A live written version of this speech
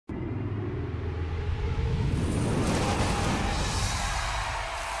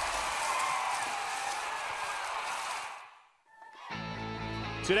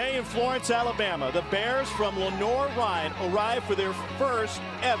Today in Florence, Alabama, the Bears from Lenoir, Rhyne arrive for their first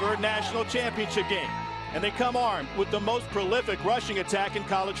ever national championship game. And they come armed with the most prolific rushing attack in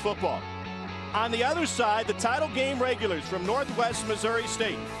college football. On the other side, the title game regulars from Northwest Missouri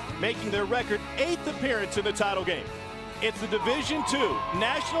State, making their record 8th appearance in the title game. It's the Division II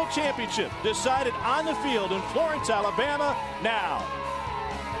National Championship decided on the field in Florence, Alabama now.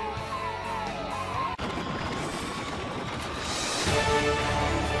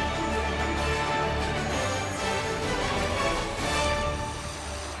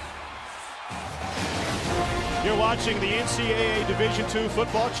 You're watching the NCAA Division II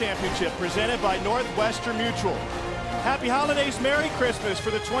Football Championship presented by Northwestern Mutual. Happy holidays, Merry Christmas for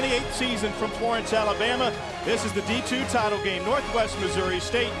the 28th season from Florence, Alabama. This is the D2 title game, Northwest Missouri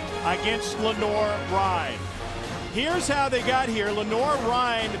State against Lenoir, Rhyne. Here's how they got here. Lenoir,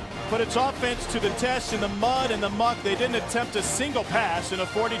 Rhyne put its offense to the test in the mud and the muck. They didn't attempt a single pass in a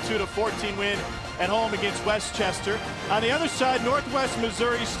 42-14 win at home against Westchester. On the other side, Northwest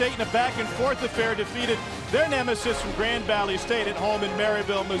Missouri State in a back-and-forth affair defeated their nemesis from Grand Valley State at home in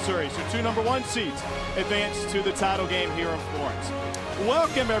Maryville, Missouri. So two #1 seeds advance to the title game here in Florence.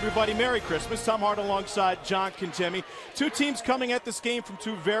 Welcome, everybody. Merry Christmas. Tom Hart alongside John Contemi. Two teams coming at this game from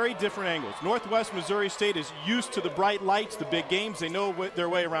two very different angles. Northwest Missouri State is used to the bright lights, the big games. They know their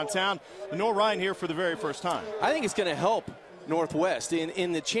way around town. Lenoir, Rhyne here for the very first time. I think it's going to help Northwest.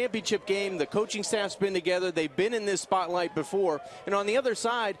 In the championship game, the coaching staff's been together. They've been in this spotlight before. And on the other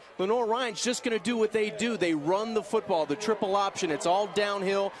side, Lenoir Rhyne's just going to do what they do. They run the football, the triple option. It's all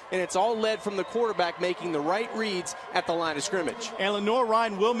downhill, and it's all led from the quarterback making the right reads at the line of scrimmage. And Lenoir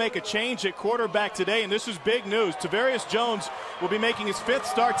Rhyne will make a change at quarterback today, and this is big news. Tavarius Jones will be making his 5th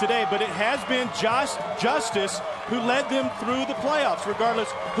start today, but it has been Josh Justice who led them through the playoffs. Regardless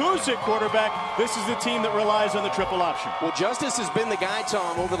who's at quarterback, this is the team that relies on the triple option. Well, Justice has been the guy,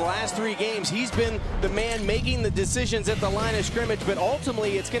 Tom, over the last 3 games. He's been the man making the decisions at the line of scrimmage, but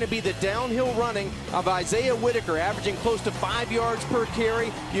ultimately it's going to be the downhill running of Isaiah Whitaker, averaging close to 5 yards per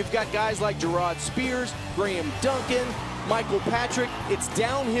carry. You've got guys like Gerard Spears, Graham Duncan, Michael Patrick. It's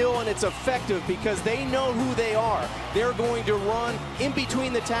downhill and it's effective because they know who they are. They're going to run in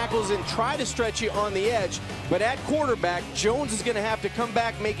between the tackles and try to stretch you on the edge. But at quarterback, Jones is going to have to come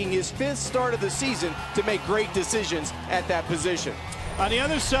back making his 5th start of the season to make great decisions at that position. On the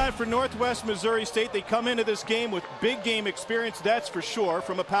other side for Northwest Missouri State, they come into this game with big game experience, that's for sure,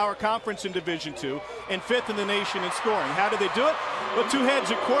 from a power conference in Division II and 5th in the nation in scoring. How do they do it? Well, 2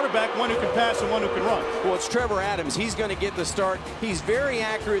 heads at quarterback, one who can pass and one who can run. Well, it's Trevor Adams. He's going to get the start. He's very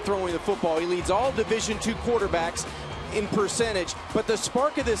accurate throwing the football. He leads all Division II quarterbacks in percentage, but the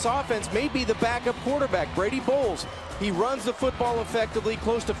spark of this offense may be the backup quarterback, Brady Bowles. He runs the football effectively,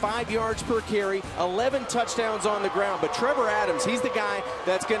 close to 5 yards per carry, 11 touchdowns on the ground. But Trevor Adams, he's the guy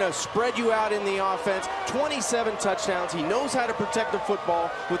that's going to spread you out in the offense. 27 touchdowns. He knows how to protect the football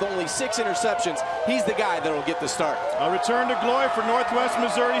with only 6 interceptions. He's the guy that'll get the start. A return to glory for Northwest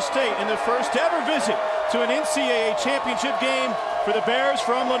Missouri State in their first ever visit to an NCAA championship game for the Bears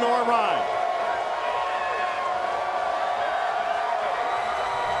from Lenoir, Rhyne.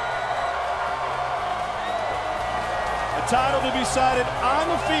 Title to be decided on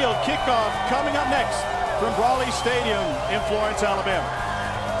the field. Kickoff coming up next from Brawley Stadium in Florence, Alabama.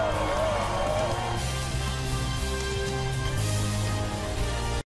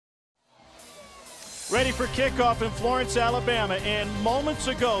 Ready for kickoff in Florence, Alabama. And moments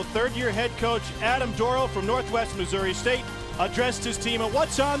ago, 3rd-year head coach Adam Dorrell from Northwest Missouri State addressed his team. And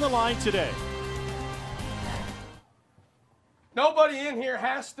what's on the line today? Nobody in here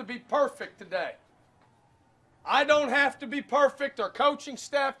has to be perfect today. I don't have to be perfect. Our coaching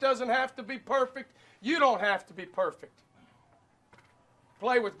staff doesn't have to be perfect. You don't have to be perfect.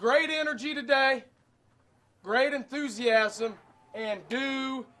 Play with great energy today, great enthusiasm, and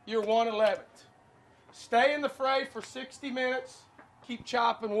do your 111th. Stay in the fray for 60 minutes. Keep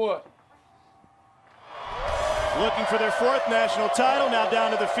chopping wood. Looking for their 4th national title. Now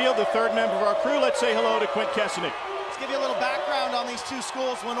down to the field, the 3rd member of our crew. Let's say hello to Quint Kessenich. Give you a little background on these 2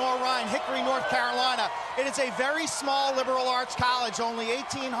 schools, Lenoir, Rhyne, Hickory, North Carolina. It is a very small liberal arts college, only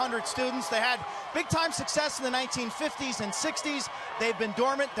 1,800 students. They had big-time success in the 1950s and 60s. They've been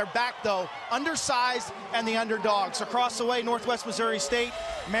dormant. They're back, though, undersized and the underdogs. Across the way, Northwest Missouri State,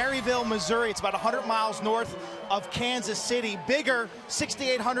 Maryville, Missouri. It's about 100 miles north of Kansas City. Bigger,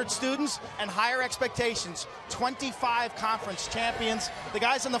 6,800 students, and higher expectations. 25 conference champions. The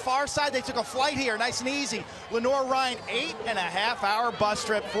guys on the far side, they took a flight here, nice and easy. Lenoir, Rhyne, 8.5-hour bus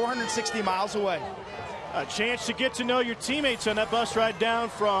trip, 460 miles away. A chance to get to know your teammates on that bus ride down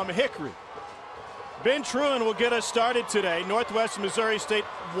from Hickory. Ben Truin will get us started today. Northwest Missouri State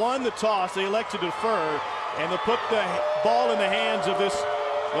won the toss. They elected to defer, and they'll put the ball in the hands of this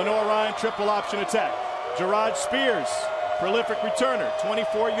Lenoir Rhyne triple option attack. Gerard Spears, prolific returner,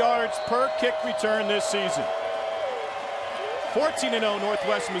 24 yards per kick return this season. 14-0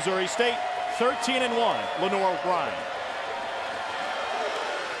 Northwest Missouri State, 13-1 Lenoir Rhyne.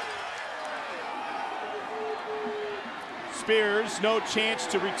 Spears, no chance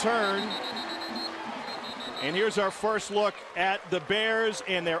to return. And here's our first look at the Bears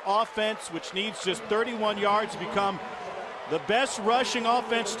and their offense, which needs just 31 yards to become the best rushing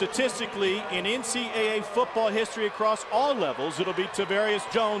offense statistically in NCAA football history across all levels. It'll be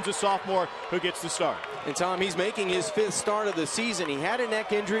Tavarius Jones, a sophomore, who gets the start. And Tom, he's making his 5th start of the season. He had a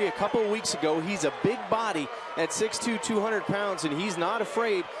neck injury a couple of weeks ago. He's a big body at 6'2", 200 pounds, and he's not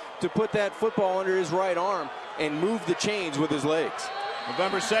afraid to put that football under his right arm and move the chains with his legs.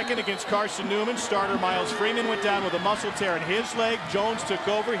 November 2nd against Carson Newman, starter Miles Freeman went down with a muscle tear in his leg. Jones took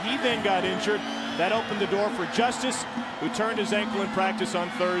over. He then got injured. That opened the door for Justice, who turned his ankle in practice on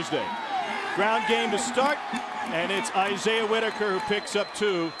Thursday. Ground game to start, and it's Isaiah Whitaker who picks up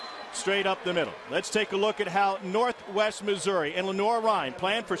 2 straight up the middle. Let's take a look at how Northwest Missouri and Lenoir Rhyne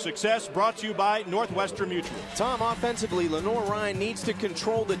plan for success, brought to you by Northwestern Mutual. Tom, offensively, Lenoir Rhyne needs to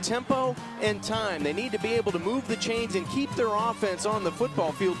control the tempo and time. They need to be able to move the chains and keep their offense on the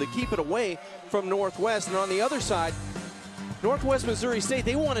football field to keep it away from Northwest. And on the other side, Northwest Missouri State,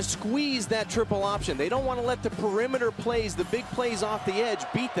 they want to squeeze that triple option. They don't want to let the perimeter plays, the big plays off the edge,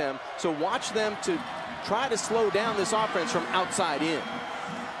 beat them. So watch them to try to slow down this offense from outside in.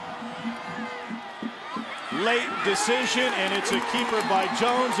 Late decision, and it's a keeper by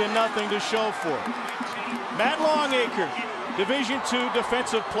Jones and nothing to show for it. Matt Longacre, Division II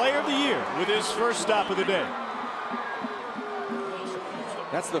Defensive Player of the Year, with his first stop of the day.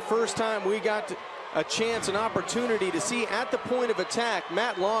 That's the first time we got a chance, an opportunity to see at the point of attack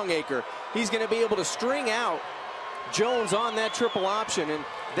Matt Longacre. He's going to be able to string out Jones on that triple option, and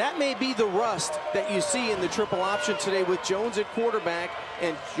that may be the rust that you see in the triple option today with Jones at quarterback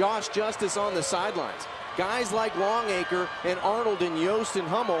and Josh Justice on the sidelines. Guys like Longacre and Arnold and Yost and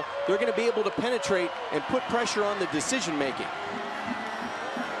Hummel, they're going to be able to penetrate and put pressure on the decision making.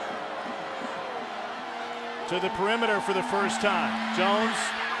 To the perimeter for the first time. Jones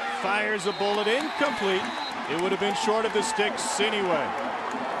fires a bullet, incomplete. It would have been short of the sticks anyway.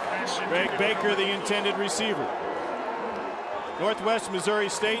 Greg Baker, the intended receiver. Northwest Missouri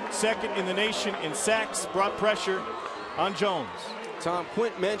State, second in the nation in sacks, brought pressure on Jones. Tom,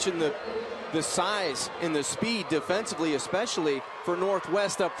 Quint mentioned the size and the speed defensively, especially for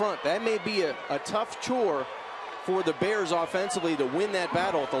Northwest up front. That may be a tough chore for the Bears offensively to win that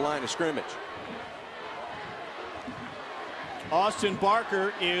battle at the line of scrimmage. Austin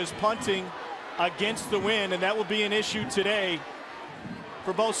Barker is punting against the wind, and that will be an issue today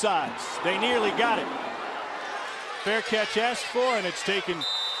for both sides. They nearly got it. Fair catch asked for, and it's taken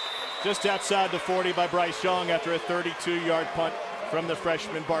just outside the 40 by Bryce Young after a 32-yard punt from the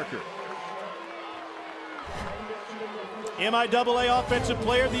freshman Barker. MIAA Offensive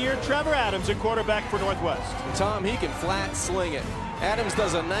Player of the Year, Trevor Adams, a quarterback for Northwest. Tom, he can flat sling it. Adams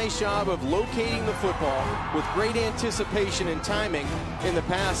does a nice job of locating the football with great anticipation and timing in the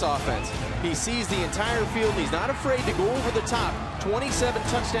pass offense. He sees the entire field. He's not afraid to go over the top. 27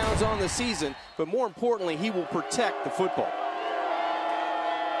 touchdowns on the season, but more importantly, he will protect the football.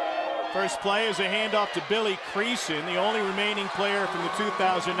 First play is a handoff to Billy Creason, the only remaining player from the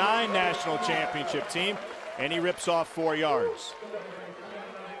 2009 National Championship team, and he rips off 4 yards.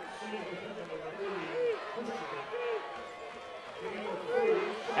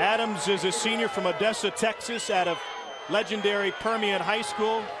 Adams is a senior from Odessa, Texas, out of legendary Permian High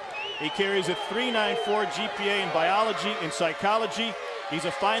School. He carries a 3.94 GPA in biology and psychology. He's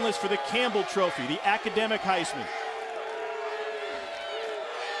a finalist for the Campbell Trophy, the academic Heisman.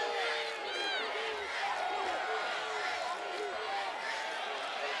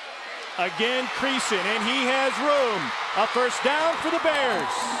 Again, Creason, and he has room. A first down for the Bears.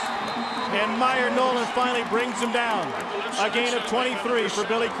 And Meyer Nolan finally brings him down. A gain of 23 for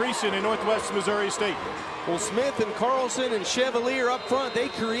Billy Creason in Northwest Missouri State. Well, Smith and Carlson and Chevalier up front, they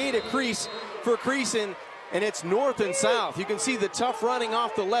create a crease for Creason, and it's north and south. You can see the tough running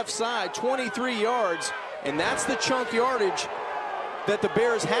off the left side, 23 yards, and that's the chunk yardage that the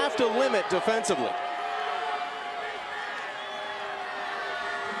Bears have to limit defensively.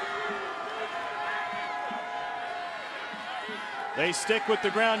 They stick with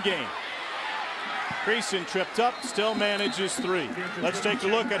the ground game. Creason tripped up, still manages 3. Let's take a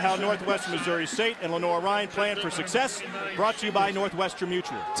look at how Northwestern Missouri State and Lenoir-Rhyne plan for success. Brought to you by Northwestern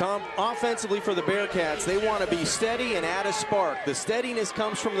Mutual. Tom, offensively for the Bearcats, they want to be steady and add a spark. The steadiness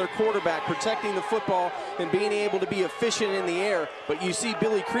comes from their quarterback protecting the football and being able to be efficient in the air. But you see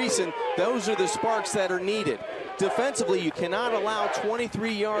Billy Creason, those are the sparks that are needed. Defensively, you cannot allow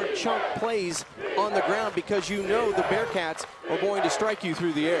 23-yard chunk plays on the ground because you know the Bearcats are going to strike you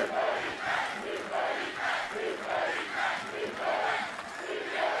through the air.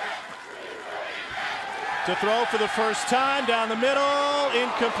 To throw for the first time down the middle,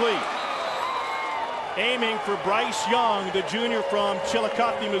 incomplete. Aiming for Bryce Young, the junior from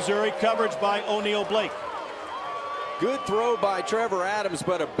Chillicothe, Missouri, coverage by O'Neal Blake. Good throw by Trevor Adams,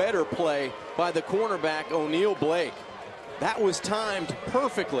 but a better play by the cornerback, O'Neal Blake. That was timed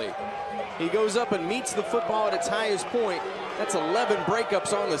perfectly. He goes up and meets the football at its highest point. That's 11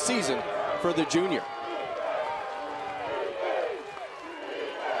 breakups on the season for the junior.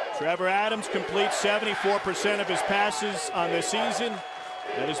 Trevor Adams completes 74% of his passes on this season.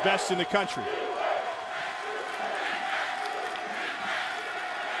 That is best in the country.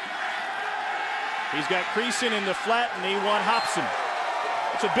 He's got Creason in the flat, and he one-hops him.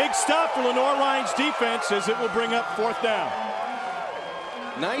 It's a big stop for Lenoir-Rhyne's defense as it will bring up 4th down.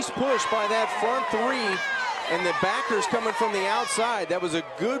 Nice push by that front 3, and the backers coming from the outside. That was a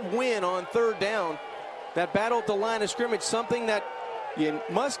good win on 3rd down. That battle at the line of scrimmage, something that you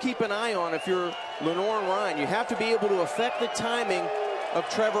must keep an eye on if you're Lenoir-Rhyne. You have to be able to affect the timing of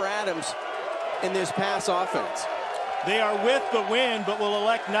Trevor Adams in this pass offense. They are with the win, but will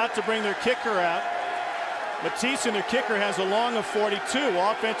elect not to bring their kicker out. Matisse, their kicker, has a long of 42.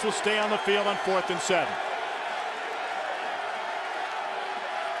 Offense will stay on the field on 4th and 7.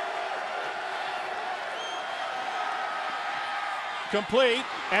 Complete,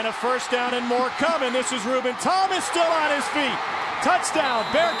 and a first down and more coming. This is Reuben Thomas still on his feet. Touchdown,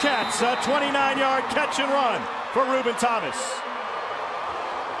 Bearcats, a 29-yard catch and run for Reuben Thomas.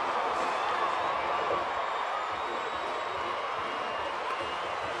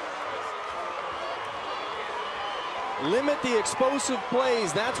 Limit the explosive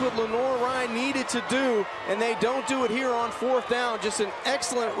plays. That's what Lenoir-Rhyne needed to do, and they don't do it here on 4th down. Just an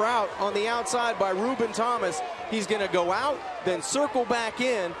excellent route on the outside by Reuben Thomas. He's going to go out, then circle back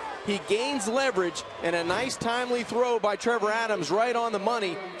in. He gains leverage, and a nice timely throw by Trevor Adams right on the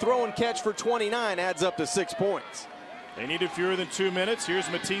money. Throw and catch for 29 adds up to 6 points. They needed fewer than 2 minutes. Here's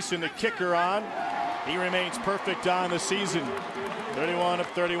Matisse, the kicker, on. He remains perfect on the season. 31 of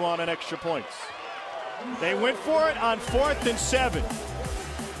 31 and extra points. They went for it on 4th and 7.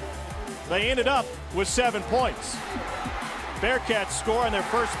 They ended up with 7 points. Bearcats score on their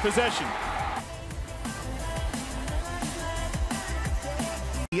first possession.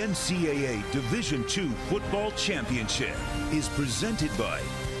 The NCAA Division II Football Championship is presented by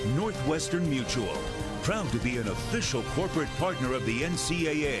Northwestern Mutual, proud to be an official corporate partner of the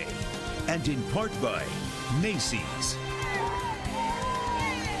NCAA, and in part by Macy's.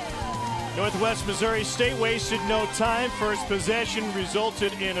 Northwest Missouri State wasted no time. First possession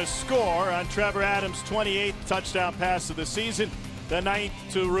resulted in a score on Trevor Adams' 28th touchdown pass of the season, the 9th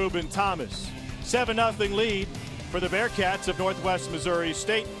to Reuben Thomas. 7-0 lead for the Bearcats of Northwest Missouri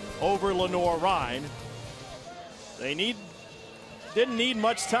State over Lenoir-Rhyne. They didn't need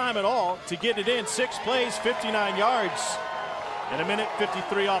much time at all to get it in. 6 plays, 59 yards, and a minute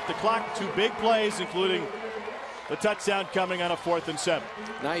 53 off the clock. 2 big plays, including the touchdown coming on a 4th and 7.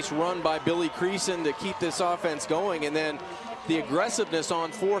 Nice run by Billy Creason to keep this offense going, and then the aggressiveness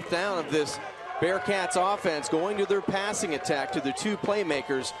on 4th down of this Bearcats offense going to their passing attack to the 2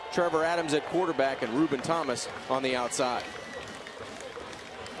 playmakers, Trevor Adams at quarterback and Reuben Thomas on the outside.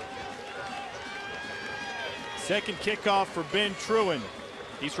 Second kickoff for Ben Truen.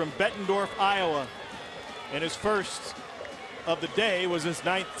 He's from Bettendorf, Iowa, and his first of the day was his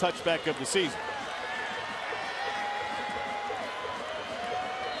 9th touchback of the season.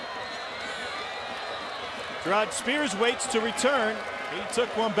 Gerard Spears waits to return. He took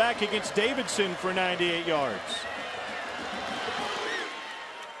one back against Davidson for 98 yards.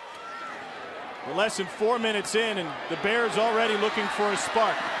 We're less than 4 minutes in, and the Bears already looking for a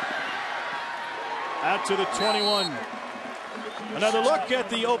spark. Out to the 21. Another look at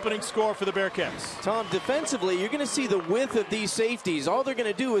the opening score for the Bearcats. Tom, defensively, you're going to see the width of these safeties. All they're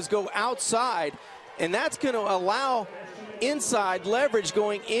going to do is go outside, and that's going to allow inside leverage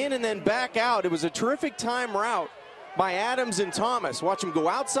going in and then back out. It was a terrific time route by Adams and Thomas. Watch them go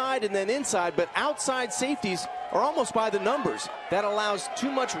outside and then inside, but outside safeties are almost by the numbers. That allows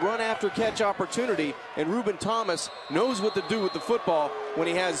too much run after catch opportunity, and Reuben Thomas knows what to do with the football when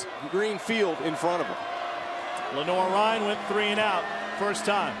he has green field in front of him. Lenoir Rhyne went 3 and out first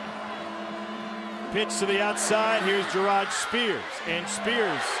time. Pitch to the outside. Here's Gerard Spears, and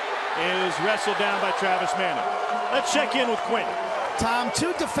Spears is wrestled down by Travis Manning. Let's check in with Quentin. Tom,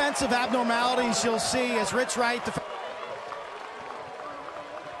 2 defensive abnormalities you'll see as Rich Wright.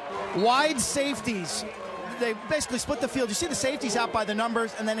 Wide safeties. They basically split the field. You see the safeties out by the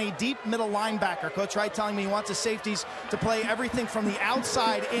numbers, and then a deep middle linebacker. Coach Wright telling me he wants the safeties to play everything from the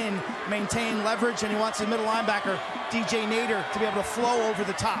outside in, maintain leverage, and he wants the middle linebacker, DJ Nader, to be able to flow over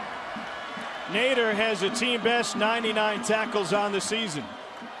the top. Nader has a team best 99 tackles on the season.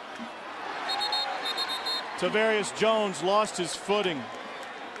 Tavarius Jones lost his footing.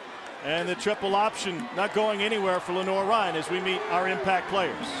 And the triple option not going anywhere for Lenoir Rhyne as we meet our impact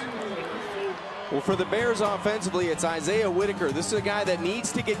players. Well, for the Bears offensively, it's Isaiah Whitaker. This is a guy that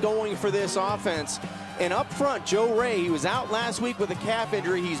needs to get going for this offense. And up front, Joe Ray, he was out last week with a calf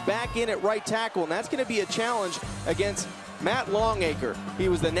injury. He's back in at right tackle, and that's going to be a challenge against Matt Longacre. He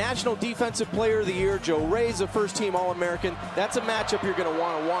was the National Defensive Player of the Year. Joe Ray's a first-team All-American. That's a matchup you're going to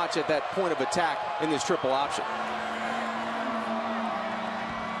want to watch at that point of attack in this triple option.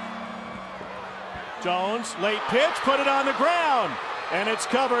 Jones, late pitch, put it on the ground, and it's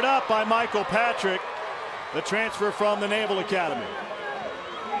covered up by Michael Patrick, the transfer from the Naval Academy.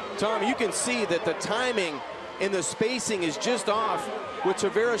 Tom, you can see that the timing and the spacing is just off with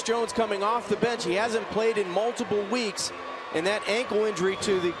Tavarius Jones coming off the bench. He hasn't played in multiple weeks, and that ankle injury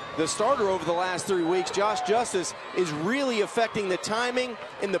to the starter over the last 3 weeks, Josh Justice, is really affecting the timing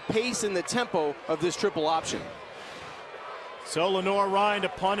and the pace and the tempo of this triple option. So Lenoir Rhyne to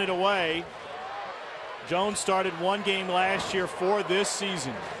punt it away. Jones started 1 game last year for this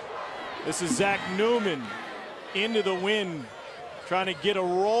season. This is Zach Newman into the wind, trying to get a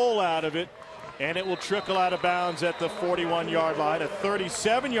roll out of it, and it will trickle out of bounds at the 41-yard line. A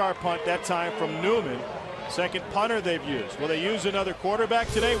 37-yard punt that time from Newman. Second punter they've used. Will they use another quarterback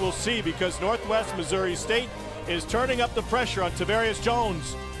today? We'll see, because Northwest Missouri State is turning up the pressure on Tavarius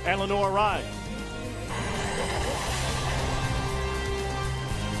Jones and Lenoir Rhyne.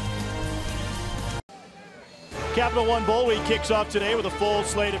 Capital One Bowl Week kicks off today with a full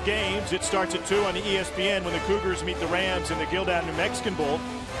slate of games. It starts at 2 on the ESPN when the Cougars meet the Rams in the Gildan New Mexican Bowl.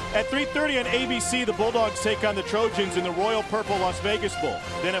 At 3:30 on ABC, the Bulldogs take on the Trojans in the Royal Purple Las Vegas Bowl.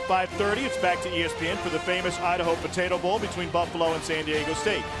 Then at 5:30, it's back to ESPN for the famous Idaho Potato Bowl between Buffalo and San Diego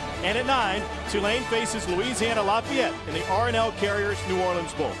State. And at 9, Tulane faces Louisiana Lafayette in the R&L Carriers New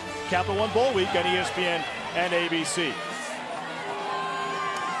Orleans Bowl. Capital One Bowl Week on ESPN and ABC.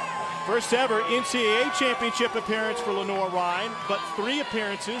 First ever NCAA championship appearance for Lenoir Rhyne, but 3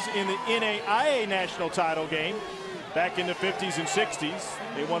 appearances in the NAIA national title game back in the 50s and 60s.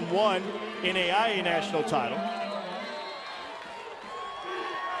 They won 1 NAIA national title.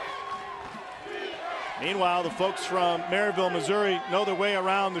 Meanwhile, the folks from Maryville, Missouri know their way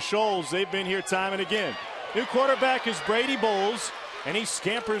around the Shoals. They've been here time and again. New quarterback is Brady Bowles, and he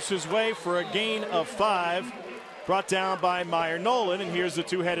scampers his way for a gain of 5. Brought down by Meyer Nolan, and here's the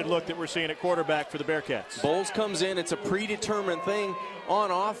 2-headed look that we're seeing at quarterback for the Bearcats. Bowles comes in. It's a predetermined thing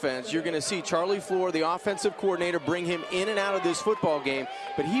on offense. You're going to see Charlie Floor, the offensive coordinator, bring him in and out of this football game,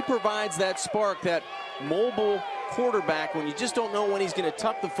 but he provides that spark, that mobile quarterback when you just don't know when he's going to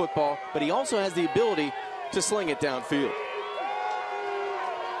tuck the football, but he also has the ability to sling it downfield.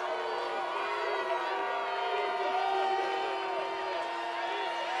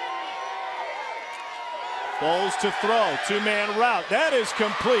 Bowles to throw, 2-man route. That is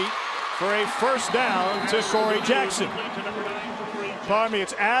complete for a first down to Corey Jackson. Pardon me,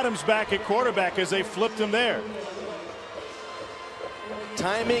 it's Adams back at quarterback as they flipped him there.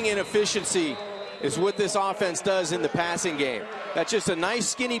 Timing and efficiency is what this offense does in the passing game. That's just a nice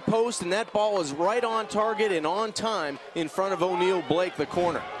skinny post, and that ball is right on target and on time in front of O'Neal Blake, the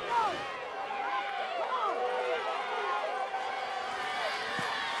corner.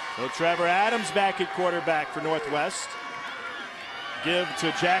 So Trevor Adams back at quarterback for Northwest. Give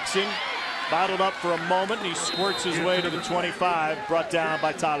to Jackson. Bottled up for a moment, and he squirts his way to the 25, brought down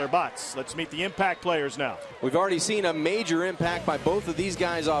by Tyler Botts. Let's meet the impact players now. We've already seen a major impact by both of these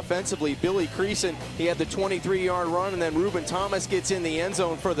guys offensively. Billy Creason, he had the 23-yard run, and then Reuben Thomas gets in the end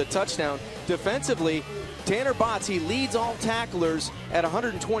zone for the touchdown. Defensively, Tanner Botts, he leads all tacklers at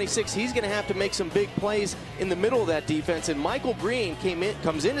 126. He's going to have to make some big plays in the middle of that defense. And Michael Green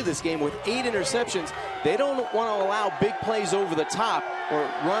comes into this game with 8 interceptions. They don't want to allow big plays over the top or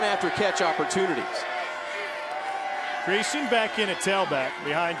run after catch opportunities. Creason back in at tailback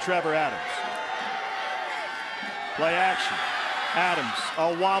behind Trevor Adams. Play action. Adams,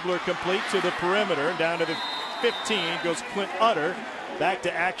 a wobbler complete to the perimeter. Down to the 15 goes Clint Utter. back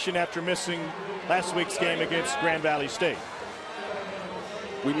to action after missing last week's game against Grand Valley State.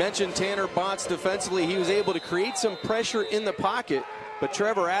 We mentioned Tanner Botts defensively. He was able to create some pressure in the pocket, but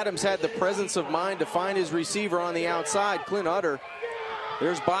Trevor Adams had the presence of mind to find his receiver on the outside, Clint Utter.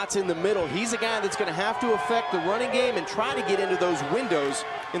 There's Botts in the middle. He's a guy that's going to have to affect the running game and try to get into those windows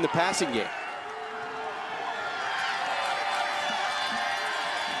in the passing game.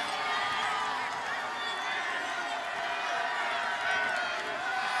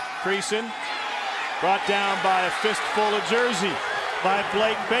 Creason brought down by a fistful of jersey by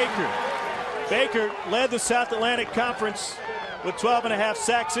Blake Baker. Baker led the South Atlantic Conference with 12.5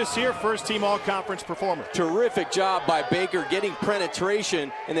 sacks this year, first team all-conference performer. Terrific job by Baker getting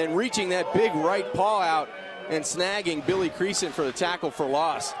penetration and then reaching that big right paw out and snagging Billy Creason for the tackle for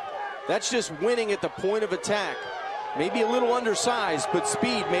loss. That's just winning at the point of attack. Maybe a little undersized, but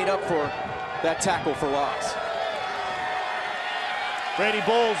speed made up for that tackle for loss. Brady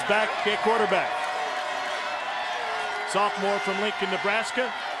Bowles back at quarterback. Sophomore from Lincoln,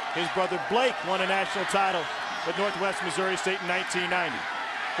 Nebraska. His brother Blake won a national title with Northwest Missouri State in 1990.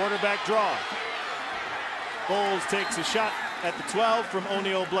 Quarterback draw. Bowles takes a shot at the 12 from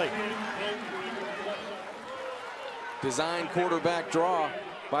O'Neal Blake. Design quarterback draw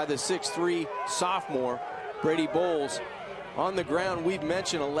by the 6'3" sophomore, Brady Bowles. On the ground, we've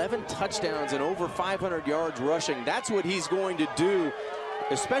mentioned 11 touchdowns and over 500 yards rushing. That's what he's going to do,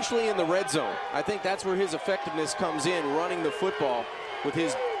 especially in the red zone. I think that's where his effectiveness comes in, running the football with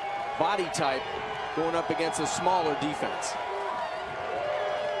his body type going up against a smaller defense.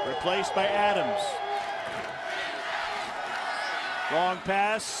 Replaced by Adams. Long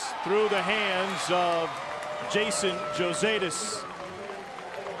pass through the hands of Jason Josatis.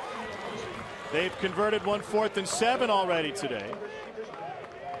 They've converted 1 4th and 7 already today.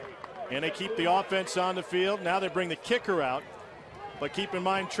 And they keep the offense on the field. Now they bring the kicker out. But keep in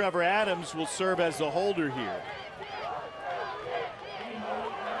mind, Trevor Adams will serve as the holder here.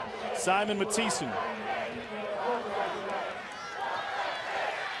 Simon Mathieson.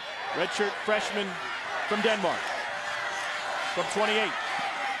 Redshirt freshman from Denmark. From 28.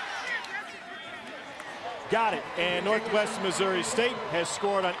 Got it. And Northwest Missouri State has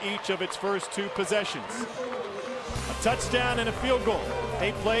scored on each of its first 2 possessions. A touchdown and a field goal.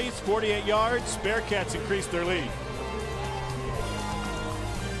 8 plays, 48 yards. Bearcats increase their lead.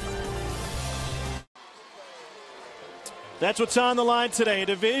 That's what's on the line today. A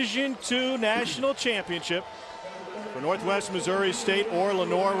Division II national championship for Northwest Missouri State or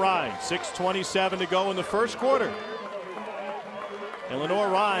Lenoir Rhyne. 6:27 to go in the first quarter. And Lenoir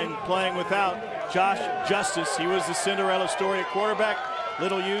Rhyne playing without Josh Justice. He was the Cinderella story at quarterback.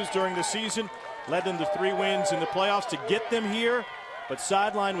 Little used during the season. Led them to 3 wins in the playoffs to get them here, but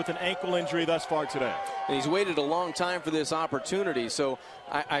sidelined with an ankle injury thus far today. And he's waited a long time for this opportunity. So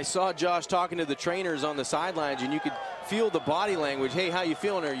I saw Josh talking to the trainers on the sidelines, and you could feel the body language. Hey, how you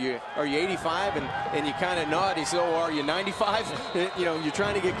feeling? Are you 85? And you kind of nod. He said, oh, are you 95? You know, you're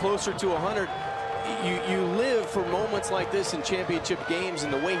trying to get closer to 100. You live for moments like this in championship games,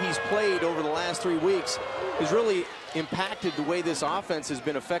 and the way he's played over the last 3 weeks has really impacted the way this offense has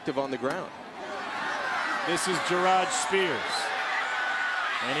been effective on the ground. This is Gerard Spears,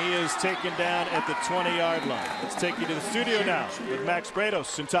 and he is taken down at the 20-yard line. Let's take you to the studio now with Max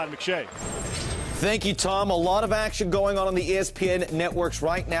Brados and Todd McShay. Thank you, Tom. A lot of action going on the ESPN networks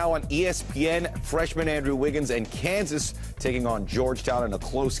right now. On ESPN, freshman Andrew Wiggins and Kansas taking on Georgetown in a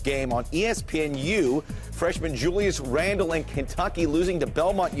close game. On ESPNU, freshman Julius Randle and Kentucky losing to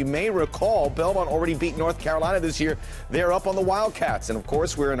Belmont. You may recall Belmont already beat North Carolina this year. They're up on the Wildcats. And, of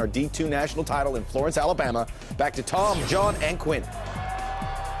course, we're in our D2 national title in Florence, Alabama. Back to Tom, John, and Quinn.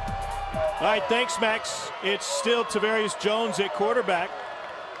 All right, thanks, Max. It's still Tavarius Jones at quarterback.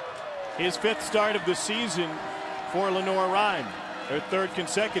 His 5th start of the season for Lenoir Rhyne. Their 3rd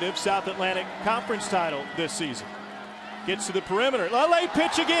consecutive South Atlantic Conference title this season. Gets to the perimeter. A late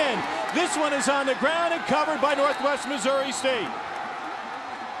pitch again. This one is on the ground and covered by Northwest Missouri State.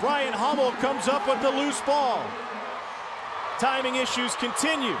 Brian Hummel comes up with the loose ball. Timing issues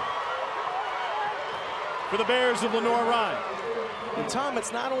continue for the Bears of Lenoir Rhyne. And Tom,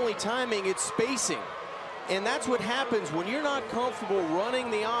 it's not only timing, it's spacing. And that's what happens when you're not comfortable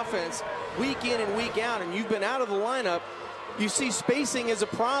running the offense week in and week out, and you've been out of the lineup. You see spacing as a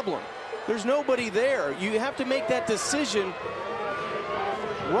problem. There's nobody there. You have to make that decision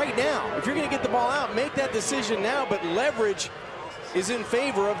right now. If you're going to get the ball out, make that decision now, but leverage is in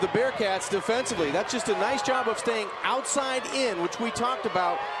favor of the Bearcats defensively. That's just a nice job of staying outside in, which we talked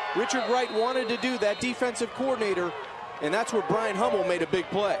about. Richard Wright wanted to do that, defensive coordinator, and that's where Brian Hummel made a big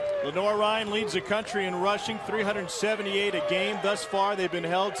play. Lenoir Rhyne leads the country in rushing, 378 a game. Thus far, they've been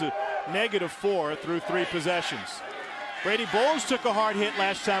held to -4 through 3 possessions. Brady Bowles took a hard hit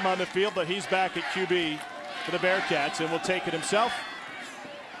last time on the field, but he's back at QB for the Bearcats and will take it himself.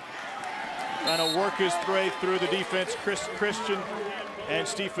 Trying to work his way through the defense. Christian and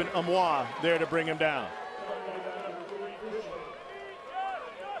Stephen Amois there to bring him down.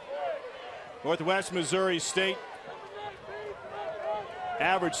 Northwest Missouri State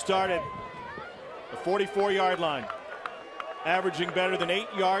average started the 44-yard line, averaging better than 8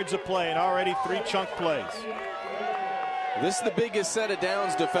 yards a play and already 3 chunk plays. This is the biggest set of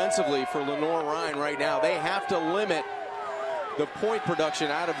downs defensively for Lenoir Rhyne right now. They have to limit the point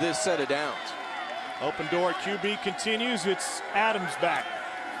production out of this set of downs. Open door, QB continues. It's Adams back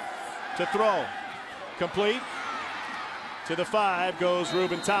to throw. Complete. To the 5 goes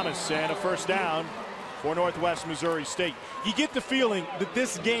Reuben Thomas, and a first down for Northwest Missouri State. You get the feeling that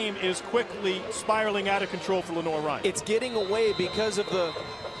this game is quickly spiraling out of control for Lenoir Rhyne. It's getting away because of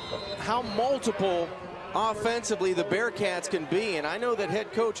how multiple offensively the Bearcats can be, and I know that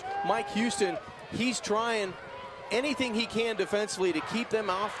head coach Mike Houston, he's trying anything he can defensively to keep them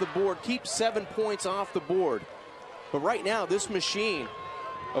off the board, keep 7 points off the board. But right now, this machine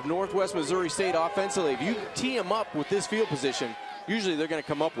of Northwest Missouri State offensively, if you tee them up with this field position, usually they're going to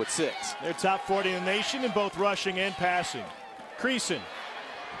come up with 6. They're top 40 in the nation in both rushing and passing. Creason,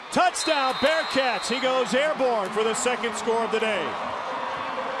 touchdown Bearcats. He goes airborne for the 2nd score of the day.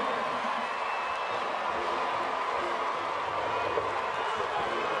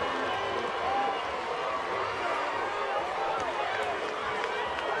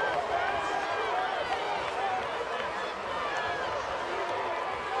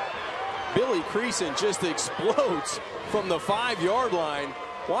 Billy Creason just explodes from the 5-yard line.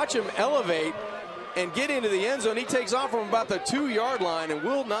 Watch him elevate and get into the end zone. He takes off from about the 2-yard line and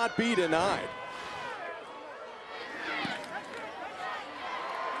will not be denied.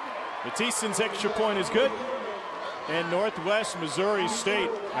 Matison's extra point is good, and Northwest Missouri State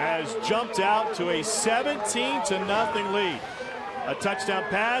has jumped out to a 17-0 lead. A touchdown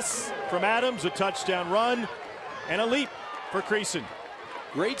pass from Adams, a touchdown run, and a leap for Creason.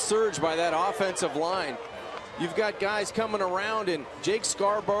 Great surge by that offensive line. You've got guys coming around, and Jake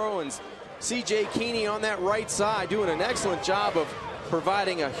Scarborough and C.J. Keeney on that right side doing an excellent job of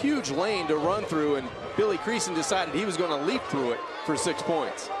providing a huge lane to run through, and Billy Creason decided he was going to leap through it for 6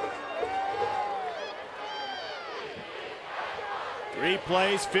 points. 3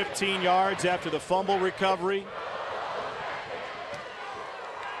 plays, 15 yards after the fumble recovery.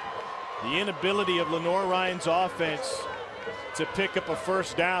 The inability of Lenoir Rhyne's offense to pick up a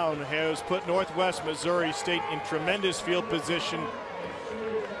first down has put Northwest Missouri State in tremendous field position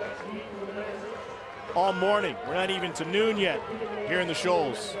all morning. We're not even to noon yet here in the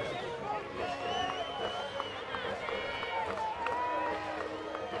Shoals.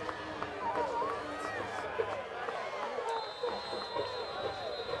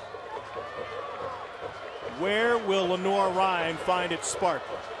 Where will Lenoir Rhyne find its spark?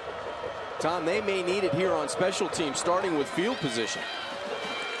 Tom, they may need it here on special teams, starting with field position.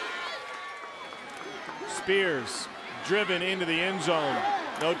 Spears driven into the end zone.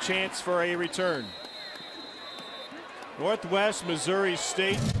 No chance for a return. Northwest Missouri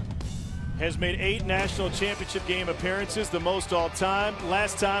State has made 8 national championship game appearances, the most all time.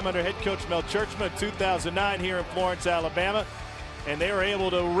 Last time under head coach Mel Churchman in 2009 here in Florence, Alabama. And they were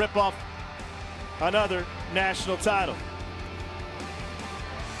able to rip off another national title.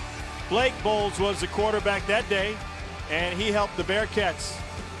 Blake Bowles was the quarterback that day, and he helped the Bearcats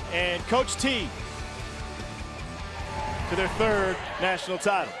and Coach T to their 3rd national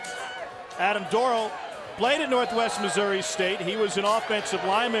title. Adam Dorrell played at Northwest Missouri State. He was an offensive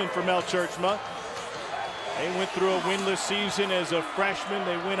lineman for Mel Churchma. They went through a winless season as a freshman.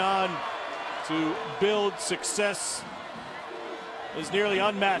 They went on to build success as nearly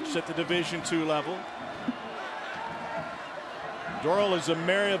unmatched at the Division II level. Dorrell is a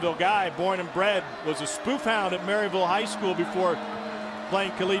Maryville guy, born and bred, was a spoof hound at Maryville High School before playing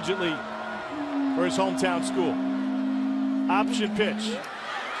collegiately for his hometown school. Option pitch.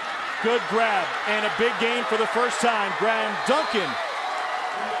 Good grab and a big gain for the first time. Graham Duncan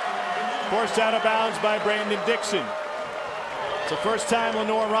forced out of bounds by Brandon Dixon. It's the first time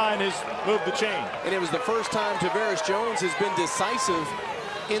Lenoir Rhyne has moved the chain. And it was the first time Tavares Jones has been decisive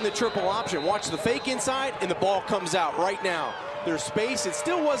in the triple option. Watch the fake inside, and the ball comes out right now. There's space. It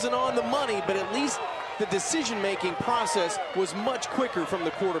still wasn't on the money, but at least the decision-making process was much quicker from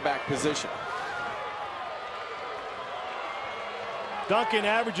the quarterback position. Duncan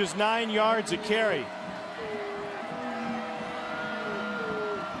averages 9 yards a carry.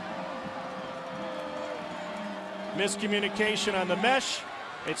 Miscommunication on the mesh.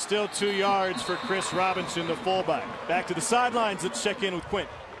 It's still 2 yards for Chris Robinson, the fullback. Back to the sidelines. Let's check in with Quint.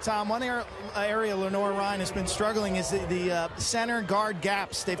 Tom, one area Lenoir Rhyne has been struggling is the center guard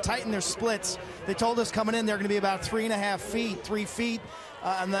gaps. They've tightened their splits. They told us coming in they're going to be about 3.5 feet, 3 feet.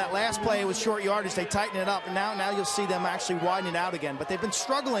 On that last play, it was short yardage. They tightened it up, and now you'll see them actually widen it out again. But they've been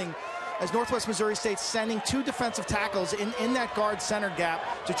struggling as Northwest Missouri State's sending 2 defensive tackles in that guard center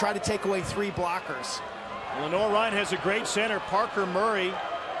gap to try to take away 3 blockers. Lenoir Rhyne has a great center. Parker Murray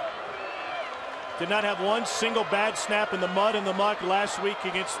did not have one single bad snap in the mud and the muck last week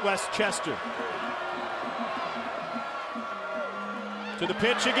against West Chester. To the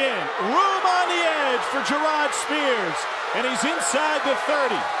pitch again. Room on the edge for Gerard Spears. And he's inside the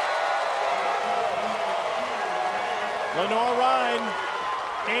 30. Lenoir Rhyne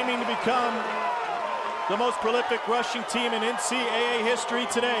aiming to become the most prolific rushing team in NCAA history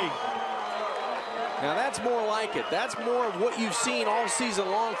today. Now that's more like it. That's more of what you've seen all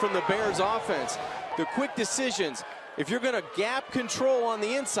season long from the Bears offense. The quick decisions. If you're going to gap control on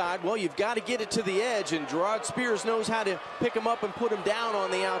the inside, well, you've got to get it to the edge, and Gerard Spears knows how to pick him up and put him down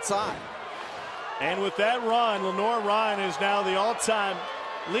on the outside. And with that run, Lenoir Rhyne is now the all-time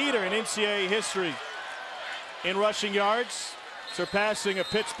leader in NCAA history in rushing yards, surpassing a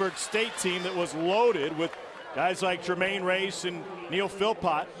Pittsburgh State team that was loaded with guys like Jermaine Race and Neil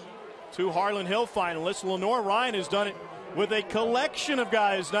Philpott, 2 Harlan Hill finalists. Lenoir Rhyne has done it with a collection of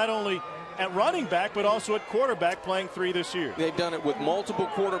guys, not only at running back, but also at quarterback, playing 3 this year. They've done it with multiple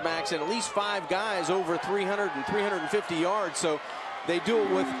quarterbacks and at least 5 guys over 300 and 350 yards. So they do it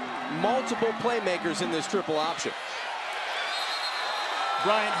with multiple playmakers in this triple option.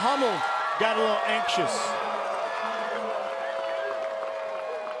 Brian Hummel got a little anxious.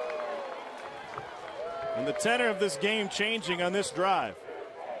 And the tenor of this game changing on this drive.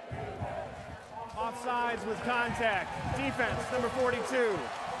 Offsides with contact. Defense, number 42.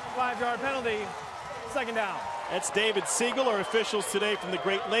 5-yard penalty, 2nd down. That's David Siegel, our officials today from the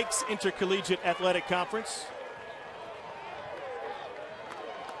Great Lakes Intercollegiate Athletic Conference.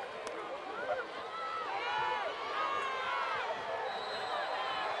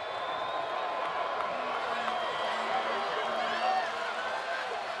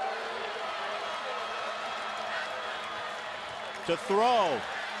 To throw.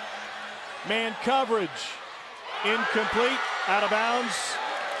 Man coverage. Incomplete. Out of bounds.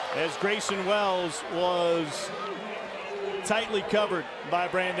 As Grayson Wells was tightly covered by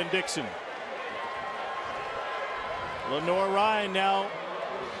Brandon Dixon. Lenoir Rhyne now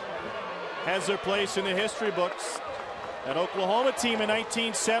has their place in the history books. That Oklahoma team in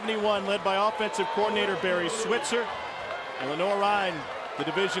 1971 led by offensive coordinator Barry Switzer. And Lenoir Rhyne, the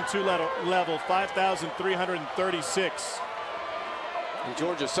Division II level, 5,336. And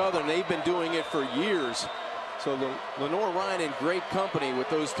Georgia Southern, they've been doing it for years. So Lenoir Rhyne in great company with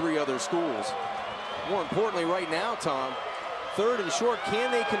those 3 other schools. More importantly right now, Tom, 3rd and short, can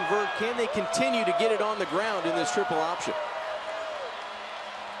they convert? Can they continue to get it on the ground in this triple option?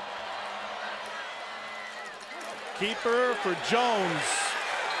 Keeper for Jones.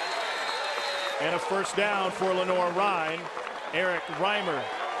 And a 1st down for Lenoir Rhyne. Eric Reimer,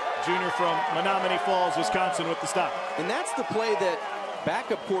 junior from Menominee Falls, Wisconsin, with the stop. And that's the play that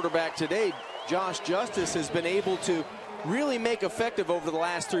backup quarterback today, Josh Justice, has been able to really make effective over the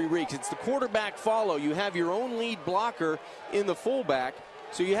last 3 weeks. It's the quarterback follow. You have your own lead blocker in the fullback,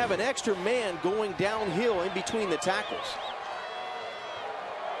 so you have an extra man going downhill in between the tackles.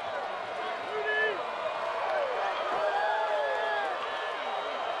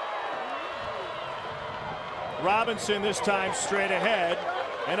 Robinson this time straight ahead,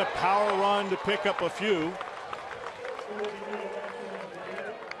 and a power run to pick up a few.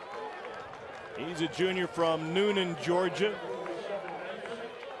 He's a junior from Noonan, Georgia.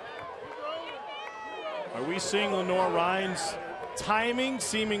 Are we seeing Lenoir Rhyne's timing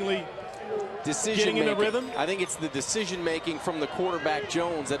seemingly getting in the rhythm? I think it's the decision making from the quarterback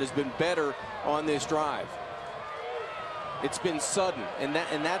Jones that has been better on this drive. It's been sudden, and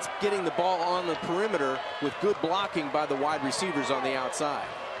that's getting the ball on the perimeter with good blocking by the wide receivers on the outside.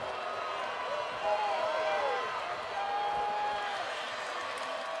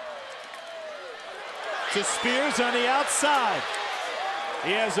 To Spears on the outside.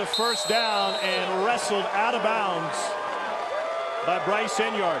 He has a 1st down and wrestled out of bounds by Bryce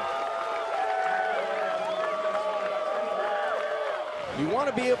Enyard. You want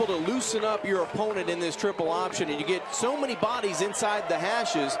to be able to loosen up your opponent in this triple option, and you get so many bodies inside the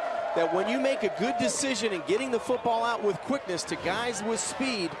hashes that when you make a good decision in getting the football out with quickness to guys with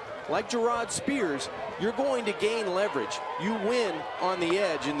speed like Gerard Spears, you're going to gain leverage. You win on the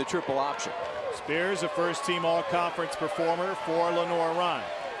edge in the triple option. Spears, a first-team all-conference performer for Lenoir Rhyne.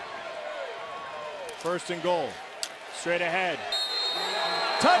 First and goal. Straight ahead.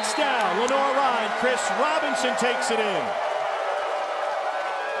 Touchdown, Lenoir Rhyne. Chris Robinson takes it in.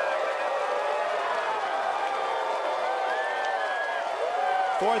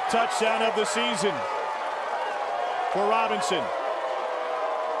 Fourth touchdown of the season for Robinson.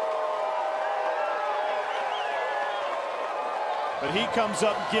 But he comes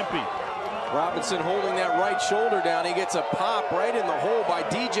up gimpy. Robinson holding that right shoulder down. He gets a pop right in the hole by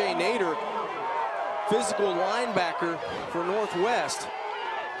DJ Nader, physical linebacker for Northwest.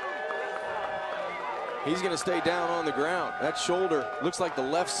 He's going to stay down on the ground. That shoulder looks like the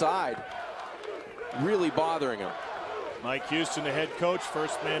left side really bothering him. Mike Houston, the head coach,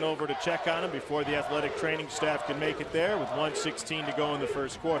 first man over to check on him before the athletic training staff can make it there with 1:16 to go in the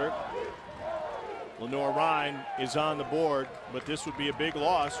first quarter. Lenoir Rhyne is on the board, but this would be a big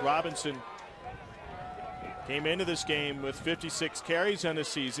loss. Robinson came into this game with 56 carries on the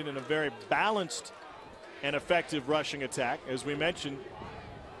season and a very balanced and effective rushing attack. As we mentioned,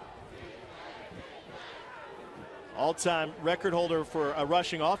 all-time record holder for a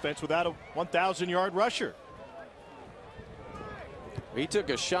rushing offense without a 1,000-yard rusher. He took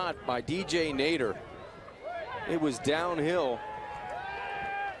a shot by DJ Nader. It was downhill.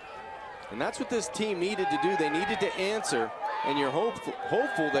 And that's what this team needed to do. They needed to answer. And you're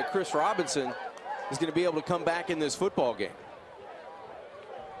hopeful that Chris Robinson is going to be able to come back in this football game.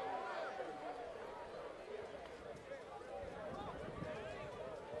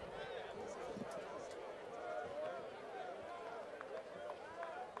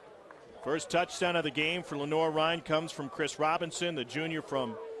 First touchdown of the game for Lenoir Rhyne comes from Chris Robinson, the junior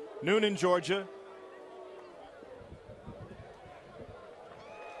from Noonan, Georgia.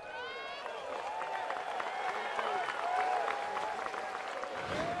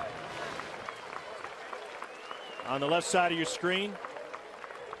 On the left side of your screen,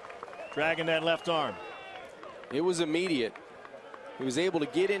 dragging that left arm. It was immediate. He was able to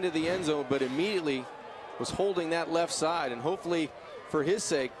get into the end zone, but immediately was holding that left side, and hopefully for his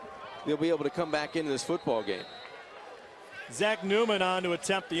sake, they'll be able to come back into this football game. Zach Newman on to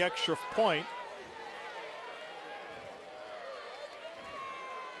attempt the extra point.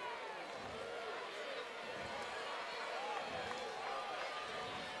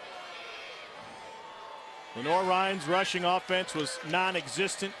 Lenoir Rhyne's rushing offense was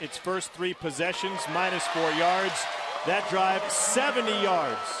non-existent. Its first 3 possessions, -4 yards. That drive, 70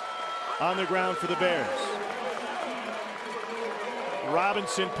 yards on the ground for the Bears.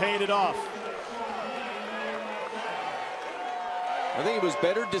 Robinson paid it off. I think it was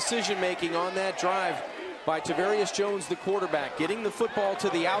better decision-making on that drive by Tavarius Jones, the quarterback, getting the football to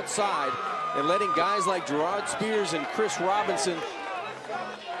the outside and letting guys like Gerard Spears and Chris Robinson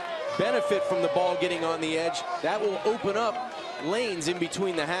benefit from the ball getting on the edge. That will open up lanes in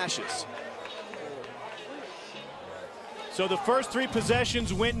between the hashes. So the first 3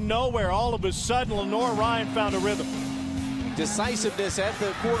 possessions went nowhere. All of a sudden, Lenoir Rhyne found a rhythm. Decisiveness at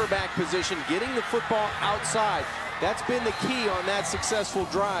the quarterback position, getting the football outside. That's been the key on that successful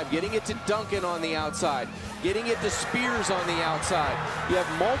drive, getting it to Duncan on the outside, getting it to Spears on the outside. You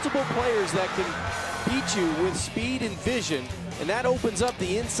have multiple players that can beat you with speed and vision, and that opens up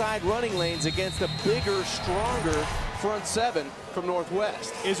the inside running lanes against a bigger, stronger front 7 from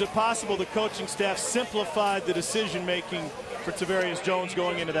Northwest. Is it possible the coaching staff simplified the decision-making for Tavarius Jones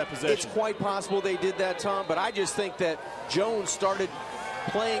going into that possession? It's quite possible they did that, Tom, but I just think that Jones started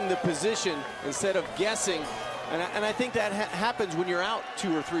playing the position instead of guessing, and I think that happens when you're out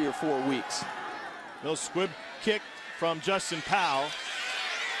 2 or 3 or 4 weeks. No squib kick from Justin Powell.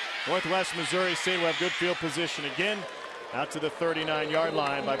 Northwest Missouri State will have good field position again, out to the 39-yard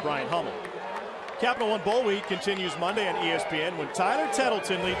line by Brian Hummel. Capital One Bowl Week continues Monday on ESPN when Tyler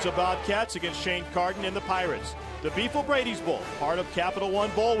Tettleton leads the Bobcats against Shane Carden and the Pirates. The Beef O'Brady's Bowl, part of Capital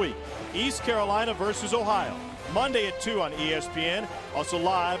One Bowl Week. East Carolina versus Ohio. Monday at 2 on ESPN. Also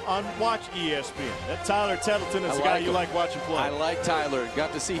live on Watch ESPN. That Tyler Tettleton is the guy you like watching play. I like Tyler.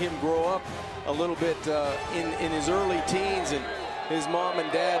 Got to see him grow up a little bit in his early teens, and his mom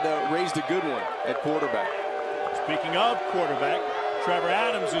and dad raised a good one at quarterback. Speaking of quarterback, Trevor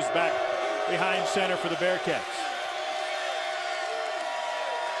Adams is back behind center for the Bearcats.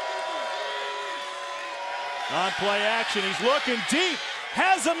 On play action, he's looking deep,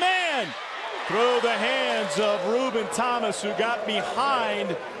 has a man through the hands of Reuben Thomas, who got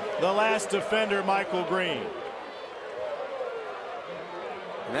behind the last defender, Michael Green.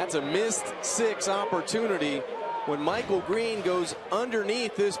 And that's a missed 6 opportunity when Michael Green goes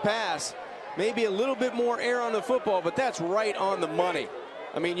underneath this pass. Maybe a little bit more air on the football, but that's right on the money.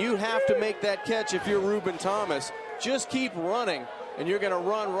 I mean, you have to make that catch if you're Reuben Thomas. Just keep running, and you're going to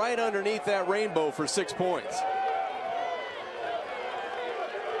run right underneath that rainbow for 6 points.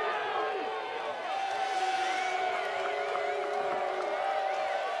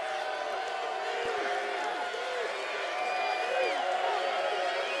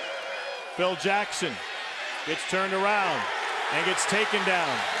 Phil Jackson gets turned around and gets taken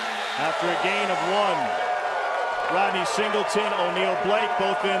down after a gain of 1. Rodney Singleton, O'Neal Blake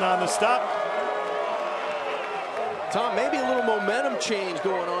both in on the stop. Tom, maybe a little momentum change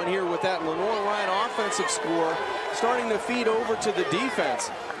going on here with that Lenoir Rhyne offensive score starting to feed over to the defense.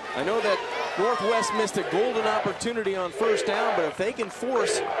 I know that Northwest missed a golden opportunity on first down, but if they can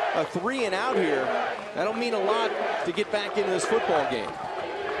force a 3 and out here, that'll mean a lot to get back into this football game.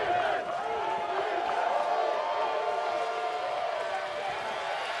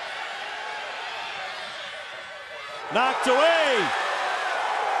 Knocked away.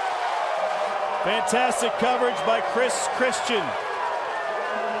 Fantastic coverage by Chris Christian.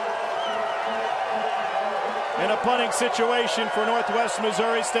 In a punting situation for Northwest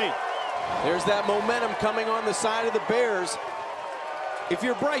Missouri State. There's that momentum coming on the side of the Bears. If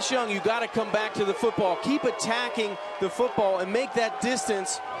you're Bryce Young, you got to come back to the football. Keep attacking the football and make that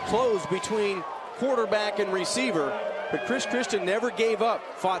distance close between quarterback and receiver. But Chris Christian never gave up,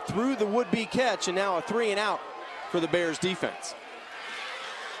 fought through the would-be catch, and now a 3 and out for the Bears defense.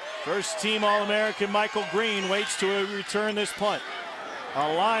 First team All-American Michael Green waits to return this punt.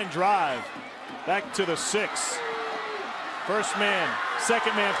 A line drive back to the 6. First man,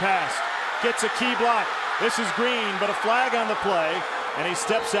 second man pass. Gets a key block. This is Green, but a flag on the play, and he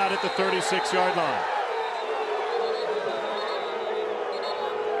steps out at the 36-yard line.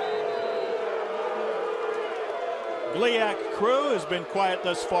 Gliac crew has been quiet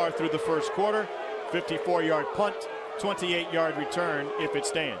thus far through the first quarter. 54-yard punt, 28-yard return if it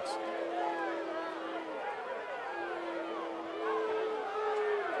stands.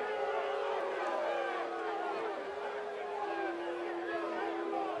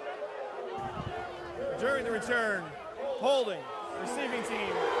 During the return, holding, receiving team,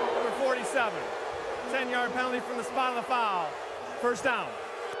 number 47. 10-yard penalty from the spot of the foul. First down.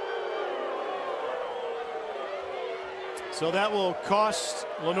 So that will cost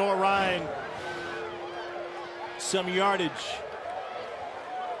Lenoir Rhyne some yardage.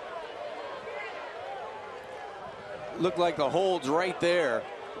 Looked like the hold's right there.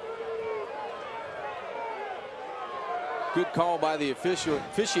 Good call by the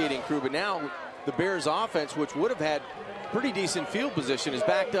officiating crew, but now the Bears offense, which would have had pretty decent field position, is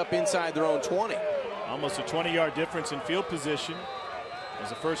backed up inside their own 20. Almost a 20-yard difference in field position as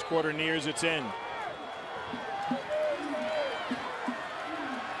the first quarter nears its end.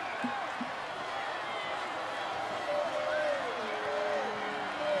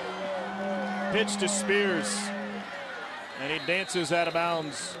 Pitch to Spears, and he dances out of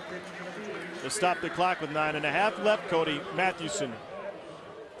bounds to stop the clock with 9.5 left. Cody Mathewson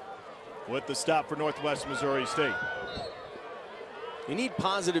with the stop for Northwest Missouri State. You need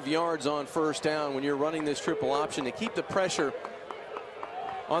positive yards on first down when you're running this triple option to keep the pressure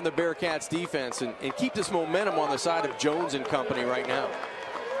on the Bearcats defense and keep this momentum on the side of Jones and company right now.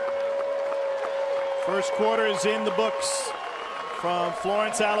 First quarter is in the books from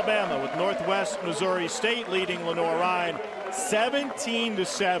Florence, Alabama, with Northwest Missouri State leading Lenoir Rhyne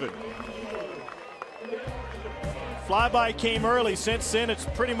 17-7. Flyby came early. Since then, it's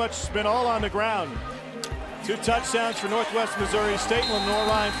pretty much been all on the ground. 2 touchdowns for Northwest Missouri State. Lenoir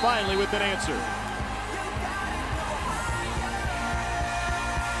Rhyne finally with an answer.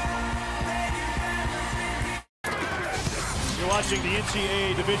 You're watching the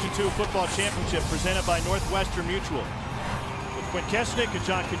NCAA Division II Football Championship presented by Northwestern Mutual. With Quinn Kesnick and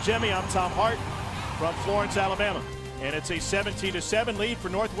John Kajemi, I'm Tom Hart from Florence, Alabama. And it's a 17-7 lead for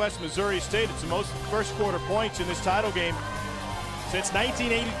Northwest Missouri State. It's the most first quarter points in this title game since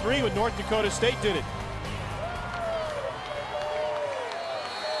 1983 when North Dakota State did it.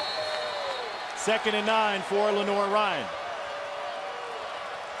 2nd and 9 for Lenoir Rhyne.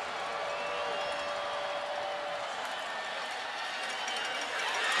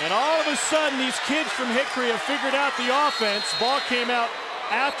 And all of a sudden, these kids from Hickory have figured out the offense. Ball came out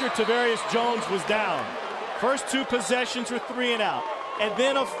after Tavarius Jones was down. First 2 possessions were 3 and out. And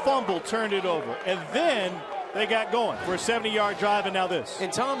then a fumble turned it over. And then they got going for a 70-yard drive, and now this.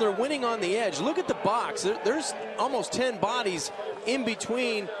 And Tom, they're winning on the edge. Look at the box. There's almost 10 bodies in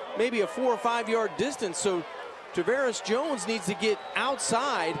between, maybe a 4 or 5 yard distance. So Tavarius Jones needs to get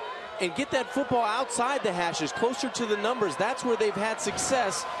outside and get that football outside the hashes, closer to the numbers. That's where they've had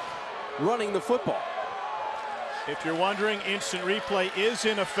success running the football. If you're wondering, instant replay is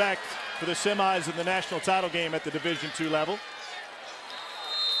in effect for the semis of the national title game at the Division II level.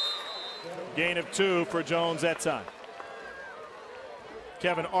 Gain of 2 for Jones that time.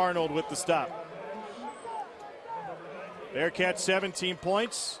 Kevin Arnold with the stop. Bearcats 17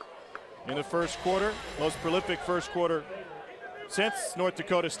 points in the first quarter. Most prolific first quarter since North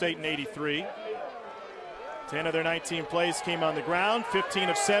Dakota State in '83. 10 of their 19 plays came on the ground. 15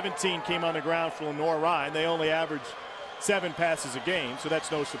 of 17 came on the ground for Lenoir Rhyne. They only average 7 passes a game, so that's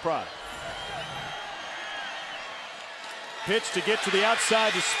no surprise. Pitch to get to the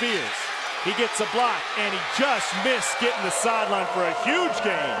outside to Spears. He gets a block, and he just missed getting the sideline for a huge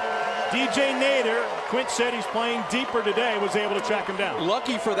gain. DJ Nader, Quint said he's playing deeper today, was able to track him down.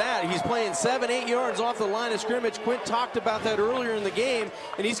 Lucky for that. He's playing 7-8 yards off the line of scrimmage. Quint talked about that earlier in the game,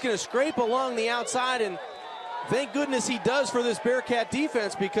 and he's going to scrape along the outside, and thank goodness he does for this Bearcat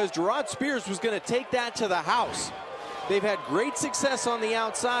defense, because Gerard Spears was going to take that to the house. They've had great success on the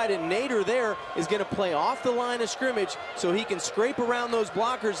outside, and Nader there is going to play off the line of scrimmage so he can scrape around those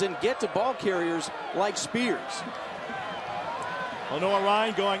blockers and get to ball carriers like Spears. Lenoir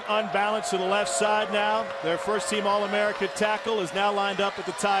Rhyne going unbalanced to the left side now. Their first team All-America tackle is now lined up at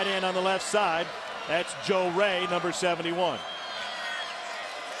the tight end on the left side. That's Joe Ray, number 71.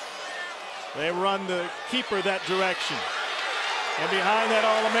 They run the keeper that direction. And behind that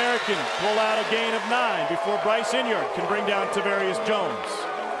All-American, pull out a gain of 9 before Bryce Inyard can bring down Tavarius Jones.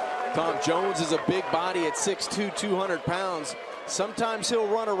 Tom Jones is a big body at 6'2", 200 pounds. Sometimes he'll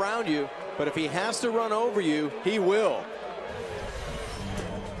run around you, but if he has to run over you, he will.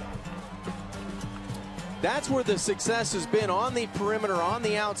 That's where the success has been, on the perimeter, on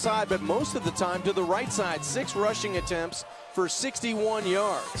the outside, but most of the time to the right side. 6 rushing attempts for 61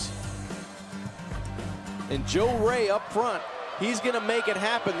 yards. And Joe Ray up front, he's going to make it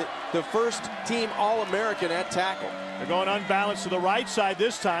happen. The first team All-American at tackle. They're going unbalanced to the right side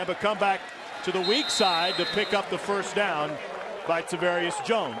this time, but come back to the weak side to pick up the first down by Tavarius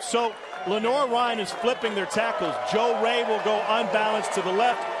Jones. So Lenoir Rhyne is flipping their tackles. Joe Ray will go unbalanced to the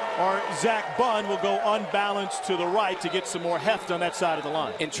left, or Zach Bunn will go unbalanced to the right to get some more heft on that side of the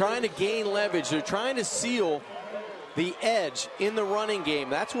line. And trying to gain leverage. They're trying to seal the edge in the running game.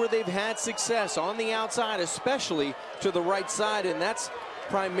 That's where they've had success, on the outside, especially to the right side, and that's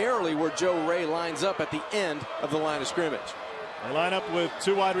primarily where Joe Ray lines up at the end of the line of scrimmage. They line up with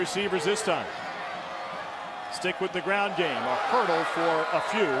 2 wide receivers this time. Stick with the ground game. A hurdle for a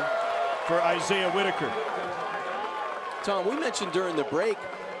few for Isaiah Whitaker. Tom, we mentioned during the break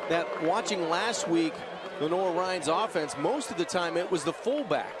that watching last week Lenoir Rhyne's offense, most of the time it was the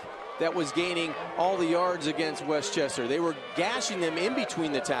fullback that was gaining all the yards against Westchester. They were gashing them in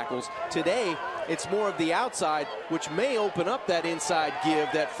between the tackles. Today, it's more of the outside, which may open up that inside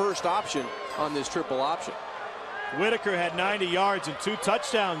give, that first option on this triple option. Whitaker had 90 yards and 2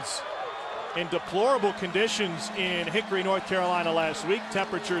 touchdowns in deplorable conditions in Hickory, North Carolina last week.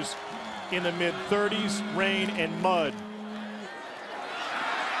 Temperatures in the mid-30s, rain and mud.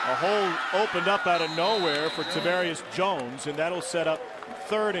 A hole opened up out of nowhere for Tavarius Jones, and that'll set up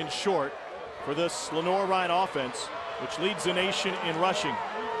 3rd and short for this Lenoir Rhyne offense, which leads the nation in rushing.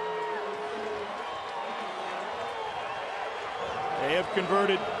 They have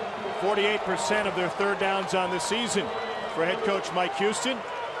converted 48% of their 3rd downs on the season for head coach Mike Houston,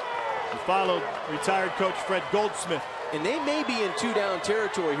 who followed retired coach Fred Goldsmith. And they may be in 2-down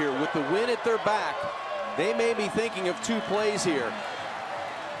territory here with the win at their back. They may be thinking of 2 plays here.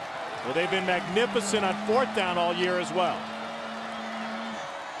 Well, they've been magnificent on 4th down all year as well.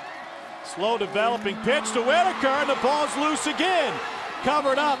 Slow developing pitch to Whitaker, and the ball's loose again.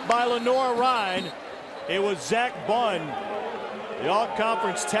 Covered up by Lenoir Rhyne. It was Zach Bunn, the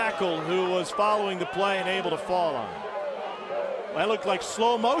all-conference tackle, who was following the play and able to fall on it. That looked like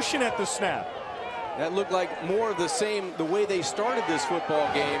slow motion at the snap. That looked like more of the same, the way they started this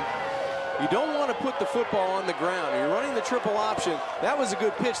football game. You don't want to put the football on the ground. You're running the triple option. That was a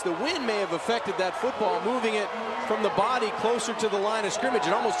good pitch. The wind may have affected that football, moving it from the body closer to the line of scrimmage.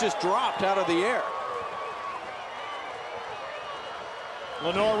 It almost just dropped out of the air.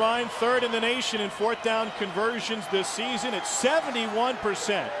 Lenoir Rhyne 3rd in the nation in 4th down conversions this season at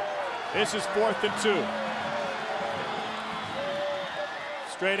 71%. This is 4th and 2.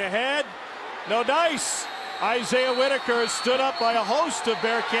 Straight ahead, no dice. Isaiah Whitaker is stood up by a host of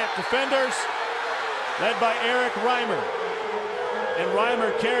Bearcat defenders, led by Eric Reimer. And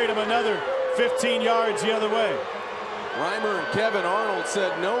Reimer carried him another 15 yards the other way. Reimer and Kevin Arnold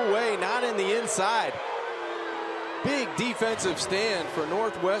said, no way, not in the inside. Big defensive stand for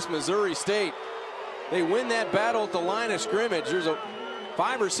Northwest Missouri State. They win that battle at the line of scrimmage. There's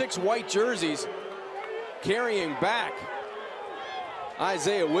 5 or 6 white jerseys. carrying back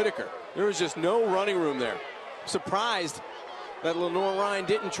Isaiah Whitaker. There was just no running room there. Surprised that Lenoir Rhyne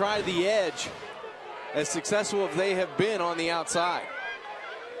didn't try the edge, as successful as they have been on the outside.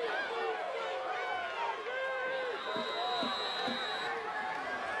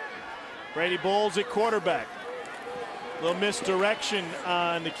 Brady Bowles at quarterback. A little misdirection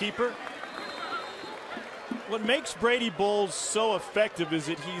on the keeper. What makes Brady Bowles so effective is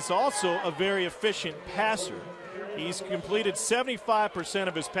that he's also a very efficient passer. He's completed 75%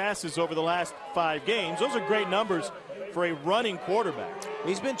 of his passes over the last 5 games. Those are great numbers for a running quarterback.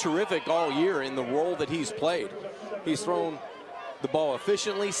 He's been terrific all year in the role that he's played. He's thrown the ball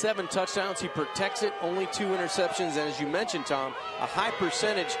efficiently, 7 touchdowns. He protects it, only 2 interceptions. And as you mentioned, Tom, a high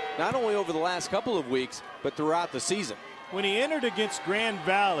percentage, not only over the last couple of weeks, but throughout the season. When he entered against Grand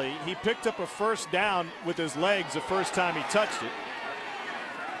Valley, he picked up a first down with his legs the first time he touched it.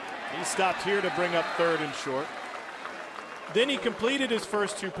 He stopped here to bring up 3rd and short. Then he completed his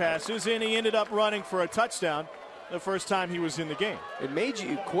first 2 passes, and he ended up running for a touchdown the first time he was in the game. It made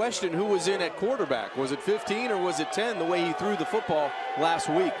you question who was in at quarterback. Was it 15 or was it 10, the way he threw the football last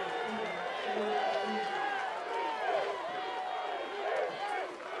week?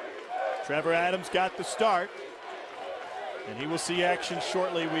 Trevor Adams got the start, and he will see action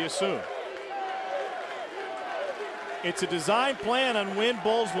shortly, we assume. It's a design plan on when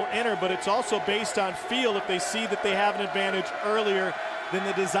Bulls will enter, but it's also based on feel if they see that they have an advantage earlier than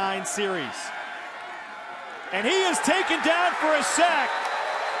the design series. And he is taken down for a sack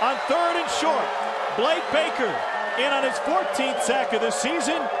on 3rd and short. Blake Baker in on his 14th sack of the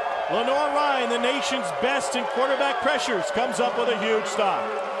season. Lenoir Rhyne, the nation's best in quarterback pressures, comes up with a huge stop.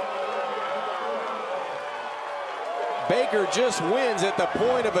 Baker just wins at the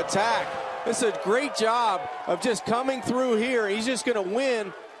point of attack. This is a great job of just coming through here. He's just going to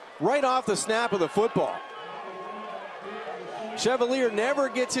win right off the snap of the football. Chevalier never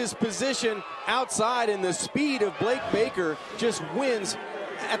gets his position outside, and the speed of Blake Baker just wins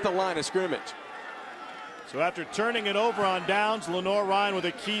at the line of scrimmage. So after turning it over on downs, Lenoir Rhyne with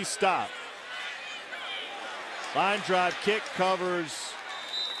a key stop. Line drive kick covers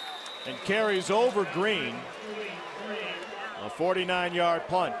and carries over Green. A 49-yard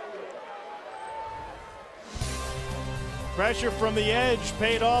punt. Pressure from the edge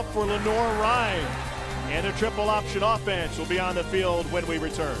paid off for Lenoir Rhyne. And the triple option offense will be on the field when we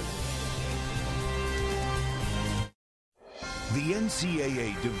return. The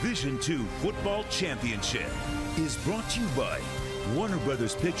NCAA Division II Football Championship is brought to you by Warner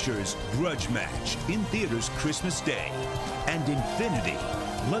Brothers Pictures' Grudge Match, in theaters Christmas Day, and Infinity,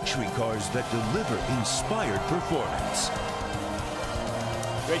 luxury cars that deliver inspired performance.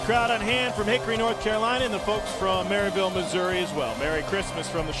 Great crowd on hand from Hickory, North Carolina, and the folks from Maryville, Missouri as well. Merry Christmas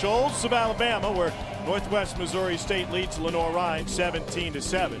from the Shoals of Alabama, where Northwest Missouri State leads Lenoir Rhyne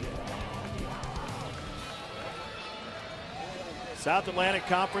 17-7. South Atlantic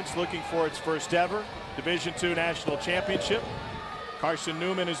Conference looking for its first ever Division II National Championship. Carson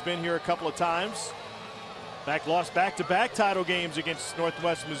Newman has been here a couple of times. In fact, lost back-to-back title games against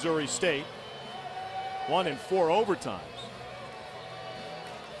Northwest Missouri State. Won in 4 overtimes.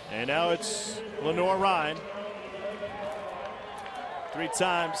 And now it's Lenoir Rhyne,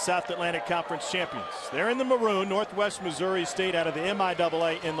 3-time South Atlantic Conference champions. They're in the maroon. Northwest Missouri State out of the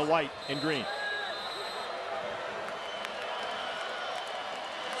MIAA in the white and green.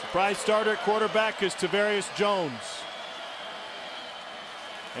 Surprise starter at quarterback is Tavarius Jones.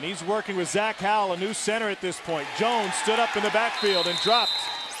 And he's working with Zach Howell, a new center at this point. Jones stood up in the backfield and dropped.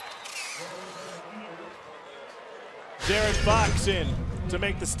 Darren Fox in to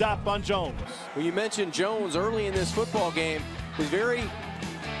make the stop on Jones. Well, you mentioned Jones early in this football game was very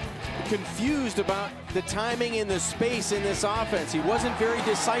confused about the timing and the space in this offense. He wasn't very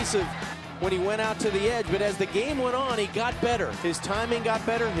decisive when he went out to the edge, but as the game went on, he got better. His timing got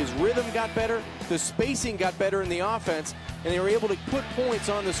better, his rhythm got better, the spacing got better in the offense, and they were able to put points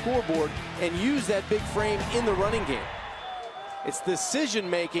on the scoreboard and use that big frame in the running game. It's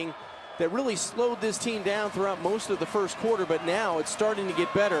decision-making that really slowed this team down throughout most of the first quarter, but now it's starting to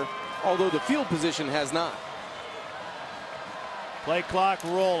get better, although the field position has not. Play clock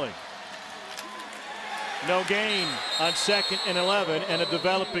rolling. No gain on 2nd and 11, and a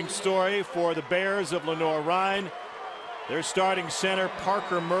developing story for the Bears of Lenoir Rhyne. Their starting center,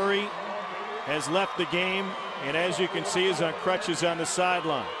 Parker Murray, has left the game, and as you can see, is on crutches on the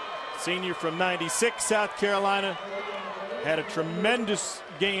sideline. Senior from 96, South Carolina, had a tremendous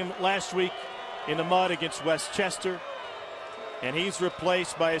game last week in the mud against Westchester, and he's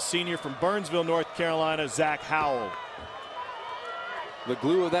replaced by a senior from Burnsville, North Carolina, Zach Howell. The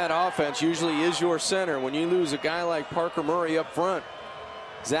glue of that offense usually is your center. When you lose a guy like Parker Murray up front,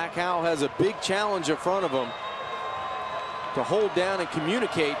 Zach Howell has a big challenge in front of him to hold down and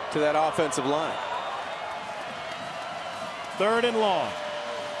communicate to that offensive line. 3rd and long.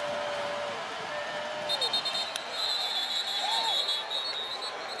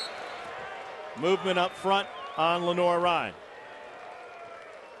 Movement up front on Lenoir Rhyne.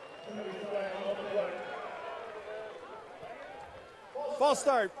 False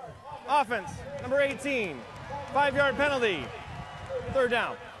start. Offense, number 18. 5-yard penalty. 3rd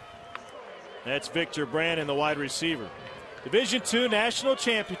down. That's Victor Brandon, the wide receiver. Division II National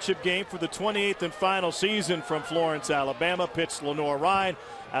Championship game for the 28th and final season from Florence, Alabama. Pits Lenoir Rhyne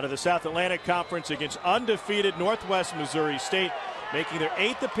out of the South Atlantic Conference against undefeated Northwest Missouri State, making their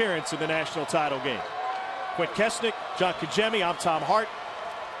 8th appearance in the national title game. Quint Kesnick, John Kajemi, I'm Tom Hart.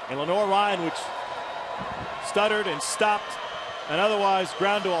 And Lenoir Rhyne, which stuttered and stopped and otherwise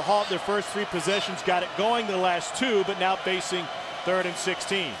ground to a halt their first 3 possessions, got it going the last 2, but now facing 3rd and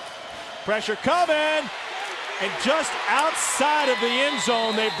 16. Pressure coming, and just outside of the end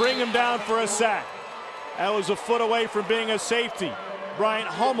zone, they bring him down for a sack. That was a foot away from being a safety. Bryant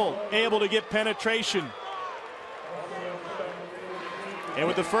Hummel able to get penetration. And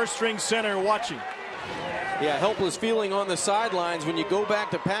with the first string center watching. Yeah, helpless feeling on the sidelines. When you go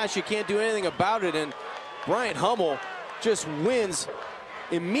back to pass, you can't do anything about it. And Bryant Hummel just wins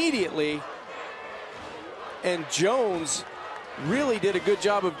immediately. And Jones really did a good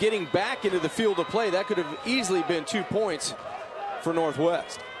job of getting back into the field of play. That could have easily been 2 points for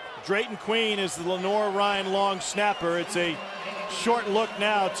Northwest. Drayton Queen is the Lenoir Rhyne long snapper. It's a short look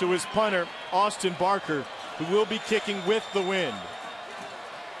now to his punter, Austin Barker, who will be kicking with the wind.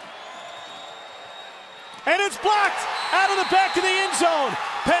 And it's blocked out of the back of the end zone.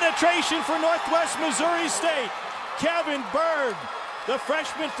 Penetration for Northwest Missouri State. Kevin Berg, the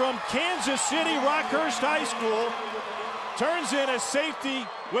freshman from Kansas City Rockhurst High School, turns in a safety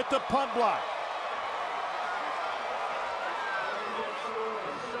with the punt block.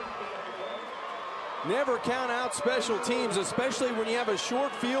 Never count out special teams, especially when you have a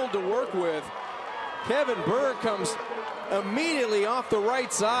short field to work with. Kevin Berg comes immediately off the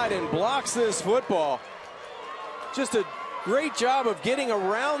right side and blocks this football. Just a great job of getting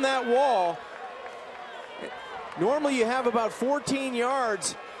around that wall. Normally you have about 14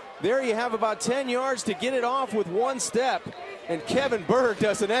 yards. There you have about 10 yards to get it off with 1 step. And Kevin Berg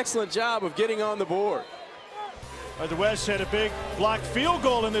does an excellent job of getting on the board. The West had a big blocked field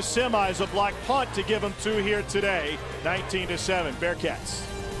goal in the semis, a blocked punt to give them 2 here today. 19-7, Bearcats.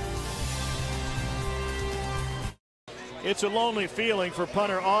 It's a lonely feeling for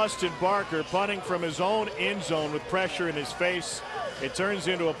punter Austin Barker, punting from his own end zone with pressure in his face. It turns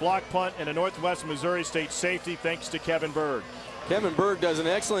into a block punt and a Northwest Missouri State safety thanks to Kevin Berg. Kevin Berg does an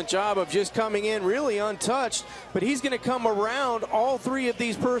excellent job of just coming in really untouched, but he's going to come around all 3 of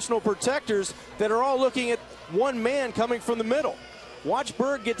these personal protectors that are all looking at one man coming from the middle. Watch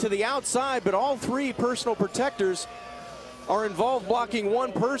Berg get to the outside, but all 3 personal protectors are involved blocking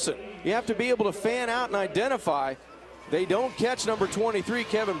one person. You have to be able to fan out and identify. They don't catch number 23,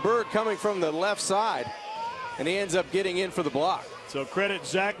 Kevin Berg, coming from the left side, and he ends up getting in for the block. So credit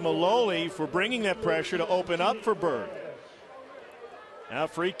Zach Maloli for bringing that pressure to open up for Berg. Now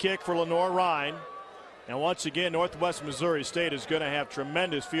free kick for Lenoir Rhyne. And once again, Northwest Missouri State is going to have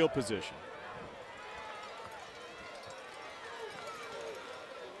tremendous field position.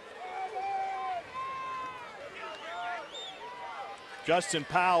 Justin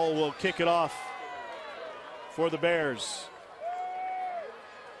Powell will kick it off for the Bears.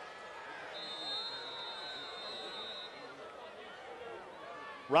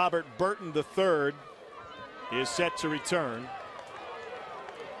 Robert Burton III is set to return.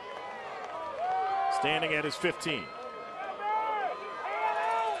 Standing at his 15.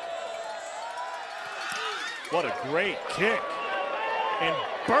 What a great kick. And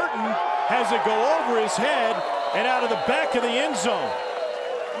Burton has it go over his head and out of the back of the end zone.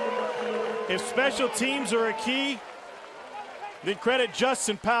 If special teams are a key, then credit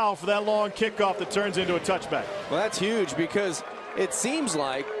Justin Powell for that long kickoff that turns into a touchback. Well, that's huge because it seems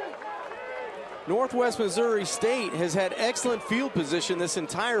like Northwest Missouri State has had excellent field position this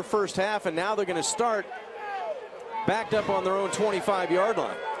entire first half, and now they're going to start backed up on their own 25-yard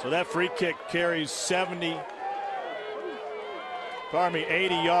line. So that free kick carries 80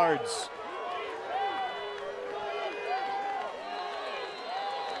 yards.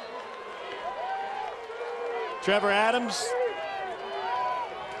 Trevor Adams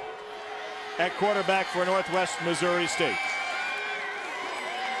at quarterback for Northwest Missouri State.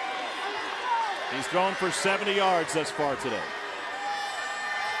 He's thrown for 70 yards thus far today.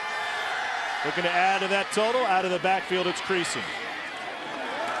 Looking to add to that total. Out of the backfield, it's Creason.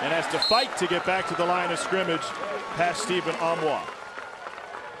 And has to fight to get back to the line of scrimmage past Stephen Amois.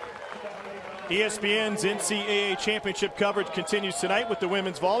 ESPN's NCAA championship coverage continues tonight with the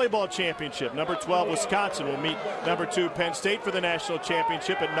women's volleyball championship. Number 12 Wisconsin will meet number 2 Penn State for the national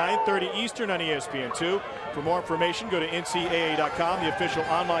championship at 9:30 Eastern on ESPN2. For more information, go to ncaa.com, the official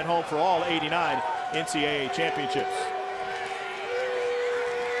online home for all 89 NCAA championships.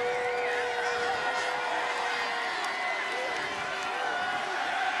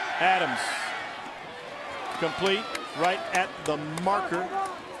 Adams complete right at the marker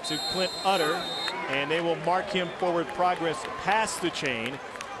to Clint Utter, and they will mark him forward progress past the chain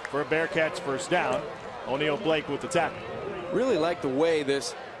for a Bearcats first down. O'Neal Blake with the tackle. Really like the way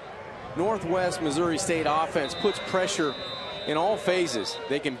this Northwest Missouri State offense puts pressure in all phases.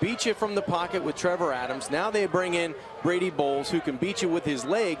 They can beat you from the pocket with Trevor Adams. Now they bring in Brady Bowles, who can beat you with his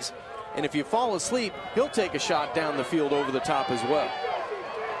legs, and if you fall asleep, he'll take a shot down the field over the top as well.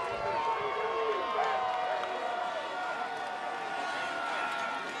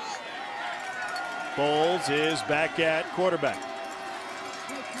 Bowles is back at quarterback.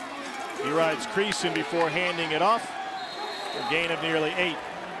 He rides Creason before handing it off. A gain of nearly 8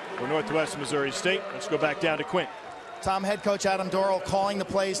 for Northwest Missouri State. Let's go back down to Quint. Tom, head coach Adam Dorrell calling the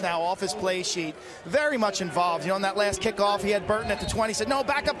plays now off his play sheet. Very much involved. You know, in that last kickoff, he had Burton at the 20. He said, no,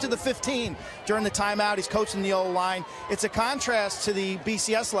 back up to the 15. During the timeout, he's coaching the O-line. It's a contrast to the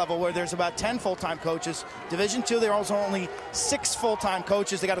BCS level where there's about 10 full-time coaches. Division II, there are also only 6 full-time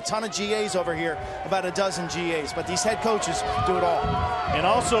coaches. They got a ton of GAs over here, about a dozen GAs. But these head coaches do it all. And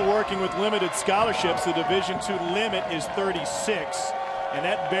also working with limited scholarships, the Division II limit is 36. And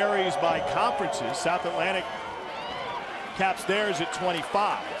that varies by conferences. South Atlantic caps theirs at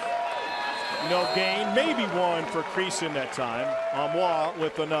 25. No gain, maybe one for Creason that time. Amois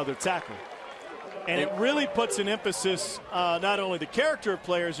with another tackle. And it really puts an emphasis not only the character of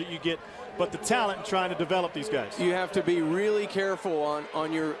players that you get, but the talent in trying to develop these guys. You have to be really careful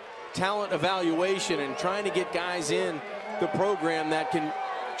on your talent evaluation and trying to get guys in the program that can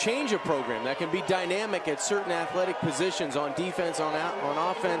change a program, that can be dynamic at certain athletic positions on defense, on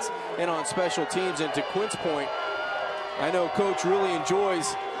offense, and on special teams. And to Quint's point, I know Coach really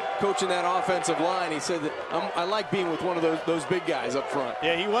enjoys coaching that offensive line. He said that I like being with one of those big guys up front.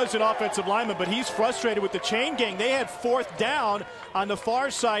 Yeah, he was an offensive lineman, but he's frustrated with the chain gang. They had 4th down on the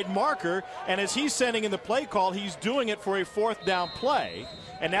far side marker, and as he's sending in the play call, he's doing it for a 4th down play.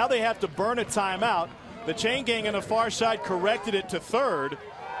 And now they have to burn a timeout. The chain gang on the far side corrected it to 3rd.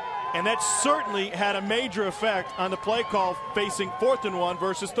 And that certainly had a major effect on the play call facing 4th and 1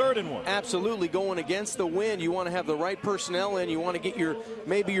 versus 3rd and 1. Absolutely, going against the wind. You want to have the right personnel in. You want to get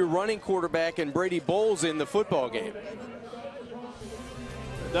maybe your running quarterback and Brady Bowles in the football game.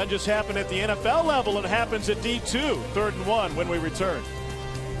 It doesn't just happen at the NFL level. It happens at D2. 3rd and 1 when we return.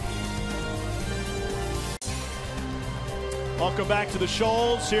 Welcome back to the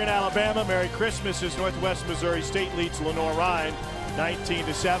Shoals here in Alabama. Merry Christmas as Northwest Missouri State leads Lenoir Rhyne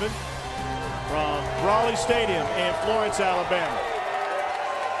 19-7 from Brawley Stadium in Florence, Alabama.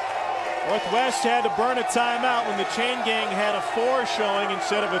 Northwest had to burn a timeout when the chain gang had a 4 showing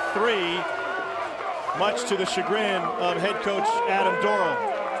instead of a 3, much to the chagrin of head coach Adam Dorrell,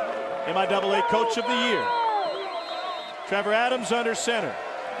 MIAA Coach of the Year. Trevor Adams under center.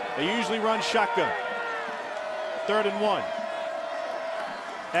 They usually run shotgun. 3rd and 1.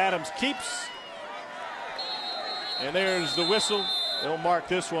 Adams keeps. And there's the whistle. They'll mark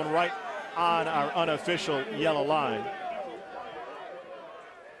this one right on our unofficial yellow line.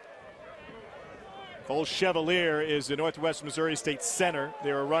 Cole Chevalier is the Northwest Missouri State center.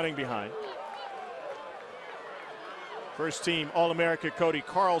 They were running behind. First team All-America Cody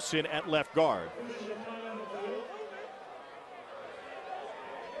Carlson at left guard.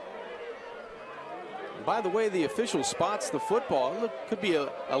 By the way, the official spots the football. Look, could be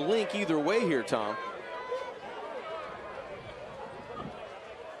a link either way here, Tom.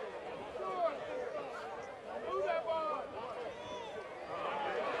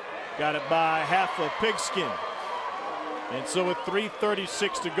 Got it by half a pigskin. And so with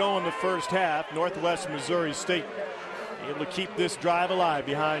 3:36 to go in the first half, Northwest Missouri State able to keep this drive alive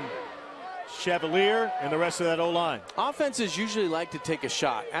behind Chevalier and the rest of that O-line. Offenses usually like to take a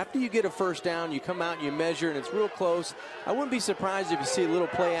shot. After you get a first down, you come out and you measure, and it's real close. I wouldn't be surprised if you see a little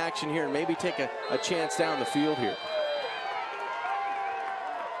play action here and maybe take a chance down the field here.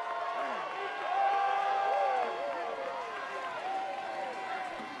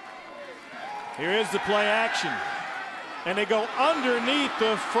 Here is the play action. And they go underneath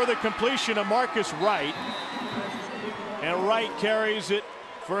for the completion of Marcus Wright. And Wright carries it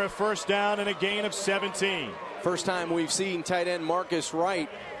for a first down and a gain of 17. First time we've seen tight end Marcus Wright.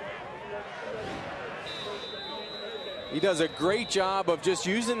 He does a great job of just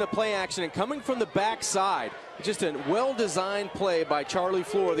using the play action and coming from the backside. Just a well-designed play by Charlie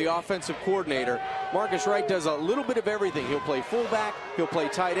Floor, the offensive coordinator. Marcus Wright does a little bit of everything. He'll play fullback, he'll play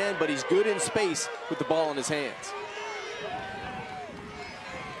tight end, but he's good in space with the ball in his hands.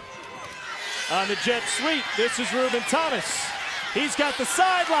 On the jet sweep, this is Reuben Thomas. He's got the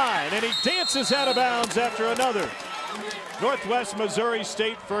sideline, and he dances out of bounds after another Northwest Missouri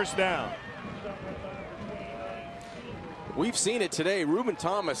State first down. We've seen it today. Reuben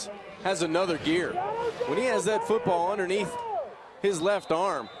Thomas has another gear. When he has that football underneath his left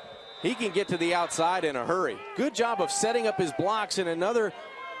arm, he can get to the outside in a hurry. Good job of setting up his blocks, and another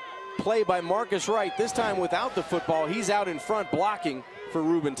play by Marcus Wright. This time without the football, he's out in front blocking for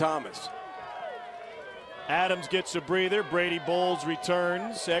Reuben Thomas. Adams gets a breather. Brady Bowles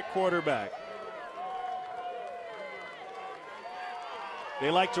returns at quarterback. They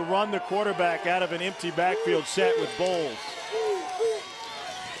like to run the quarterback out of an empty backfield set with Bowles.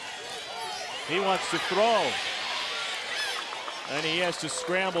 He wants to throw, and he has to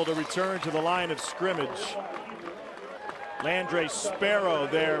scramble to return to the line of scrimmage. Landry Sparrow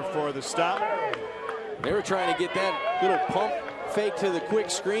there for the stop. They were trying to get that little pump fake to the quick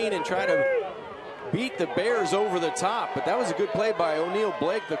screen and try to beat the Bears over the top, but that was a good play by O'Neal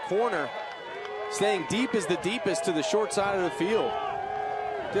Blake, the corner, staying deep as the deepest to the short side of the field.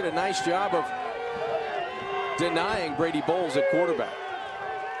 Did a nice job of denying Brady Bowles at quarterback.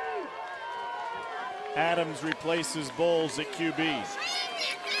 Adams replaces Bowles at QB.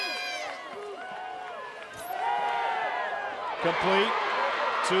 Complete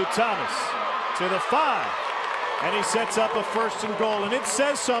to Thomas, to the 5. And he sets up a first and goal. And it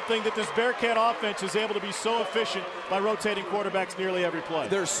says something that this Bearcat offense is able to be so efficient by rotating quarterbacks nearly every play.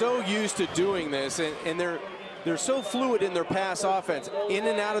 They're so used to doing this, and they're so fluid in their pass offense. In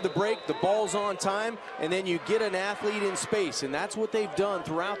and out of the break, the ball's on time, and then you get an athlete in space. And that's what they've done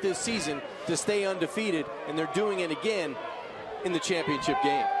throughout this season to stay undefeated, and they're doing it again in the championship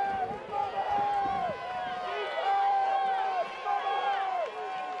game.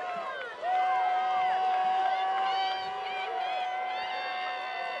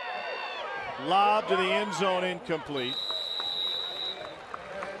 Lob to the end zone, incomplete.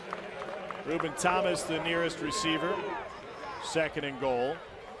 Reuben Thomas, the nearest receiver. Second and goal.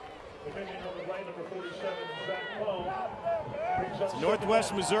 It's a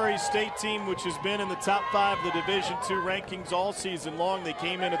Northwest Missouri State team which has been in the top 5 of the Division II rankings all season long. They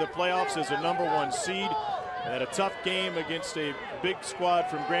came into the playoffs as a #1 seed. They had a tough game against a big squad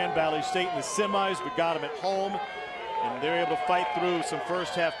from Grand Valley State in the semis, but got them at home. And they're able to fight through some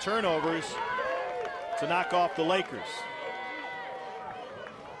first half turnovers to knock off the Lakers.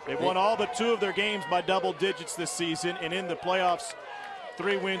 They've won all but 2 of their games by double digits this season, and in the playoffs,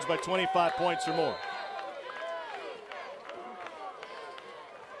 3 wins by 25 points or more.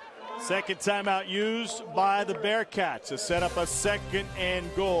 Second timeout used by the Bearcats to set up a second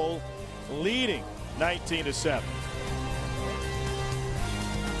and goal, leading 19-7.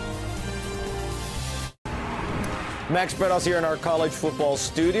 Max Bredos here in our college football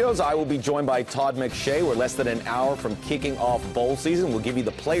studios. I will be joined by Todd McShay. We're less than an hour from kicking off bowl season. We'll give you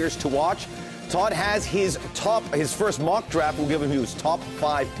the players to watch. Todd has his first mock draft. We'll give him his top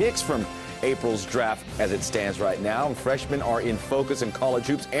 5 picks from April's draft as it stands right now. And freshmen are in focus in college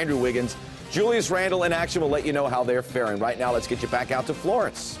hoops. Andrew Wiggins, Julius Randle in action. We'll let you know how they're faring. Right now, let's get you back out to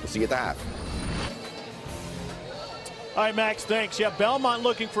Florence. We'll see you at the half. All right, Max, thanks. Yeah, Belmont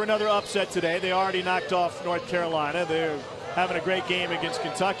looking for another upset today. They already knocked off North Carolina. They're having a great game against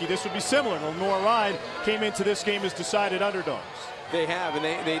Kentucky. This would be similar. Lenoir Rhyne came into this game as decided underdogs. They have, and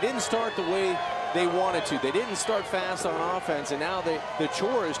they didn't start the way they wanted to. They didn't start fast on offense, and now the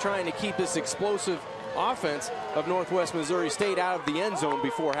chore is trying to keep this explosive offense of Northwest Missouri State out of the end zone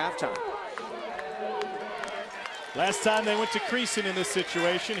before halftime. Last time they went to Creason in this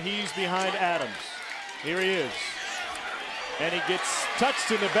situation, he's behind Adams. Here he is. And he gets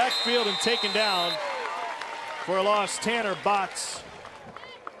touched in the backfield and taken down for a loss. Tanner Botts,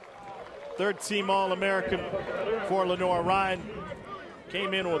 third-team All-American for Lenoir Rhyne,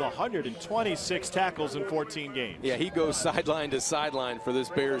 came in with 126 tackles in 14 games. Yeah, he goes sideline to sideline for this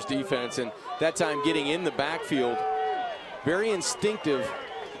Bears defense, and that time getting in the backfield, very instinctive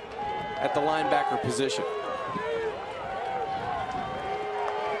at the linebacker position.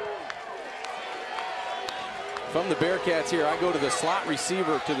 From the Bearcats here, I go to the slot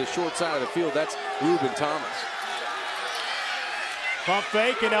receiver to the short side of the field. That's Reuben Thomas. Pump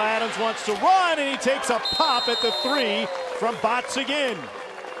fake, and now Adams wants to run, and he takes a pop at the 3 from Botts again.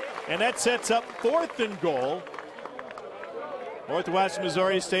 And that sets up 4th and goal. Northwest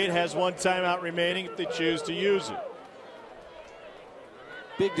Missouri State has 1 timeout remaining if they choose to use it.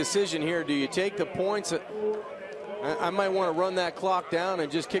 Big decision here. Do you take the points? I might want to run that clock down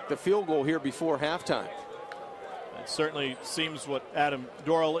and just kick the field goal here before halftime. That certainly seems what Adam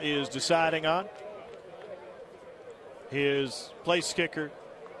Dorrell is deciding on. His place kicker,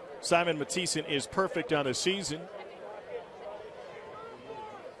 Simon Mathieson, is perfect on the season.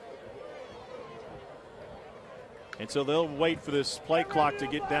 And so they'll wait for this play clock to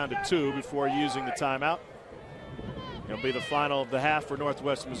get down to 2 before using the timeout. It'll be the final of the half for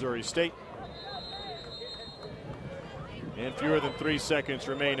Northwest Missouri State. And fewer than 3 seconds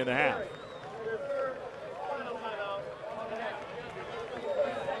remain in the half.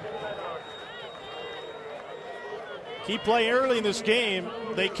 Key play early in this game,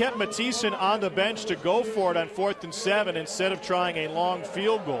 they kept Mathieson on the bench to go for it on 4th and 7 instead of trying a long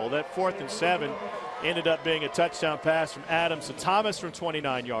field goal. That 4th and 7 ended up being a touchdown pass from Adams to Thomas from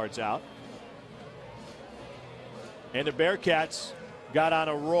 29 yards out. And the Bearcats got on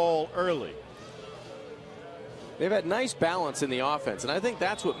a roll early. They've had nice balance in the offense, and I think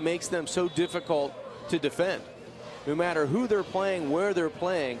that's what makes them so difficult to defend. No matter who they're playing, where they're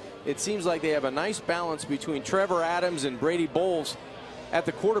playing, it seems like they have a nice balance between Trevor Adams and Brady Bowles at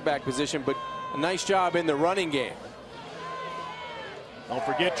the quarterback position, but a nice job in the running game. Don't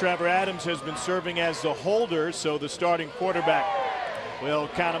forget, Trevor Adams has been serving as the holder, so the starting quarterback will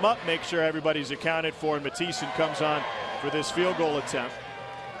count him up, make sure everybody's accounted for, and Mathieson comes on for this field goal attempt.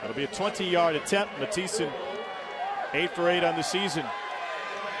 That'll be a 20-yard attempt. Mathieson 8 for 8 on the season.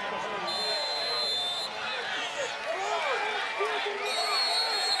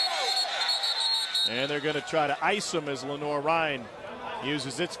 And they're going to try to ice him as Lenoir Rhyne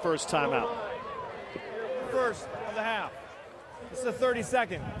uses its first timeout. First of the half. This is a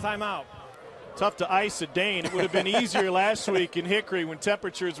 30-second timeout. Tough to ice a Dane. It would have been easier last week in Hickory when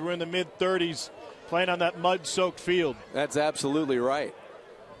temperatures were in the mid-30s playing on that mud-soaked field. That's absolutely right.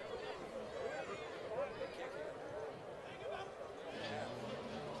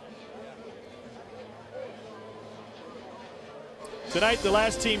 Tonight, the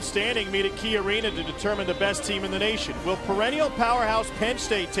last team standing meet at Key Arena to determine the best team in the nation. Will perennial powerhouse Penn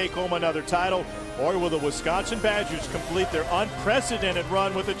State take home another title, or will the Wisconsin Badgers complete their unprecedented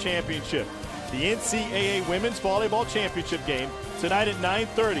run with a championship? The NCAA Women's Volleyball Championship game tonight at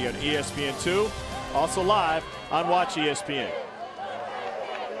 9:30 on ESPN2, also live on Watch ESPN.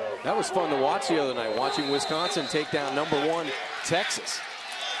 That was fun to watch the other night, watching Wisconsin take down #1 Texas.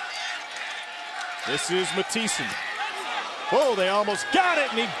 This is Mathieson. Oh, they almost got it,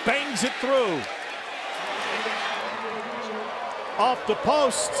 and he bangs it through. Off the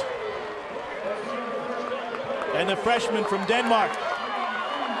post. And the freshman from Denmark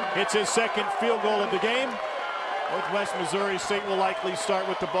hits his second field goal of the game. Northwest Missouri State will likely start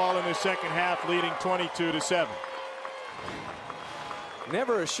with the ball in the second half, leading 22-7.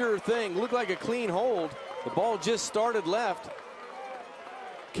 Never a sure thing. Looked like a clean hold. The ball just started left.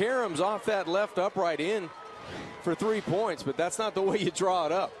 Karam's off that left upright in for 3 points, but that's not the way you draw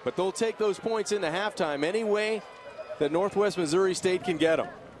it up. But they'll take those points into halftime any way that Northwest Missouri State can get them.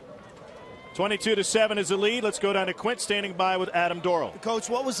 22-7 is the lead. Let's go down to Quint, standing by with Adam Dorrell. Coach,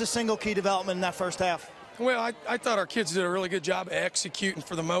 what was the single key development in that first half? Well, I thought our kids did a really good job executing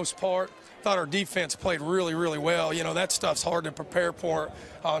for the most part. Thought our defense played really, really well. You know, that stuff's hard to prepare for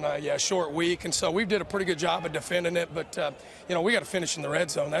on a short week, and so we did a pretty good job of defending it, but, you know, we got to finish in the red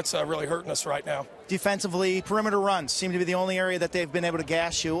zone. That's really hurting us right now. Defensively, perimeter runs seem to be the only area that they've been able to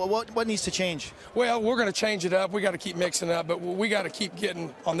gash you. What needs to change? Well, we're going to change it up. We got to keep mixing it up, but we got to keep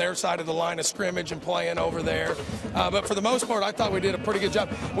getting on their side of the line of scrimmage and playing over there. But for the most part, I thought we did a pretty good job.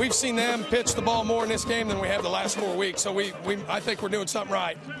 We've seen them pitch the ball more in this game than we have the last 4 weeks, so I think we're doing something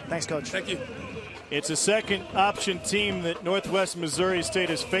right. Thanks, Coach. Thank you. It's a second option team that Northwest Missouri State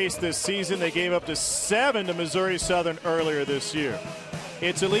has faced this season. They gave up to 7 to Missouri Southern earlier this year.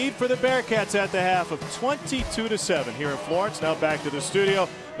 It's a lead for the Bearcats at the half of 22-7 here in Florence. Now back to the studio.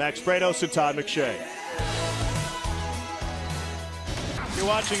 Max Brados and Todd McShay. You're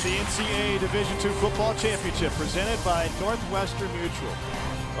watching the NCAA Division II Football Championship presented by Northwestern Mutual.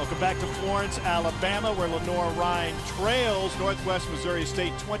 Welcome back to Florence, Alabama, where Lenoir Rhyne trails Northwest Missouri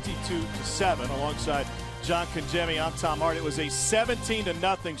State 22-7 alongside John Congemi, I'm Tom Hart. It was a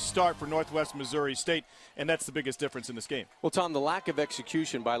 17-0 start for Northwest Missouri State, and that's the biggest difference in this game. Well, Tom, the lack of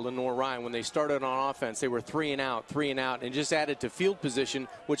execution by Lenoir Rhyne when they started on offense, they were 3 and out, and just added to field position,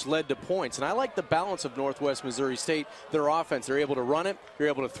 which led to points. And I like the balance of Northwest Missouri State, their offense. They're able to run it, they're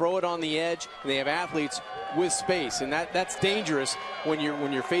able to throw it on the edge, and they have athletes with space, and that's dangerous when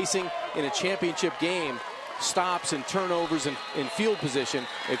you're facing in a championship game stops and turnovers and in field position.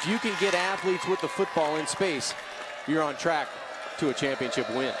 If you can get athletes with the football in space, you're on track to a championship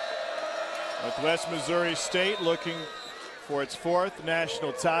win. Northwest Missouri State looking for its 4th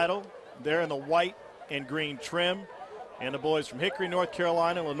national title. They're in the white and green trim. And the boys from Hickory, North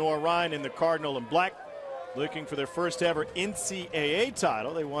Carolina, Lenoir Rhyne in the Cardinal and black, looking for their first ever NCAA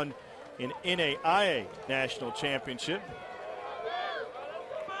title. They won an NAIA national championship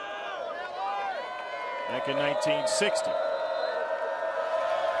back in 1960.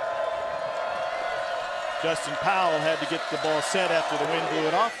 Justin Powell had to get the ball set after the wind blew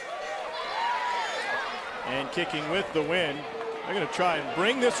it off. And kicking with the wind, they're going to try and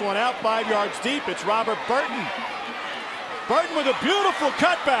bring this one out 5 yards deep. It's Robert Burton. Burton with a beautiful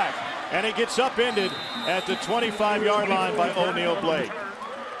cutback, and it gets upended at the 25-yard line by O'Neal Blake.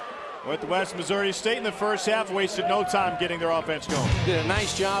 Northwest Missouri State in the first half wasted no time getting their offense going. Did a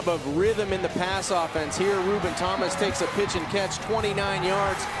nice job of rhythm in the pass offense here. Reuben Thomas takes a pitch and catch 29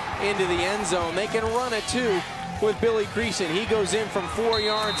 yards into the end zone. They can run it too with Billy Creason. He goes in from 4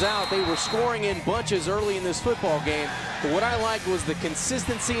 yards out. They were scoring in bunches early in this football game, but what I liked was the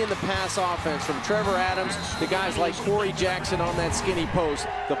consistency in the pass offense from Trevor Adams to guys like Corey Jackson on that skinny post.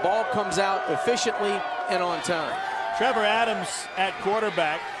 The ball comes out efficiently and on time. Trevor Adams at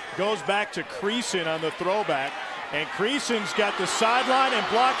quarterback goes back to Creason on the throwback, and Creason's got the sideline and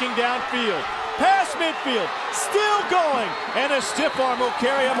blocking downfield. Past midfield, still going, and a stiff arm will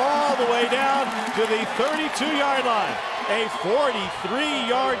carry him all the way down to the 32-yard line. A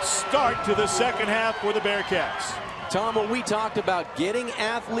 43-yard start to the second half for the Bearcats. Tom, what we talked about, getting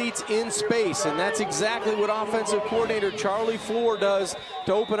athletes in space, and that's exactly what offensive coordinator Charlie Floor does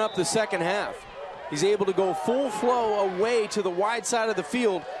to open up the second half. He's able to go full flow away to the wide side of the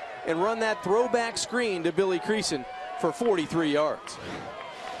field and run that throwback screen to Billy Creason for 43 yards.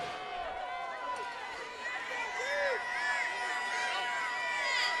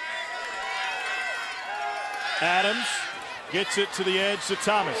 Adams gets it to the edge to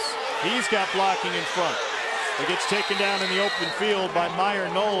Thomas. He's got blocking in front. It gets taken down in the open field by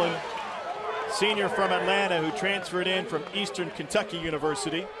Meyer Nolan, senior from Atlanta who transferred in from Eastern Kentucky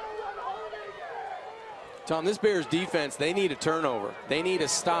University. Tom, this Bears defense, they need a turnover. They need a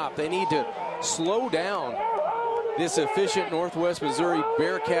stop. They need to slow down this efficient Northwest Missouri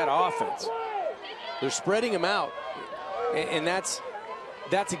Bearcat offense. They're spreading them out, and that's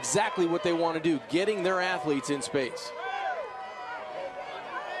exactly what they want to do, getting their athletes in space.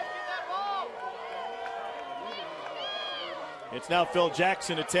 It's now Phil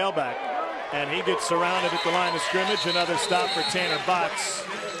Jackson at tailback, and he gets surrounded at the line of scrimmage. Another stop for Tanner Botts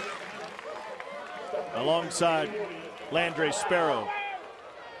alongside Landry Sparrow.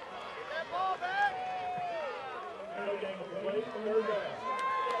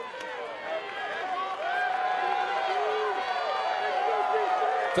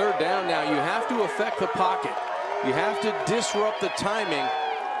 Third down now. You have to affect the pocket. You have to disrupt the timing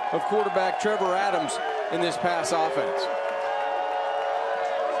of quarterback Trevor Adams in this pass offense.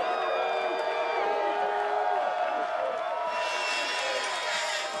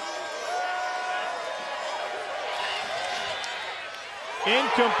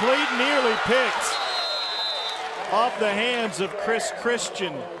 Incomplete, nearly picked off the hands of Chris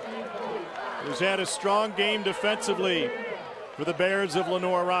Christian, who's had a strong game defensively for the Bears of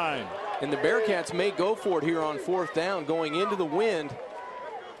Lenoir Rhyne. And the Bearcats may go for it here on fourth down. Going into the wind,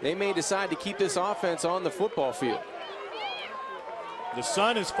 they may decide to keep this offense on the football field. The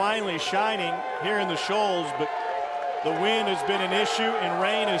sun is finally shining here in the Shoals, but the wind has been an issue and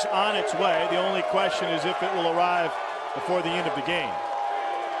rain is on its way. The only question is if it will arrive before the end of the game.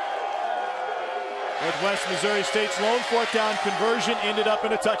 Northwest Missouri State's lone fourth down conversion ended up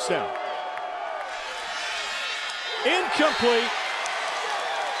in a touchdown. Incomplete.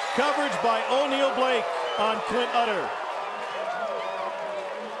 Coverage by O'Neal Blake on Clint Utter.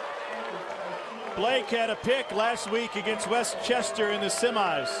 Blake had a pick last week against West Chester in the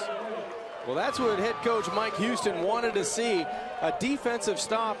semis. Well, that's what head coach Mike Houston wanted to see. A defensive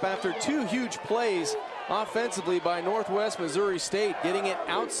stop after two huge plays offensively by Northwest Missouri State, getting it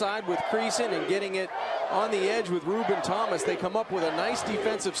outside with Creason and getting it on the edge with Reuben Thomas. They come up with a nice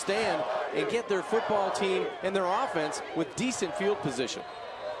defensive stand and get their football team and their offense with decent field position.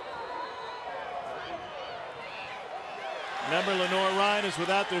 Remember, Lenoir Rhyne is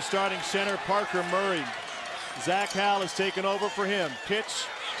without their starting center, Parker Murray. Zach Howell has taken over for him. Pitch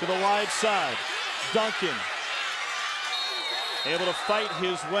to the wide side. Duncan able to fight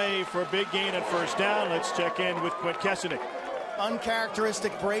his way for a big gain and first down. Let's check in with Quint Kessenich.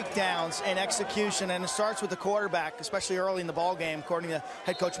 Uncharacteristic breakdowns and execution, and it starts with the quarterback, especially early in the ball game. According to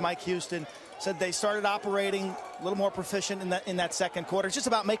head coach Mike Houston, said they started operating a little more proficient in that second quarter. It's just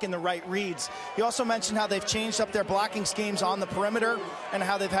about making the right reads. He also mentioned how they've changed up their blocking schemes on the perimeter and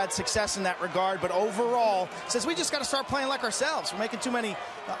how they've had success in that regard. But overall, says we just got to start playing like ourselves. We're making too many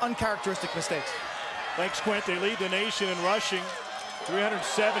uncharacteristic mistakes. Thanks, Quint. They lead the nation in rushing,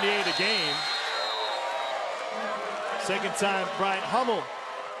 378 a game. Second time Bryant Hummel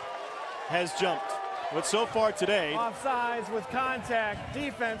has jumped. But so far today, offsides with contact,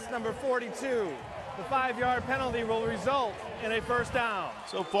 defense number 42. The 5-yard penalty will result in a first down.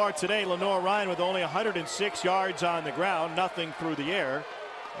 So far today, Lenoir Rhyne with only 106 yards on the ground, nothing through the air.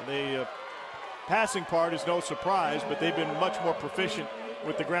 The passing part is no surprise, but they've been much more proficient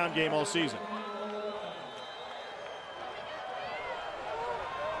with the ground game all season.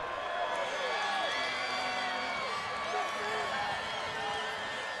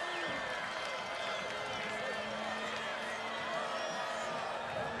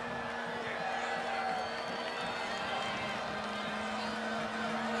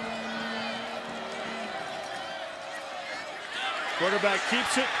 Quarterback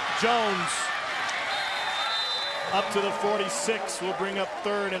keeps it. Jones up to the 46. Will bring up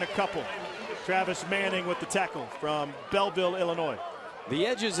third and a couple. Travis Manning with the tackle from Belleville, Illinois. The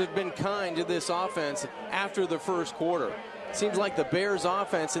edges have been kind to this offense after the first quarter. Seems like the Bears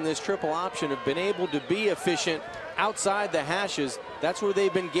offense in this triple option have been able to be efficient outside the hashes. That's where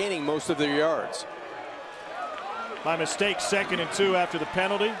they've been gaining most of their yards. By mistake, 2nd and 2 after the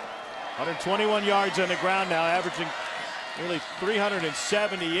penalty. 121 yards on the ground now, averaging nearly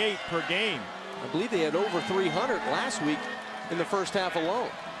 378 per game. I believe they had over 300 last week in the first half alone.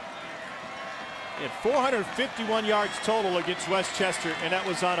 He had 451 yards total against Westchester, and that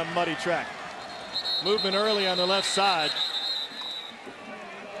was on a muddy track. Movement early on the left side.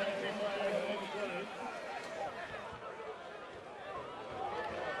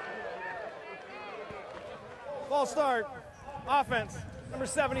 Ball start. Offense, number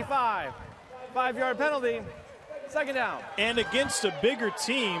 75. 5-yard penalty. Second down. And against a bigger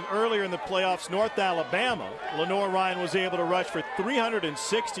team earlier in the playoffs, North Alabama, Lenoir Rhyne was able to rush for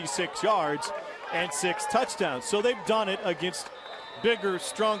 366 yards and 6 touchdowns. So they've done it against bigger,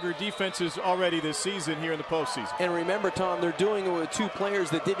 stronger defenses already this season here in the postseason. And remember, Tom, they're doing it with 2 players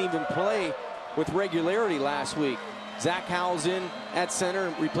that didn't even play with regularity last week. Zach Howell's in at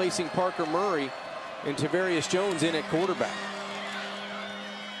center, replacing Parker Murray, and Tavarius Jones in at quarterback.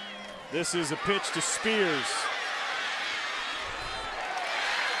 This is a pitch to Spears.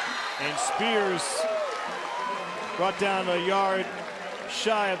 And Spears brought down a yard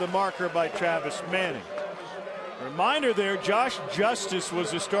shy of the marker by Travis Manning. A reminder there, Josh Justice was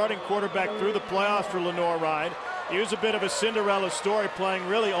the starting quarterback through the playoffs for Lenoir Rhyne. He was a bit of a Cinderella story, playing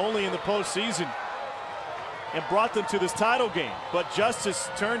really only in the postseason, and brought them to this title game. But Justice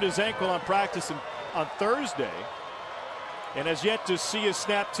turned his ankle on practice on Thursday and has yet to see a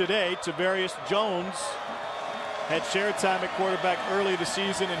snap today. Tavarius Jones had shared time at quarterback early this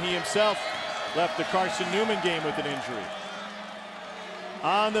season, and he himself left the Carson Newman game with an injury.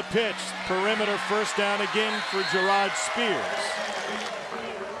 On the pitch, perimeter first down again for Gerard Spears.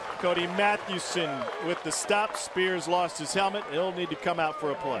 Cody Mathewson with the stop. Spears lost his helmet. He'll need to come out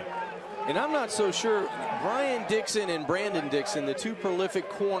for a play. And I'm not so sure. Brian Dixon and Brandon Dixon, the 2 prolific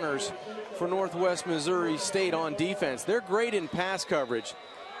corners for Northwest Missouri State on defense, they're great in pass coverage.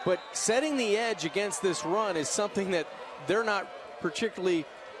 But setting the edge against this run is something that they're not particularly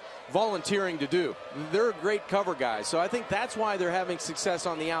volunteering to do. They're great cover guys. So I think that's why they're having success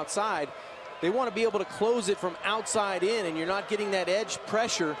on the outside. They want to be able to close it from outside in, and you're not getting that edge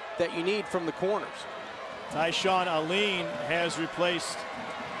pressure that you need from the corners. Tyshawn Aline has replaced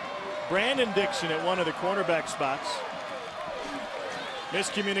Brandon Dixon at one of the cornerback spots.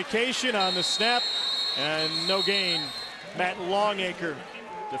 Miscommunication on the snap, and no gain. Matt Longacre,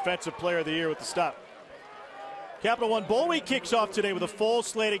 Defensive Player of the Year with the stop. Capital One Bowl Week kicks off today with a full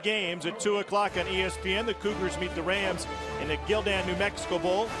slate of games at 2 o'clock on ESPN. The Cougars meet the Rams in the Gildan, New Mexico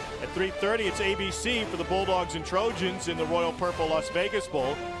Bowl. At 3:30, it's ABC for the Bulldogs and Trojans in the Royal Purple Las Vegas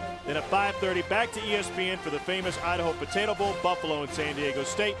Bowl. Then at 5:30, back to ESPN for the famous Idaho Potato Bowl, Buffalo and San Diego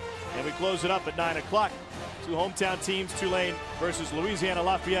State. And we close it up at 9 o'clock. 2 hometown teams, Tulane versus Louisiana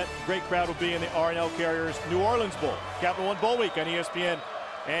Lafayette. Great crowd will be in the R&L Carriers New Orleans Bowl. Capital One Bowl Week on ESPN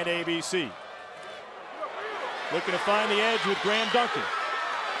and ABC. Looking to find the edge with Graham Duncan.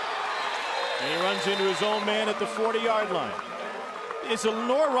 And he runs into his own man at the 40-yard line. It's a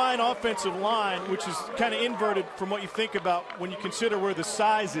Lenoir Rhyne offensive line, which is kind of inverted from what you think about when you consider where the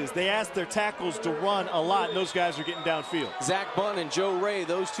size is. They ask their tackles to run a lot, and those guys are getting downfield. Zach Bunn and Joe Ray,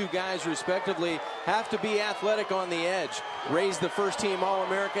 those two guys respectively, have to be athletic on the edge. Ray's the first-team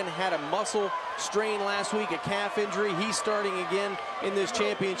All-American, had a muscle strain last week, a calf injury. He's starting again in this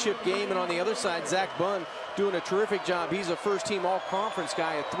championship game. And on the other side, Zach Bunn doing a terrific job. He's a first-team All-Conference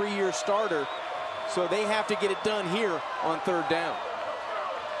guy, a 3-year starter. So they have to get it done here on 3rd down.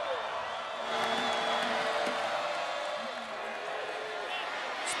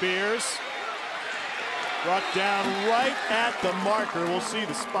 Spears brought down right at the marker. We'll see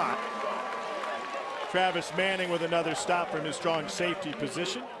the spot. Travis Manning with another stop from his strong safety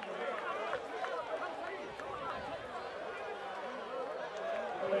position.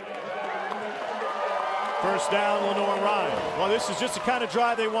 First down, Lenoir Rhyne. Well, this is just the kind of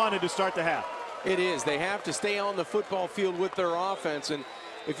drive they wanted to start the half. It is. They have to stay on the football field with their offense. And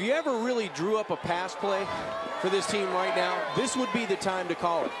if you ever really drew up a pass play for this team right now, this would be the time to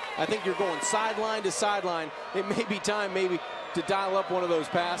call it. I think you're going sideline to sideline. It may be time maybe to dial up one of those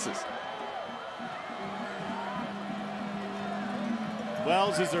passes.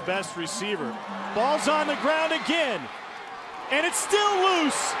 Wells is their best receiver. Ball's on the ground again. And it's still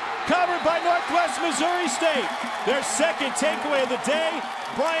loose. Covered by Northwest Missouri State. Their second takeaway of the day.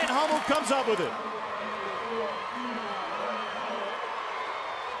 Bryant Hummel comes up with it.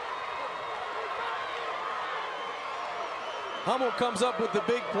 Hummel comes up with the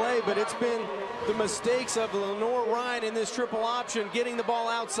big play, but it's been the mistakes of Lenoir Rhyne in this triple option, getting the ball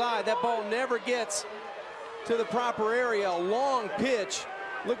outside. That ball never gets to the proper area. A long pitch.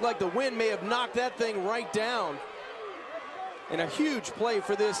 Looked like the wind may have knocked that thing right down. And a huge play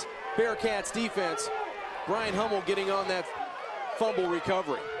for this Bearcats defense. Brian Hummel getting on that fumble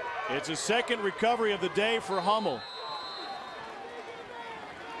recovery. It's a second recovery of the day for Hummel.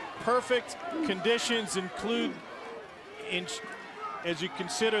 Perfect conditions include, as you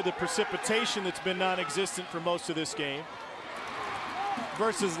consider the precipitation that's been non-existent for most of this game,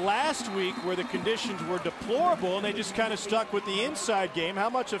 versus last week where the conditions were deplorable and they just kind of stuck with the inside game. How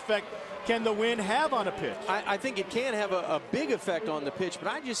much effect can the wind have on a pitch? I think it can have a big effect on the pitch,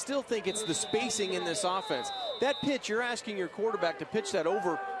 but I just still think it's the spacing in this offense. That pitch, you're asking your quarterback to pitch that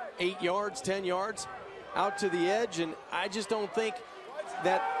over 8 yards, 10 yards out to the edge, and I just don't think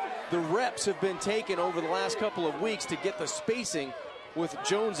that the reps have been taken over the last couple of weeks to get the spacing with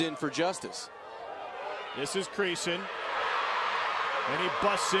Jones in for Justice. This is Creason. And he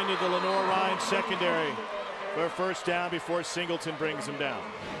busts into the Lenoir Rhyne secondary for a first down before Singleton brings him down.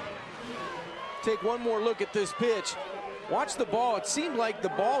 Take one more look at this pitch. Watch the ball. It seemed like the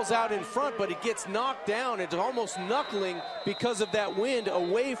ball's out in front, but it gets knocked down. It's almost knuckling because of that wind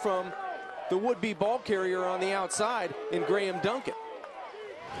away from the would-be ball carrier on the outside in Graham Duncan.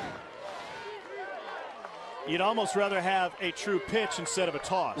 You'd almost rather have a true pitch instead of a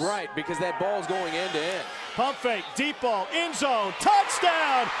toss. Right, because that ball's going end to end. Pump fake, deep ball, end zone,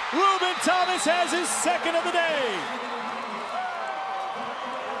 touchdown! Reuben Thomas has his second of the day.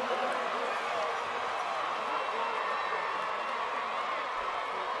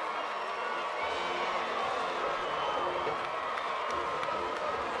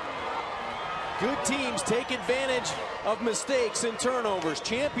 Good teams take advantage of mistakes and turnovers.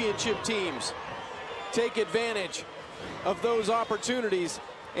 Championship teams take advantage of those opportunities.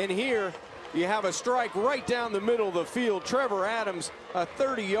 And here you have a strike right down the middle of the field. Trevor Adams, a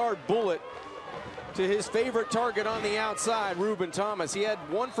 30-yard bullet to his favorite target on the outside, Reuben Thomas. He had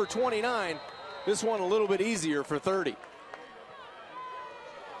 1 for 29. This one a little bit easier for 30.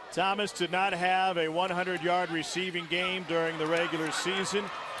 Thomas did not have a 100-yard receiving game during the regular season.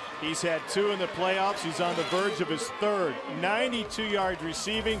 He's had 2 in the playoffs. He's on the verge of his third. 92-yard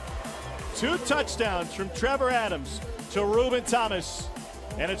receiving. 2 touchdowns from Trevor Adams to Reuben Thomas.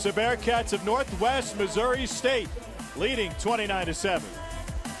 And it's the Bearcats of Northwest Missouri State leading 29-7.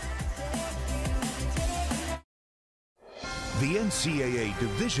 The NCAA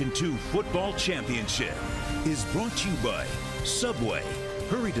Division II Football Championship is brought to you by Subway.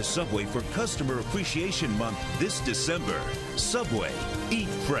 Hurry to Subway for Customer Appreciation Month this December. Subway, eat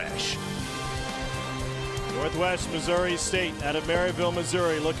fresh. Northwest Missouri State out of Maryville,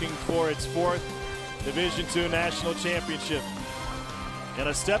 Missouri, looking for its 4th Division II National Championship. And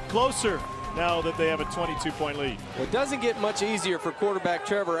a step closer now that they have a 22-point lead. Well, it doesn't get much easier for quarterback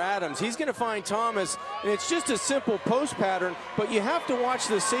Trevor Adams. He's going to find Thomas, and it's just a simple post pattern, but you have to watch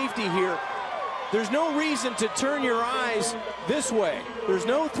the safety here. there's no reason to turn your eyes this way. There's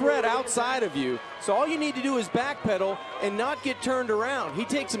no threat outside of you. So all you need to do is backpedal and not get turned around. He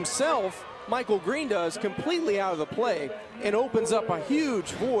takes himself, Michael Green does, completely out of the play and opens up a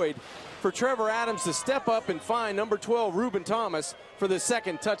huge void for Trevor Adams to step up and find number 12, Reuben Thomas, for the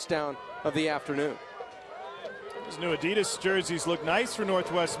second touchdown of the afternoon. Those new Adidas jerseys look nice for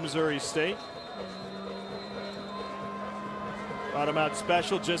Northwest Missouri State. Brought them out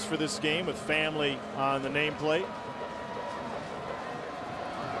special just for this game with family on the nameplate.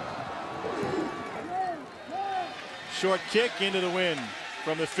 Short kick into the wind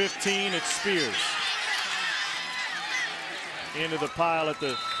from the 15. It's Spears. Into the pile at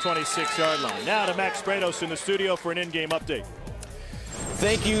the 26-yard line. Now to Max Brados in the studio for an in-game update.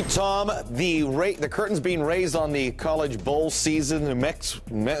 Thank you, Tom. The curtain's being raised on the college bowl season.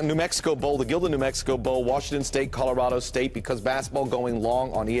 New Mexico Bowl, the Gilda New Mexico Bowl, Washington State, Colorado State, because basketball going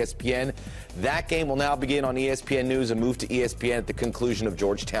long on ESPN. That game will now begin on ESPN News and move to ESPN at the conclusion of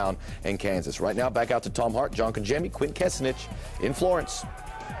Georgetown and Kansas. Right now, back out to Tom Hart, John Kajemi, Quint Kesenich in Florence.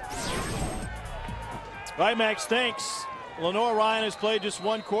 All right, Max, thanks. Lenoir Rhyne has played just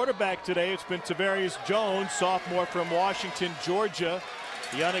one quarterback today. It's been Tavarius Jones, sophomore from Washington, Georgia.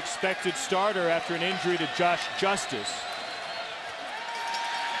 The unexpected starter after an injury to Josh Justice.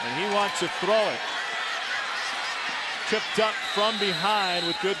 And he wants to throw it. Tripped up from behind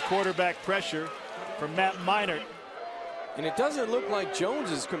with good quarterback pressure from Matt Meinert. And it doesn't look like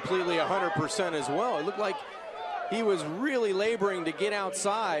Jones is completely 100% as well. It looked like he was really laboring to get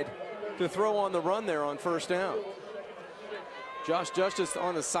outside to throw on the run there on first down. Josh Justice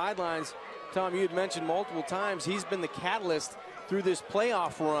on the sidelines. Tom, you had mentioned multiple times he's been the catalyst through this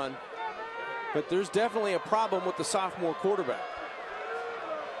playoff run, but there's definitely a problem with the sophomore quarterback.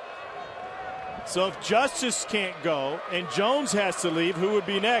 So if Justice can't go and Jones has to leave, who would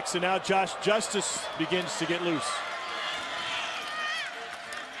be next? And now Josh Justice begins to get loose.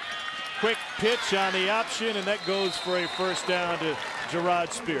 Quick pitch on the option, and that goes for a first down to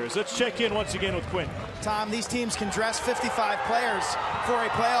Gerard Spears. Let's check in once again with Quinn. Tom, these teams can dress 55 players for a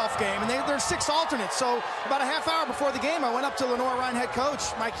playoff game, and there's 6 alternates. So about a half hour before the game, I went up to Lenoir Rhyne head coach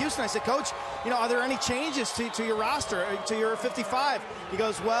Mike Houston. I said, Coach, are there any changes to your roster, to your 55? He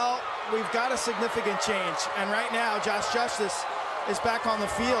goes, well, we've got a significant change. And right now, Josh Justice is back on the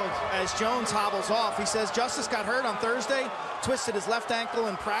field as Jones hobbles off. He says Justice got hurt on Thursday, twisted his left ankle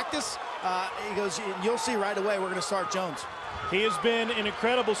in practice. He goes, you'll see right away we're going to start Jones. He has been an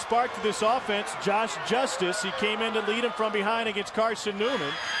incredible spark to this offense. Josh Justice, he came in to lead him from behind against Carson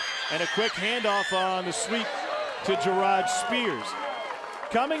Newman. And a quick handoff on the sweep to Gerard Spears.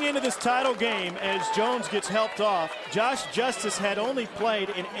 Coming into this title game as Jones gets helped off, Josh Justice had only played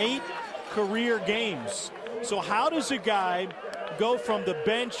in 8 career games. So how does a guy go from the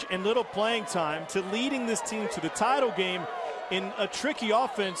bench and little playing time to leading this team to the title game in a tricky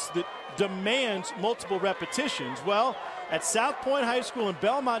offense that demands multiple repetitions? Well, at South Point High School in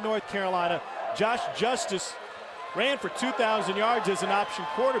Belmont, North Carolina, Josh Justice ran for 2,000 yards as an option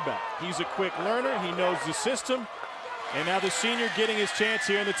quarterback. He's a quick learner. He knows the system. And now the senior getting his chance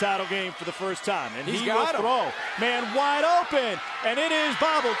here in the title game for the first time. And he will throw. Man wide open. And it is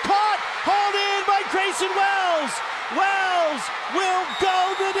bobbled. Caught. Hauled in by Grayson Wells. Wells will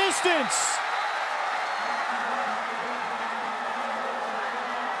go the distance.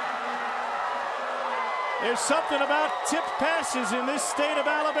 There's something about tipped passes in this state of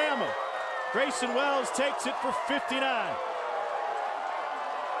Alabama. Grayson Wells takes it for 59.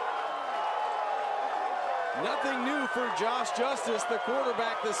 Nothing new for Josh Justice, the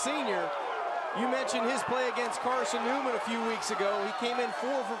quarterback, the senior. You mentioned his play against Carson Newman a few weeks ago. He came in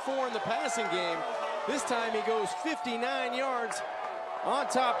 4 for 4 in the passing game. This time he goes 59 yards on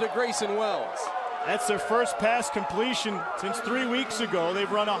top to Grayson Wells. That's their first pass completion since 3 weeks ago.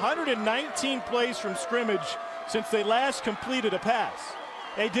 They've run 119 plays from scrimmage since they last completed a pass.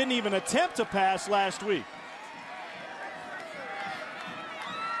 They didn't even attempt a pass last week.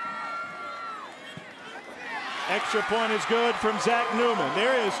 Extra point is good from Zach Newman.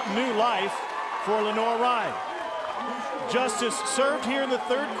 There is new life for Lenoir Rhyne. Justice served here in the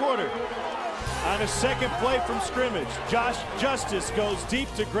 3rd quarter. On a second play from scrimmage, Josh Justice goes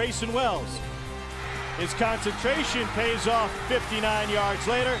deep to Grayson Wells. His concentration pays off 59 yards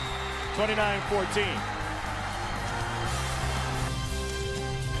later, 29-14.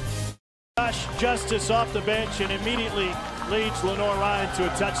 Josh Justice off the bench and immediately leads Lenoir Rhyne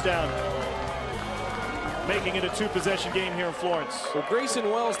to a touchdown, making it a 2-possession game here in Florence. Well, Grayson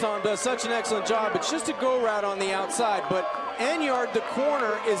Wells, Tom, does such an excellent job. It's just a go route on the outside, but Enyard, the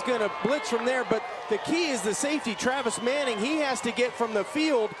corner, is going to blitz from there, but the key is the safety, Travis Manning. He has to get from the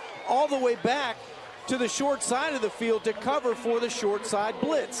field all the way back to the short side of the field to cover for the short side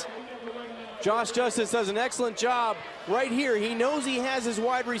blitz. Josh Justice does an excellent job right here. He knows he has his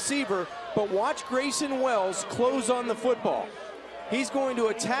wide receiver, but watch Grayson Wells close on the football. He's going to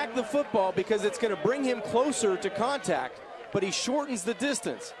attack the football because it's going to bring him closer to contact, but he shortens the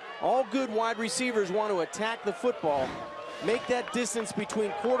distance. All good wide receivers want to attack the football, make that distance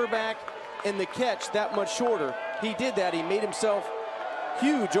between quarterback and the catch that much shorter. He did that. He made himself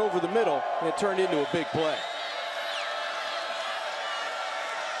huge over the middle, and it turned into a big play.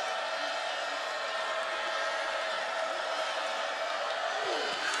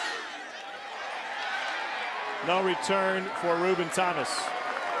 No return for Reuben Thomas.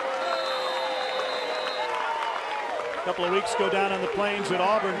 A couple of weeks ago down on the plains at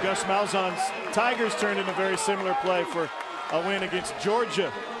Auburn, Gus Malzahn's Tigers turned in a very similar play for a win against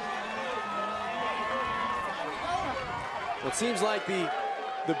Georgia. It seems like the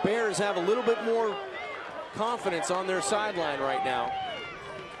Bears have a little bit more confidence on their sideline right now.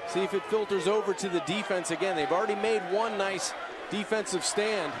 See if it filters over to the defense again. They've already made one nice defensive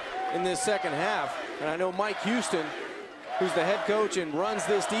stand in this second half. And I know Mike Houston, who's the head coach and runs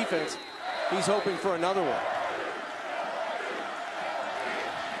this defense, he's hoping for another one.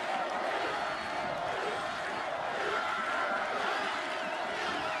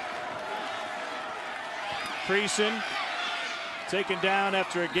 Creason taken down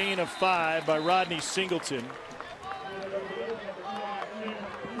after a gain of 5 by Rodney Singleton.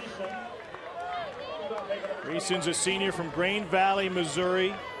 Creason's a senior from Grain Valley,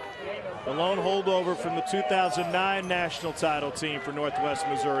 Missouri. The lone holdover from the 2009 national title team for Northwest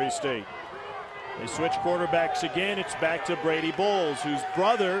Missouri State. They switch quarterbacks again. It's back to Brady Bowles, whose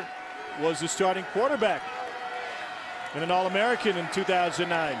brother was the starting quarterback and an All-American in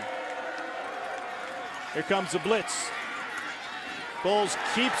 2009. Here comes the blitz. Bowles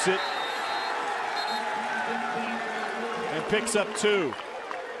keeps it and picks up 2.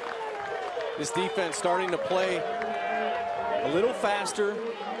 This defense starting to play a little faster,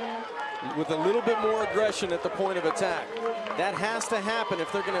 with a little bit more aggression at the point of attack. That has to happen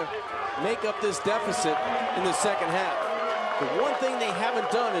if they're going to make up this deficit in the second half. The one thing they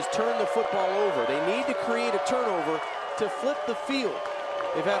haven't done is turn the football over. They need to create a turnover to flip the field.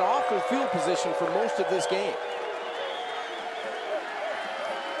 They've had awful field position for most of this game.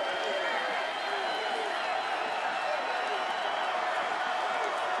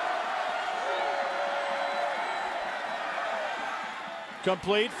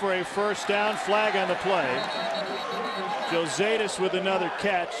 Complete for a first down, flag on the play. Josetis with another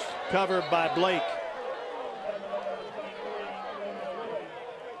catch, covered by Blake.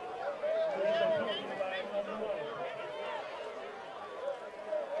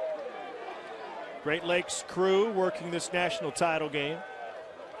 Great Lakes crew working this national title game.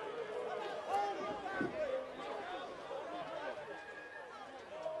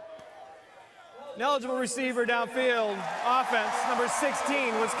 An eligible receiver downfield. Offense, number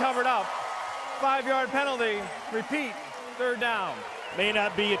 16, was covered up. 5-yard penalty. Repeat, third down. May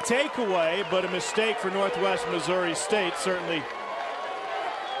not be a takeaway, but a mistake for Northwest Missouri State. Certainly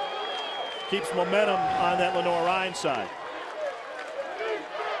keeps momentum on that Lenoir Rhyne side.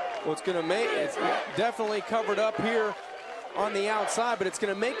 Well, it's definitely covered up here on the outside, but it's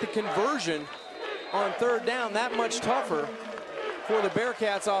going to make the conversion on third down that much tougher for the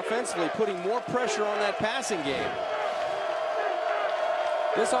Bearcats offensively, putting more pressure on that passing game.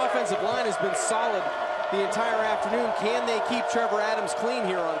 This offensive line has been solid the entire afternoon. Can they keep Trevor Adams clean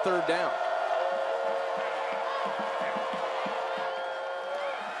here on third down?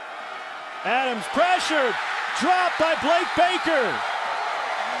 Adams pressured, dropped by Blake Baker.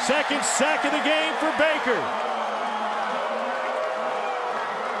 Second sack of the game for Baker.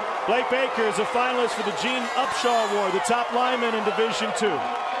 Blake Baker is a finalist for the Gene Upshaw Award, the top lineman in Division II.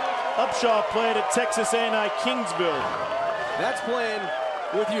 Upshaw played at Texas A&I Kingsville. That's playing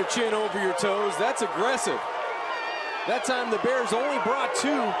with your chin over your toes. That's aggressive. That time the Bears only brought 2,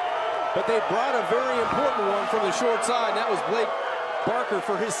 but they brought a very important one from the short side, and that was Blake Barker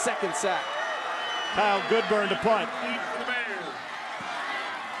for his second sack. Kyle Goodburn to punt.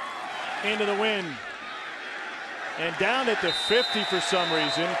 Into the wind. And down at the 50 for some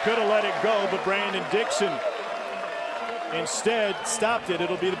reason. Could have let it go, but Brandon Dixon instead stopped it.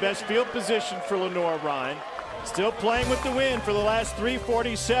 It'll be the best field position for Lenoir Rhyne. Still playing with the wind for the last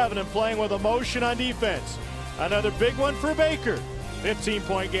 3:47 and playing with emotion on defense. Another big one for Baker.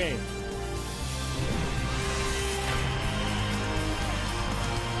 15-point game.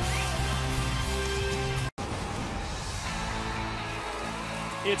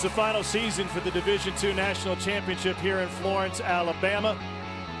 It's the final season for the Division II National Championship here in Florence, Alabama.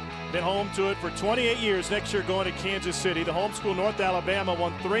 Been home to it for 28 years. Next year going to Kansas City. The homeschool North Alabama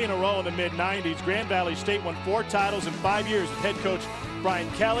won 3 in a row in the mid-90s. Grand Valley State won 4 titles in 5 years with head coach Brian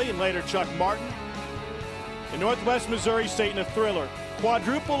Kelly and later Chuck Martin. And Northwest Missouri State in a thriller.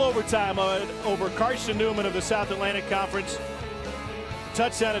 Quadruple overtime over Carson Newman of the South Atlantic Conference.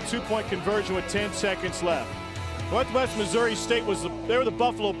 Touchdown and 2-point conversion with 10 seconds left. Northwest Missouri State they were the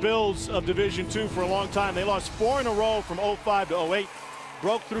Buffalo Bills of Division II for a long time. They lost 4 in a row from 05 to 08.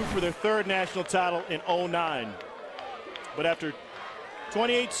 Broke through for their 3rd national title in 09. But after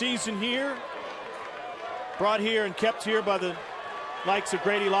 28 season here, brought here and kept here by the likes of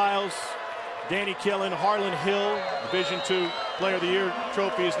Grady Lyles, Danny Killen, Harlan Hill, Division II Player of the Year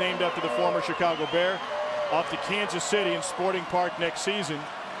trophy is named after the former Chicago Bear. Off to Kansas City and Sporting Park next season.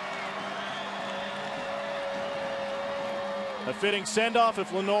 A fitting send-off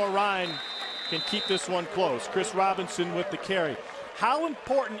if Lenoir Rhyne can keep this one close. Chris Robinson with the carry. How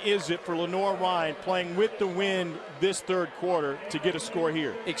important is it for Lenoir Rhyne playing with the wind this 3rd quarter to get a score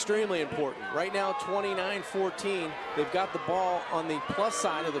here? Extremely important. Right now, 29-14. They've got the ball on the plus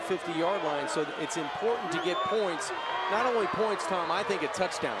side of the 50-yard line, so it's important to get points. Not only points, Tom, I think a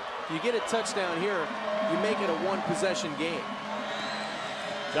touchdown. If you get a touchdown here, you make it a 1-possession game.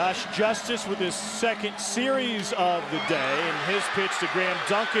 Josh Justice with his 2nd series of the day, and his pitch to Graham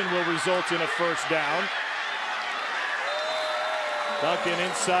Duncan will result in a 1st down. Duncan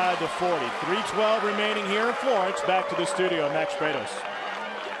inside the 40. 3:12 remaining here in Florence. Back to the studio, Max Brados.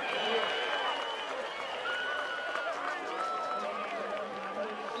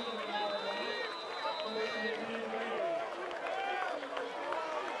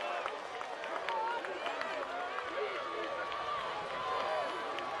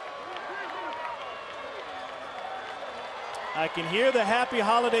 I can hear the happy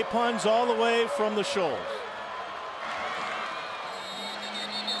holiday puns all the way from the Shoals.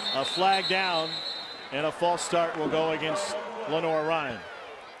 A flag down and a false start will go against Lenoir Rhyne.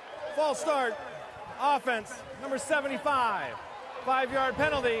 False start. Offense, number 75. 5-yard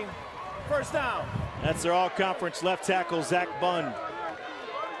penalty. 1st down. That's their all-conference left tackle, Zach Bund.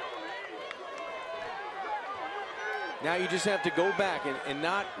 Now you just have to go back and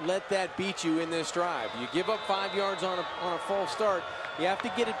not let that beat you in this drive. You give up 5 yards on a false start. You have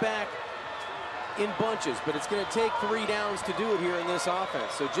to get it back in bunches, but it's going to take 3 downs to do it here in this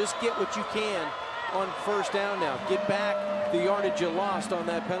offense. So just get what you can on 1st down now. Get back the yardage you lost on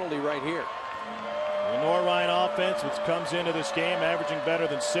that penalty right here. Lenoir Rhyne offense, which comes into this game averaging better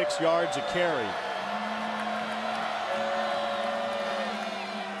than 6 yards a carry.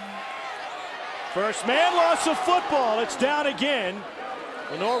 First man loss of football. It's down again.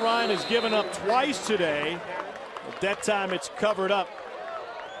 Lenoir Rhyne has given up twice today. At that time, it's covered up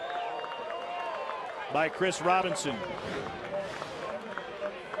by Chris Robinson.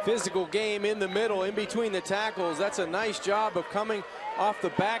 Physical game in the middle, in between the tackles. That's a nice job of coming off the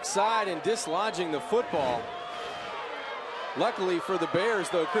backside and dislodging the football. Luckily for the Bears,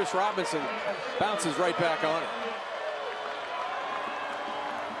 though, Chris Robinson bounces right back on it.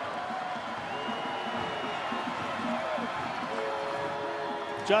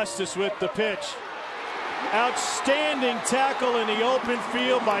 Justice with the pitch. Outstanding tackle in the open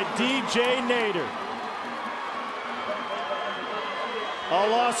field by DJ Nader. A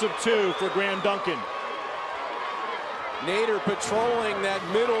loss of 2 for Graham Duncan. Nader patrolling that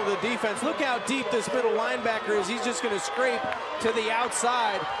middle of the defense. Look how deep this middle linebacker is. He's just going to scrape to the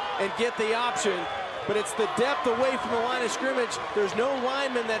outside and get the option. But it's the depth away from the line of scrimmage. There's no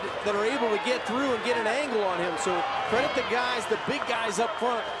linemen that are able to get through and get an angle on him. So credit the guys, the big guys up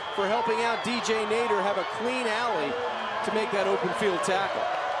front, for helping out DJ Nader have a clean alley to make that open field tackle.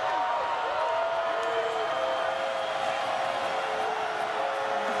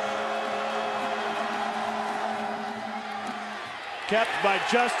 Kept by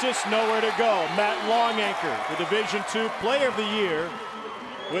Justice, nowhere to go. Matt Longanker, the Division II Player of the Year,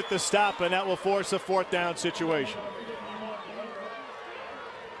 with the stop, and that will force a 4th down situation.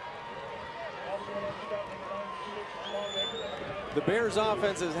 The Bears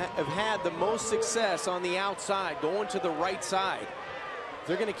offenses have had the most success on the outside, going to the right side. If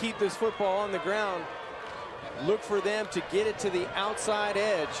they're going to keep this football on the ground, look for them to get it to the outside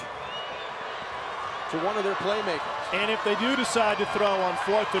edge to one of their playmakers. And if they do decide to throw on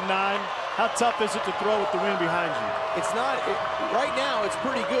 4th and 9, how tough is it to throw with the wind behind you? It's not, right now it's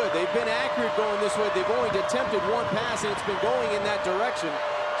pretty good. They've been accurate going this way. They've only attempted 1 pass and it's been going in that direction.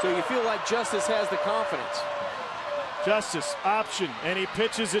 So you feel like Justice has the confidence. Justice option, and he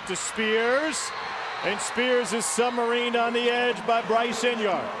pitches it to Spears. And Spears is submarined on the edge by Bryce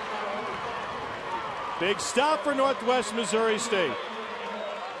Inyard. Big stop for Northwest Missouri State.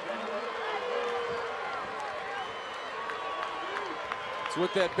 It's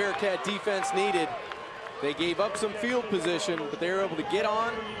what that Bearcat defense needed. They gave up some field position, but they were able to get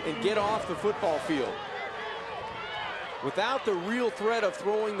on and get off the football field. Without the real threat of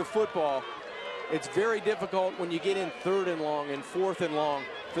throwing the football, it's very difficult when you get in 3rd and long and 4th and long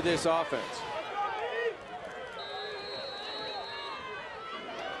for this offense.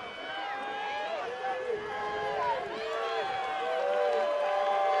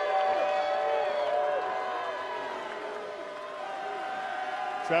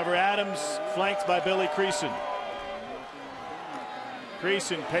 Trevor Adams flanked by Billy Creason.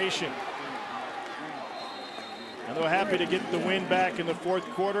 Creason patient. And they're happy to get the win back in the 4th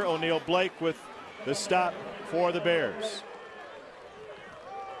quarter. O'Neal Blake with the stop for the Bears.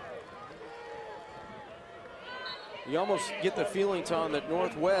 You almost get the feeling, Tom, that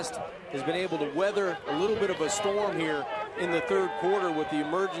Northwest has been able to weather a little bit of a storm here in the 3rd quarter with the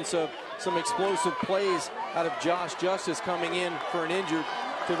emergence of some explosive plays out of Josh Justice coming in for an injured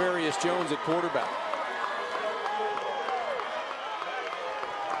Tavarius Jones at quarterback.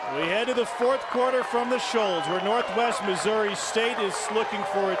 We head to the 4th quarter from the Shoals, where Northwest Missouri State is looking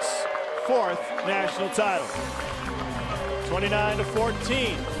for its 4th national title.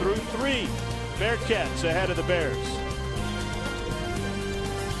 29-14 through 3. Bearcats ahead of the Bears.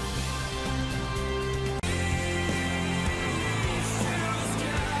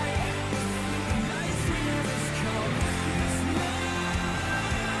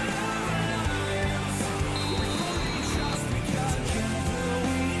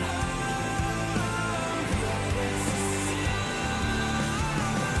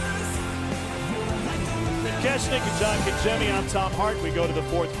 Keshnick and John Kajemi, I'm Tom Hart. We go to the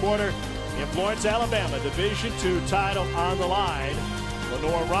 4th quarter in Florence, Alabama. Division II title on the line.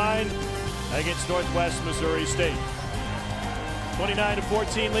 Lenoir Rhyne against Northwest Missouri State.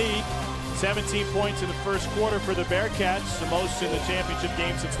 29-14 lead. 17 points in the 1st quarter for the Bearcats, the most in the championship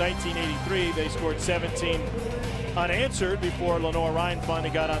game since 1983. They scored 17 unanswered before Lenoir Rhyne finally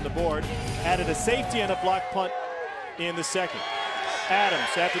got on the board. Added a safety and a block punt in the 2nd.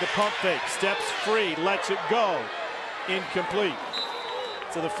 Adams, after the pump fake, steps free, lets it go. Incomplete.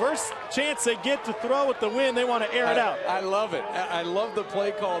 So the first chance they get to throw with the win, they want to air it out. I love it. I love the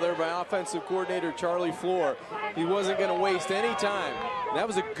play call there by offensive coordinator Charlie Floor. He wasn't going to waste any time. That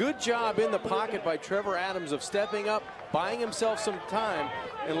was a good job in the pocket by Trevor Adams of stepping up, buying himself some time,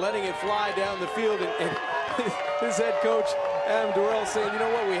 and letting it fly down the field. And his head coach, Adam Durrell, saying, you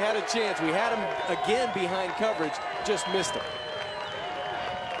know what, we had a chance. We had him again behind coverage, just missed him.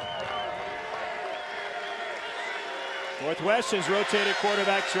 Northwest has rotated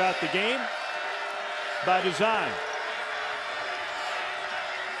quarterbacks throughout the game by design.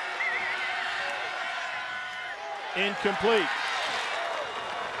 Incomplete.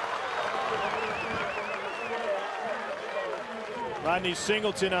 Rodney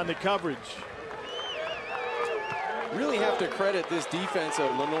Singleton on the coverage. Really have to credit this defense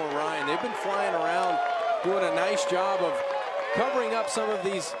of Lenoir Rhyne. They've been flying around, doing a nice job of covering up some of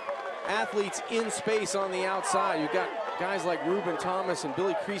these athletes in space on the outside. You've got guys like Reuben Thomas and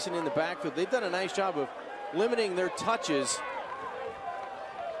Billy Creason in the backfield. They've done a nice job of limiting their touches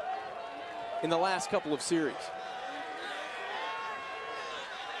in the last couple of series.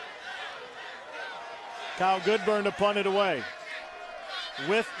 Kyle Goodburn to punt it away.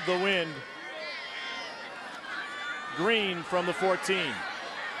 With the wind. Green from the 14.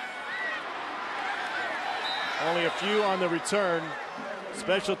 Only a few on the return.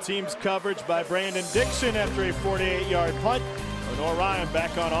 Special teams coverage by Brandon Dixon after a 48-yard punt. Lenoir Rhyne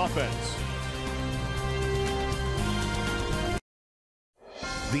back on offense.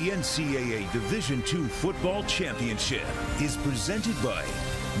 The NCAA Division II Football Championship is presented by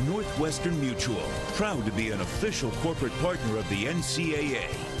Northwestern Mutual, proud to be an official corporate partner of the NCAA.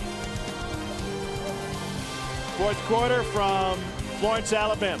 4th quarter from Florence,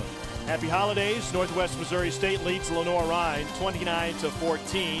 Alabama. Happy holidays. Northwest Missouri State leads Lenoir Rhyne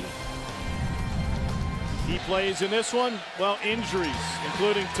 29-14. He plays in this one. Well, injuries,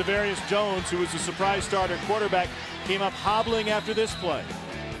 including Tavarius Jones, who was a surprise starter quarterback, came up hobbling after this play.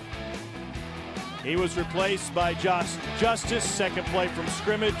 He was replaced by Josh Justice, second play from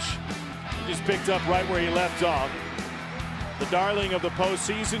scrimmage. He just picked up right where he left off. The darling of the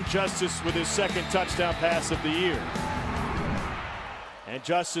postseason, Justice with his 2nd touchdown pass of the year. And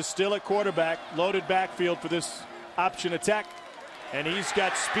Justice still at quarterback, loaded backfield for this option attack. And he's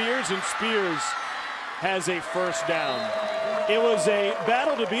got Spears, and Spears has a 1st down. It was a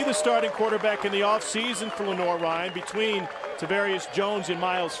battle to be the starting quarterback in the offseason for Lenoir Rhyne between Tavarius Jones and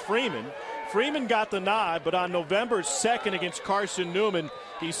Miles Freeman. Freeman got the nod, but on November 2nd against Carson Newman,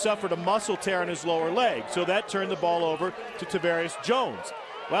 he suffered a muscle tear in his lower leg. So that turned the ball over to Tavarius Jones.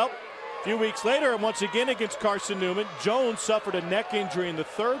 Well, a few weeks later, and once again against Carson Newman, Jones suffered a neck injury in the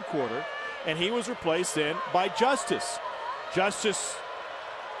third quarter, and he was replaced then by Justice. Justice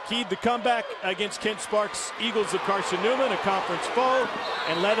keyed the comeback against Kent Sparks' Eagles of Carson Newman, a conference foe,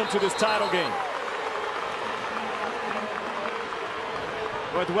 and led them to this title game.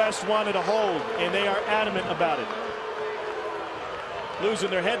 Northwest wanted a hold, and they are adamant about it. Losing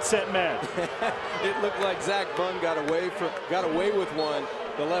their headset man. It looked like Zach Bunn got away with one,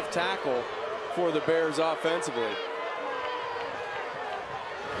 the left tackle, for the Bears offensively.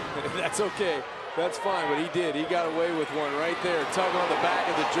 That's okay. That's fine, but he did. He got away with one right there. Tug on the back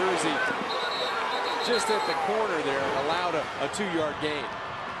of the jersey. Just at the corner there, and allowed a 2-yard gain.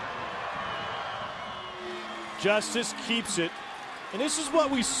 Justice keeps it. And this is what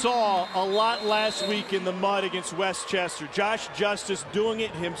we saw a lot last week in the mud against Westchester. Josh Justice doing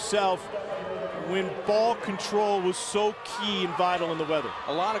it himself when ball control was so key and vital in the weather.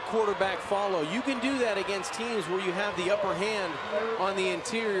 A lot of quarterback follow. You can do that against teams where you have the upper hand on the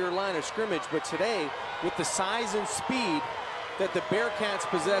interior line of scrimmage. But today, with the size and speed that the Bearcats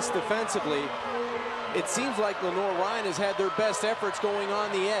possess defensively, it seems like Lenoir Rhyne has had their best efforts going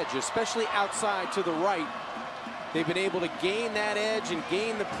on the edge, especially outside to the right. They've been able to gain that edge and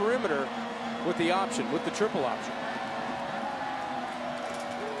gain the perimeter with the option, with the triple option.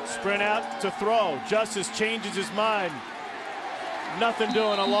 Sprint out to throw. Justice changes his mind. Nothing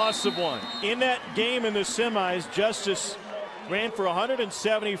doing, a loss of one. In that game in the semis, Justice ran for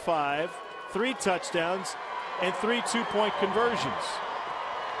 175, 3 touchdowns, and 3 two-point conversions.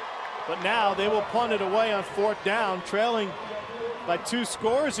 But now they will punt it away on 4th down, trailing by 2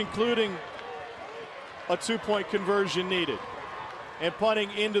 scores, including a 2-point conversion needed, and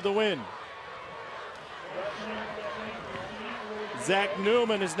punting into the wind. Zach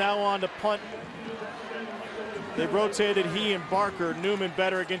Newman is now on to punt. They rotated he and Barker. Newman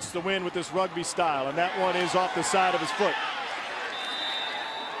better against the wind with this rugby style, and that one is off the side of his foot.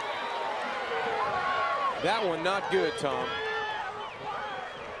 That one not good, Tom.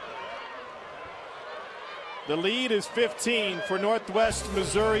 The lead is 15 for Northwest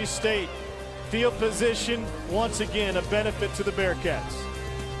Missouri State. Field position, once again, a benefit to the Bearcats.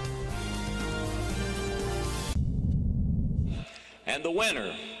 And the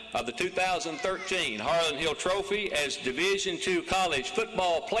winner of the 2013 Harlan Hill Trophy as Division II College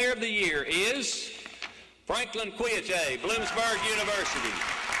Football Player of the Year is Franklin Kwiache, Bloomsburg University.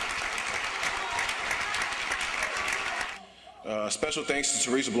 Special thanks to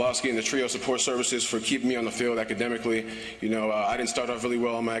Teresa Blosky and the Trio Support Services for keeping me on the field academically. You know, I didn't start off really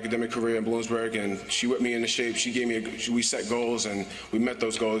well in my academic career in Bloomsburg, and she whipped me into shape. She gave me we set goals, and we met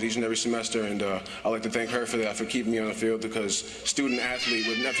those goals each and every semester, and I'd like to thank her for that, for keeping me on the field, because student athlete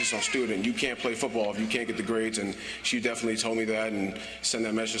with an emphasis on student, you can't play football if you can't get the grades, and she definitely told me that and sent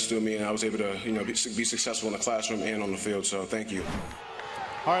that message to me, and I was able to, you know, be successful in the classroom and on the field, so thank you.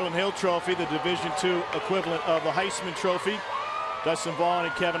 Harlan Hill Trophy, the Division II equivalent of the Heisman Trophy. Dustin Vaughn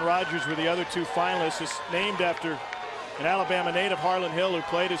and Kevin Rogers were the other 2 finalists. It's named after an Alabama native, Harlan Hill, who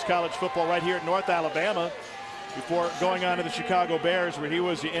played his college football right here at North Alabama before going on to the Chicago Bears, where he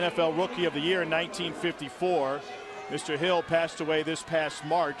was the NFL Rookie of the Year in 1954. Mr. Hill passed away this past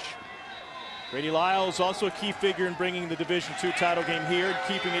March. Grady Lyles, also a key figure in bringing the Division II title game here and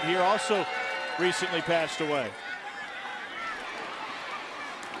keeping it here, also recently passed away.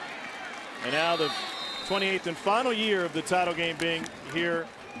 And now the 28th and final year of the title game being here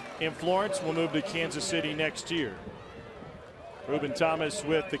in Florence. We'll move to Kansas City next year. Reuben Thomas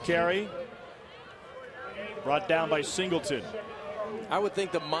with the carry. Brought down by Singleton. I would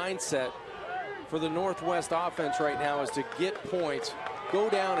think the mindset for the Northwest offense right now is to get points, go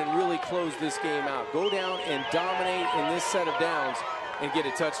down and really close this game out. Go down and dominate in this set of downs and get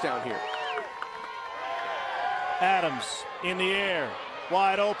a touchdown here. Adams in the air,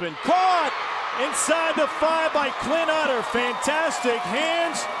 wide open, caught inside the 5 by Clint Utter. Fantastic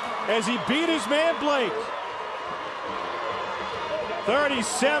hands as he beat his man Blake.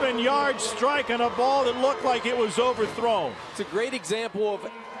 37-yard strike on a ball that looked like it was overthrown. It's a great example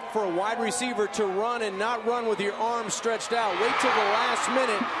of for a wide receiver to run and not run with your arms stretched out. Wait till the last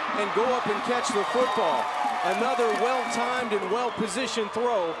minute and go up and catch the football. Another well-timed and well-positioned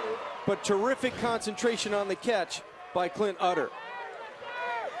throw, but terrific concentration on the catch by Clint Utter.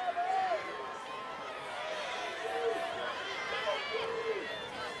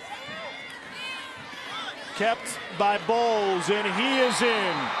 kept by Bowles, and he is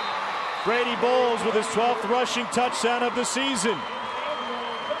in. Brady Bowles with his 12th rushing touchdown of the season.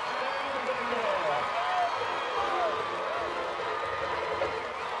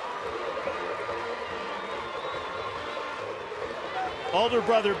 Older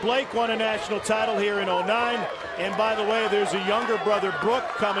brother Blake won a national title here in '09. And by the way, there's a younger brother, Brooke,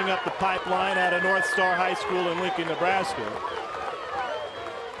 coming up the pipeline out of North Star High School in Lincoln, Nebraska.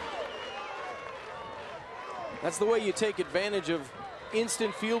 That's the way you take advantage of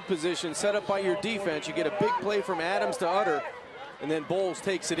instant field position set up by your defense. You get a big play from Adams to Utter, and then Bowles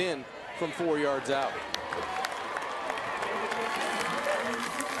takes it in from 4 yards out.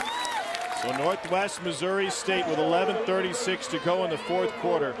 So Northwest Missouri State with 11:36 to go in the fourth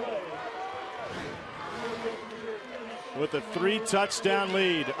quarter, with a 3-touchdown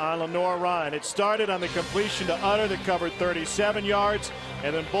lead on Lenoir Rhyne. It started on the completion to Utter that covered 37 yards,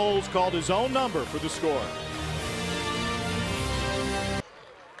 and then Bowles called his own number for the score.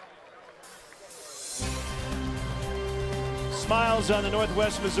 Smiles on the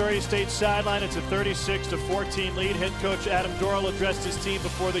Northwest Missouri State sideline. It's a 36-14 lead. Head coach Adam Dorrell addressed his team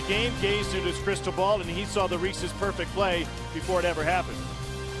before the game, gazed into his crystal ball, and he saw the Reese's perfect play before it ever happened.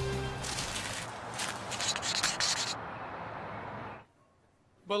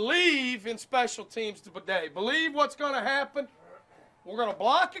 Believe in special teams today. Believe what's going to happen. We're going to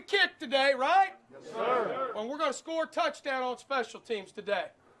block a kick today, right? Yes, sir. And we're going to score a touchdown on special teams today.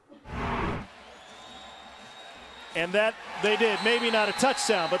 And that they did. Maybe not a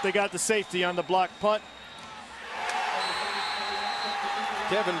touchdown, but they got the safety on the block punt.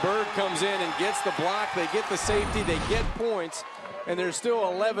 Kevin Bird comes in and gets the block. They get the safety. They get points. And there's still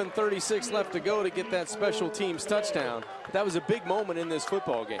 11:36 left to go to get that special teams touchdown. That was a big moment in this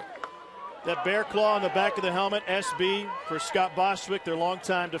football game. That bear claw on the back of the helmet, SB, for Scott Bostwick, their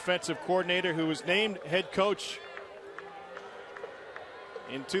longtime defensive coordinator, who was named head coach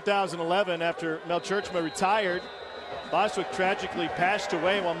in 2011 after Mel Churchma retired. Bostwick tragically passed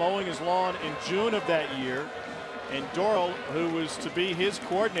away while mowing his lawn in June of that year. And Dorrell, who was to be his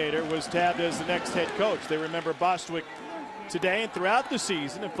coordinator, was tabbed as the next head coach. They remember Bostwick today and throughout the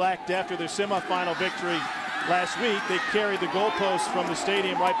season. In fact, after their semifinal victory last week, they carried the goalposts from the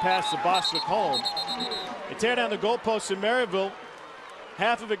stadium right past the Bostwick home. They tear down the goalposts in Maryville.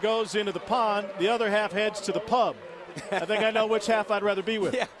 Half of it goes into the pond. The other half heads to the pub. I think I know which half I'd rather be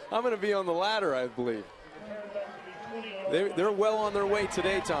with. Yeah, I'm going to be on the latter, I believe. They're well on their way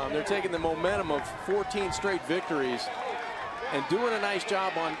today, Tom. They're taking the momentum of 14 straight victories and doing a nice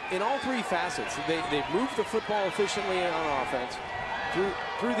job in all three facets. They've moved the football efficiently on offense,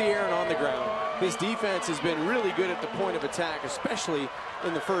 through the air and on the ground. This defense has been really good at the point of attack, especially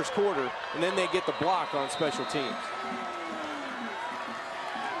in the first quarter, and then they get the block on special teams.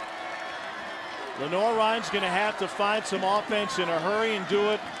 Lenoir Rhyne's going to have to find some offense in a hurry and do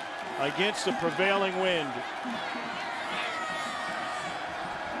it against the prevailing wind.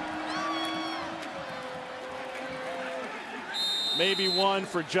 Maybe one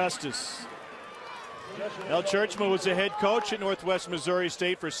for Justice. Mel Churchma was the head coach at Northwest Missouri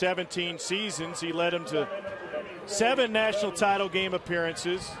State for 17 seasons. He led them to 7 national title game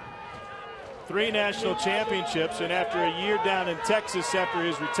appearances, 3 national championships, and after a year down in Texas after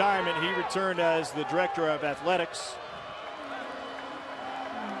his retirement, he returned as the director of athletics.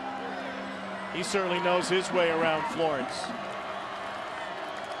 He certainly knows his way around Florence.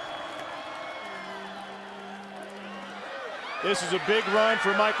 This is a big run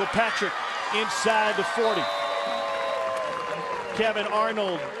for Michael Patrick inside the 40. Kevin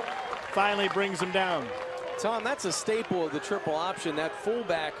Arnold finally brings him down. Tom, that's a staple of the triple option. That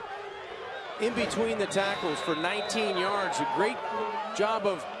fullback in between the tackles for 19 yards. A great job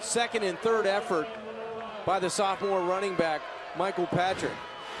of second and third effort by the sophomore running back, Michael Patrick.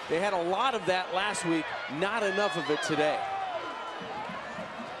 They had a lot of that last week, not enough of it today.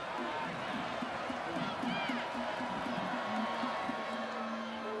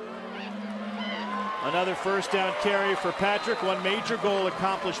 Another first down carry for Patrick. One major goal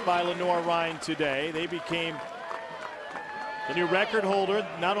accomplished by Lenoir Rhyne today. They became the new record holder,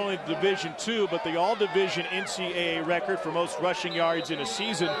 not only the Division II, but the all-division NCAA record for most rushing yards in a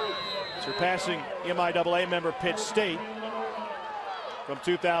season, surpassing MIAA member Pitt State from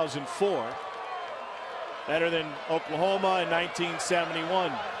 2004. Better than Oklahoma in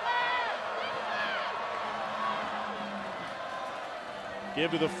 1971.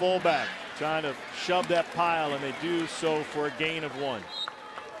 Give to the fullback, trying to shove that pile, and they do so for a gain of 1.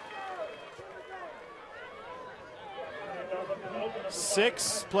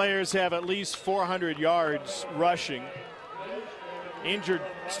 6 players have at least 400 yards rushing. Injured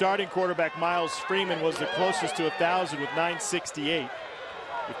starting quarterback Miles Freeman was the closest to 1,000 with 968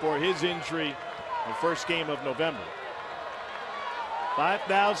 before his injury in the first game of November.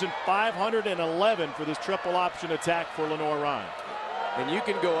 5,511 for this triple option attack for Lenoir Rhyne. And you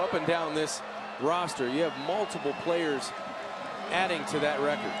can go up and down this roster. You have multiple players adding to that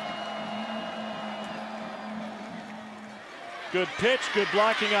record. Good pitch, good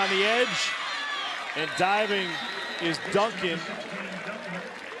blocking on the edge, and diving is Duncan.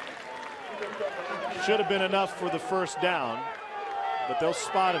 Should have been enough for the first down, but they'll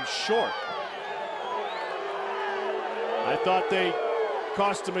spot him short. I thought they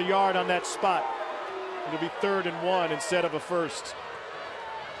cost him a yard on that spot. It'll be 3rd and 1 instead of a first.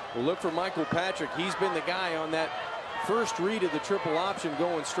 Well, look for Michael Patrick. He's been the guy on that first read of the triple option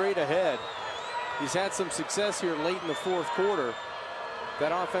going straight ahead. He's had some success here late in the 4th quarter.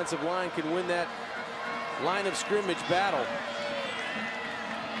 That offensive line can win that line of scrimmage battle.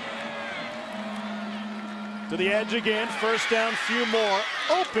 To the edge again, first down, few more.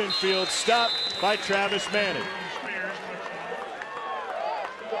 Open field stop by Travis Manning.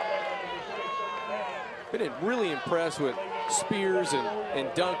 Been really impressed with Spears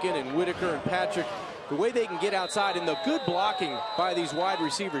and Duncan and Whitaker and Patrick. The way they can get outside and the good blocking by these wide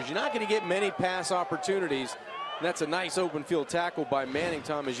receivers. You're not going to get many pass opportunities. And that's a nice open field tackle by Manning,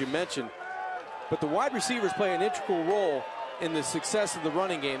 Tom, as you mentioned. But the wide receivers play an integral role in the success of the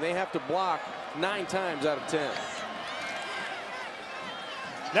running game. They have to block 9 times out of 10.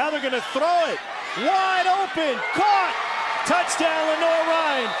 Now they're going to throw it. Wide open. Caught. Touchdown, Lenoir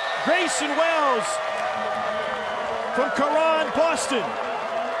Rhyne. Grayson Wells from Karan, Boston.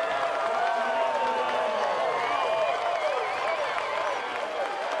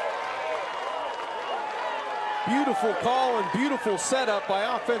 Beautiful call and beautiful setup by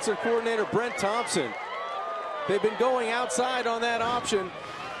offensive coordinator Brent Thompson. They've been going outside on that option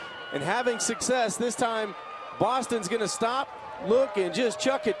and having success. This time, Boston's going to stop, look, and just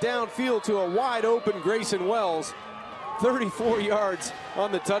chuck it downfield to a wide open Grayson Wells. 34 yards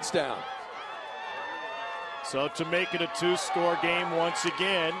on the touchdown. So to make it a 2-score game once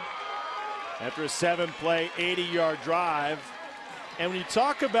again, after a 7-play, 80-yard drive. And when you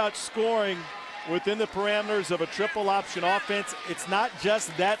talk about scoring within the parameters of a triple option offense, it's not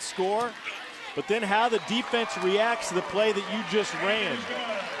just that score, but then how the defense reacts to the play that you just ran.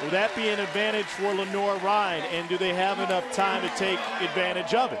 Will that be an advantage for Lenoir Rhyne, and do they have enough time to take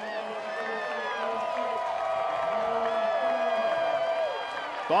advantage of it?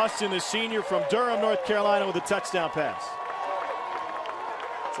 Boston, the senior from Durham, North Carolina, with a touchdown pass.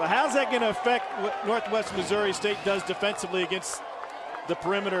 So how's that going to affect what Northwest Missouri State does defensively against the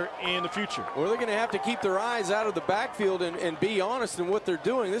perimeter in the future? Well, they're going to have to keep their eyes out of the backfield and be honest in what they're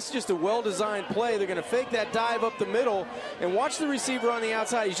doing. This is just a well-designed play. They're going to fake that dive up the middle and watch the receiver on the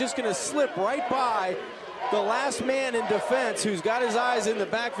outside. He's just going to slip right by the last man in defense who's got his eyes in the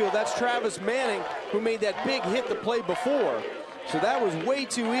backfield. That's Travis Manning, who made that big hit the play before. So that was way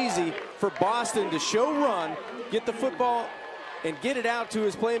too easy for Boston to show run, get the football, and get it out to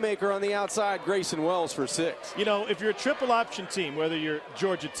his playmaker on the outside, Grayson Wells, for 6. You know, if you're a triple option team, whether you're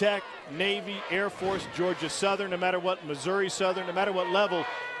Georgia Tech, Navy, Air Force, Georgia Southern, no matter what, Missouri Southern, no matter what level,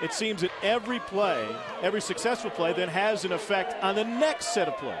 it seems that every play, every successful play then has an effect on the next set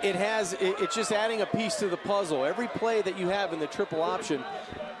of plays. It has. It's just adding a piece to the puzzle. Every play that you have in the triple option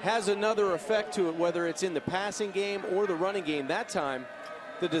has another effect to it, whether it's in the passing game or the running game. That time,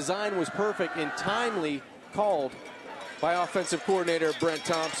 the design was perfect and timely called by offensive coordinator Brent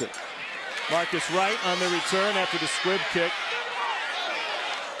Thompson. Marcus Wright on the return after the squib kick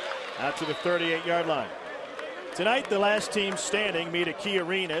out to the 38-yard line. Tonight, the last team standing meet at Key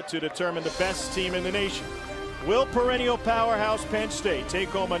Arena to determine the best team in the nation. Will perennial powerhouse Penn State take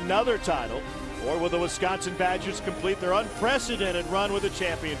home another title, or will the Wisconsin Badgers complete their unprecedented run with a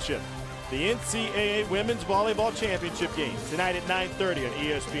championship? The NCAA Women's Volleyball Championship game tonight at 9:30 on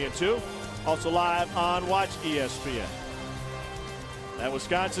ESPN2. Also live on Watch ESPN. That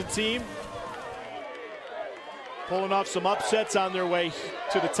Wisconsin team pulling off some upsets on their way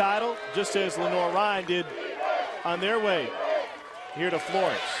to the title, just as Lenoir Rhyne did on their way here to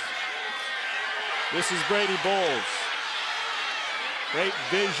Florence. This is Brady Bowles. Great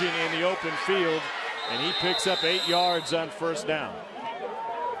vision in the open field, and he picks up 8 yards on first down.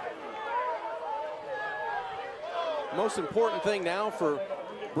 Most important thing now for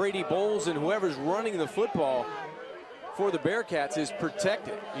Brady Bowles and whoever's running the football for the Bearcats is protect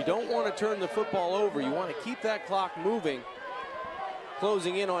it. You don't want to turn the football over. You want to keep that clock moving,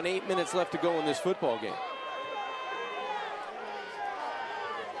 closing in on 8 minutes left to go in this football game.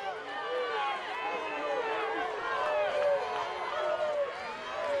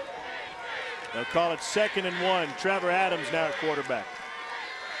 They'll call it 2nd and 1. Trevor Adams now at quarterback.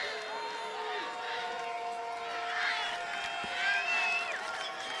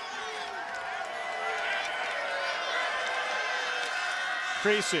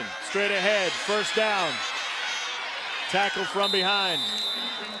 Creason straight ahead, 1st down. Tackled from behind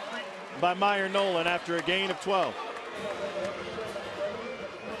by Meyer Nolan after a gain of 12.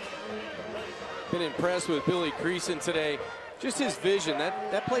 Been impressed with Billy Creason today. Just his vision.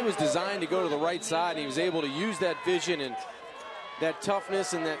 That play was designed to go to the right side. He was able to use that vision and that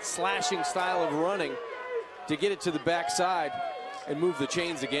toughness and that slashing style of running to get it to the backside and move the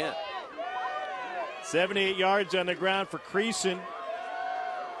chains again. 78 yards on the ground for Creason.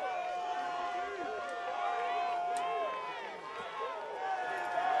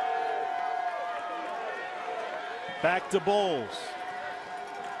 Back to Bowles.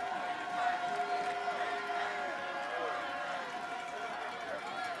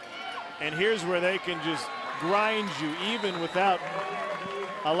 And here's where they can just grind you even without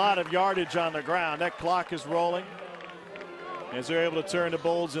a lot of yardage on the ground. That clock is rolling as they're able to turn to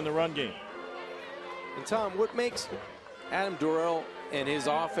Bowles in the run game. And Tom, what makes Adam Dorrell and his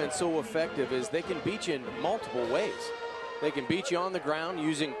offense so effective is they can beat you in multiple ways. They can beat you on the ground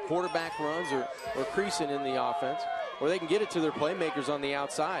using quarterback runs or Creason in the offense, or they can get it to their playmakers on the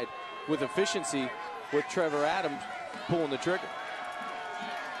outside with efficiency with Trevor Adams pulling the trigger.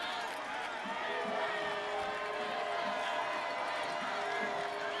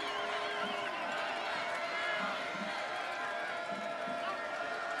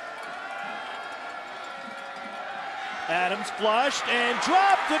 Adams flushed and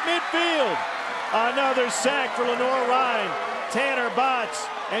dropped at midfield. Another sack for Lenoir Rhyne. Tanner Botts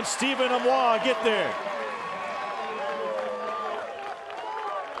and Stephen Amois get there.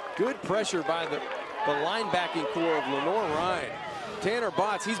 Good pressure by the linebacking core of Lenoir Rhyne. Tanner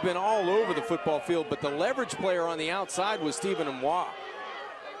Botts, he's been all over the football field, but the leverage player on the outside was Stephen Amois.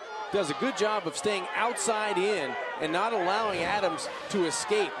 Does a good job of staying outside in and not allowing Adams to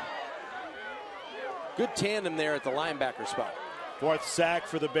escape. Good tandem there at the linebacker spot. 4th sack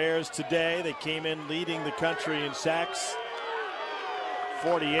for the Bears today. They came in leading the country in sacks,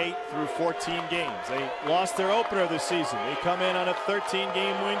 48 through 14 games. They lost their opener this season. They come in on a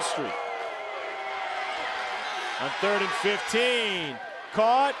 13-game win streak. On 3rd and 15,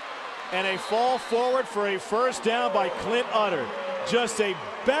 caught, and a fall forward for a 1st down by Clint Utter. Just a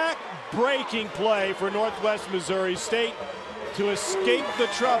back-breaking play for Northwest Missouri State to escape the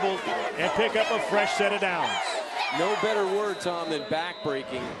trouble and pick up a fresh set of downs. No better word, Tom, than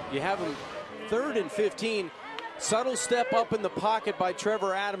back-breaking. You have him 3rd and 15. Subtle step up in the pocket by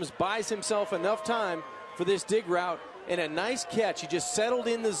Trevor Adams buys himself enough time for this dig route, and a nice catch. He just settled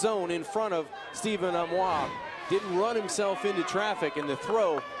in the zone in front of Stephen Amois. Didn't run himself into traffic, and the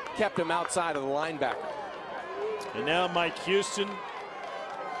throw kept him outside of the linebacker. And now Mike Houston,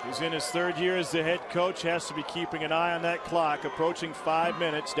 who's in his 3rd year as the head coach, has to be keeping an eye on that clock. Approaching 5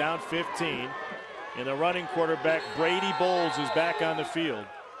 minutes, down 15. And the running quarterback, Brady Bowles, is back on the field.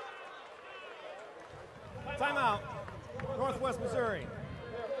 Timeout. Northwest Missouri.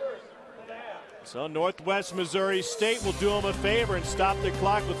 So Northwest Missouri State will do them a favor and stop the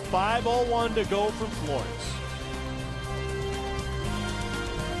clock with 5:01 to go from Florence.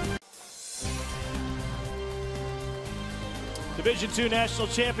 Division II National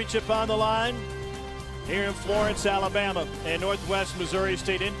Championship on the line here in Florence, Alabama. And Northwest Missouri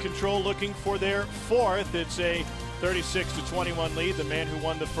State in control, looking for their 4th. It's a 36-21 lead. The man who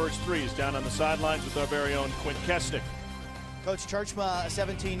won the first 3 is down on the sidelines with our very own Quint Kesnick. Coach Churchma,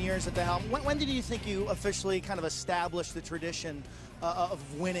 17 years at the helm. When did you think you officially kind of established the tradition of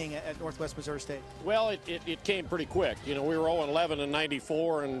winning at Northwest Missouri State? Well, it came pretty quick. You know, we were 0-11 in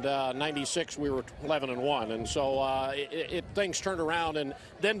 '94, and '96 we were 11-1, and so things turned around. And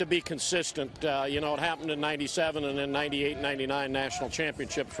then to be consistent, you know, it happened in '97 and then '98, '99 national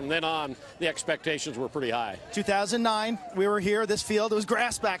championships. From then on, the expectations were pretty high. 2009, we were here. This field, it was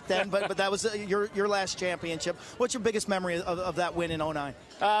grass back then, but that was your last championship. What's your biggest memory of that win in '09?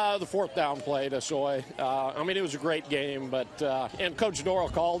 The 4th down play to Soy. I mean, it was a great game, but and Coach Dorrell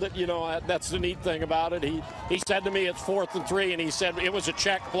called it. You know, that's the neat thing about it. He said to me, it's 4th and 3, and he said it was a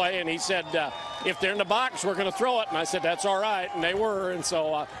check play, and he said, if they're in the box, we're going to throw it. And I said, that's all right, and they were, and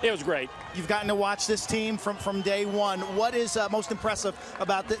so it was great. You've gotten to watch this team from day one. What is most impressive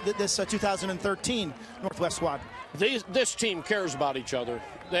about this 2013 Northwest squad? This team cares about each other.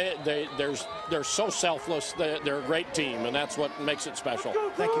 They're so selfless. They're a great team, and that's what makes it special.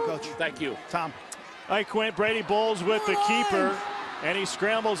 Thank you, Coach. Thank you. Tom. All right, Quint, Brady Bowles with the keeper. And he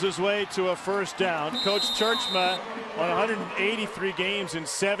scrambles his way to a first down. Coach Churchma on 183 games in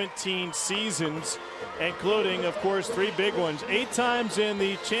 17 seasons, including, of course, 3 big ones. 8 times in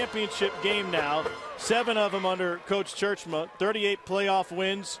the championship game now, 7 of them under Coach Churchma. 38 playoff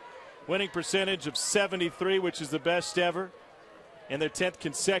wins, winning percentage of 73, which is the best ever, and their 10th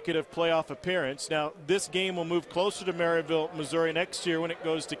consecutive playoff appearance. Now, this game will move closer to Maryville, Missouri next year when it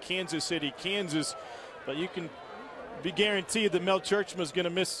goes to Kansas City, Kansas. But you can be guaranteed that Mel Churchma is going to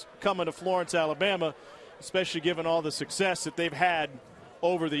miss coming to Florence, Alabama, especially given all the success that they've had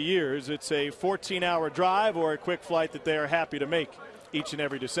over the years. It's a 14-hour drive or a quick flight that they are happy to make each and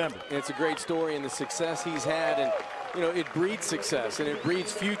every December. And it's a great story, and the success he's had, and you know, it breeds success and it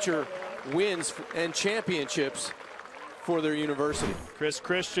breeds future wins and championships for their university. Chris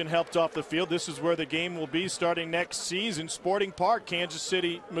Christian helped off the field. This is where the game will be starting next season. Sporting Park, Kansas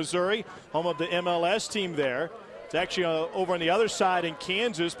City, Missouri, home of the MLS team there. It's actually over on the other side in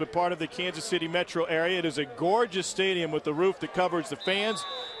Kansas, but part of the Kansas City metro area. It is a gorgeous stadium with the roof that covers the fans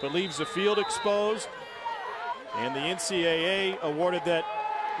but leaves the field exposed. And the NCAA awarded that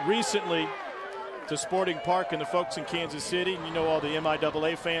recently to Sporting Park and the folks in Kansas City. And you know, all the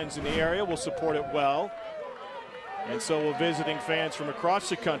MIAA fans in the area will support it well. And so will visiting fans from across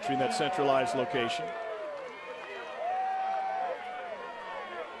the country in that centralized location.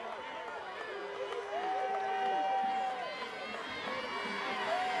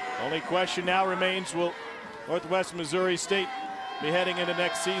 Only question now remains, will Northwest Missouri State be heading into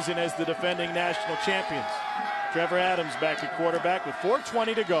next season as the defending national champions? Trevor Adams back at quarterback with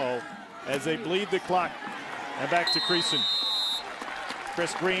 4:20 to go as they bleed the clock. And back to Creason.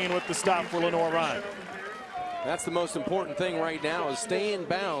 Chris Green with the stop for Lenoir Rhyne. That's the most important thing right now, is stay in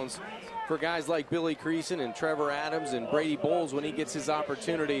bounds for guys like Billy Creason and Trevor Adams and Brady Bowles when he gets his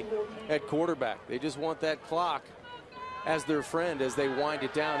opportunity at quarterback. They just want that clock as their friend as they wind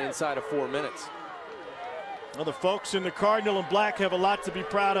it down inside of 4 minutes. Well, the folks in the Cardinal and Black have a lot to be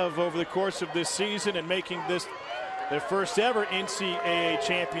proud of over the course of this season and making this their first ever NCAA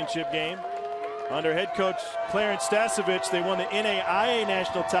championship game. Under head coach Clarence Stasevich, they won the NAIA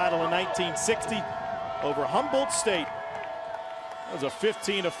national title in 1960 over Humboldt State. That was a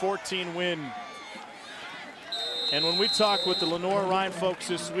 15-14 win. And when we talk with the Lenoir Rhyne folks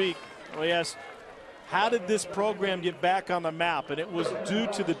this week, we asked, how did this program get back on the map? And it was due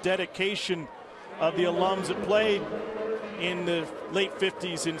to the dedication of the alums that played in the late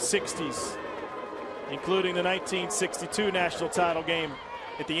 50s and 60s, including the 1962 national title game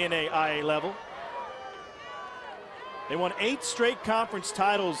at the NAIA level. They won 8 straight conference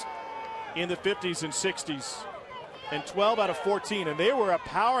titles in the 50s and 60s, and 12 out of 14, and they were a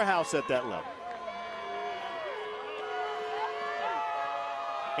powerhouse at that level.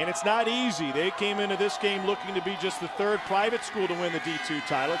 And it's not easy. They came into this game looking to be just the 3rd private school to win the D2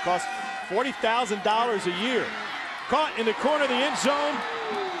 title. It cost $40,000 a year. Caught in the corner of the end zone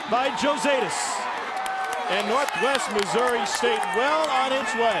by Josatis. And Northwest Missouri State well on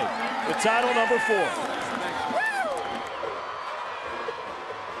its way to title number 4.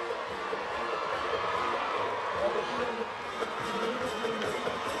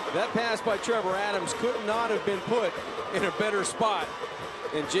 That pass by Trevor Adams could not have been put in a better spot.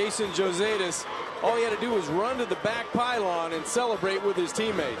 And Jason Josatis, all he had to do was run to the back pylon and celebrate with his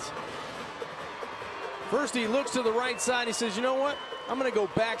teammates. First he looks to the right side. He says, you know what? I'm going to go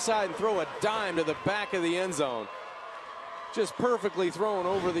backside and throw a dime to the back of the end zone. Just perfectly thrown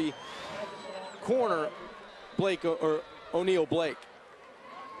over the corner, Blake or O'Neal Blake.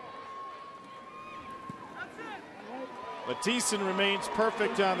 Mathieson remains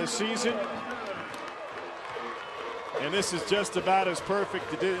perfect on the season. And this is just about as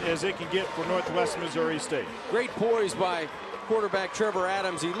perfect as it can get for Northwest Missouri State. Great poise by quarterback Trevor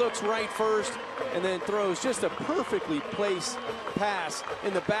Adams. He looks right first and then throws just a perfectly placed pass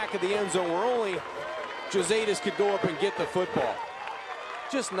in the back of the end zone where only Josatis could go up and get the football.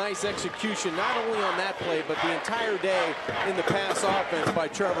 Just nice execution, not only on that play, but the entire day in the pass offense by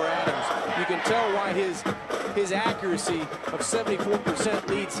Trevor Adams. You can tell why his accuracy of 74%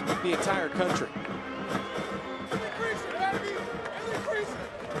 leads the entire country.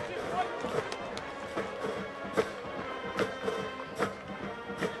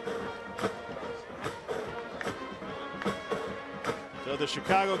 So the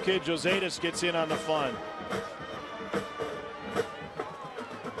Chicago kid Josatis gets in on the fun.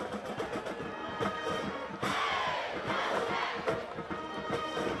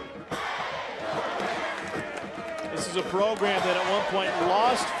 This is a program that at one point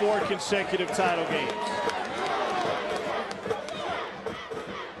lost 4 consecutive title games.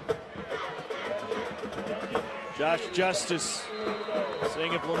 Josh Justice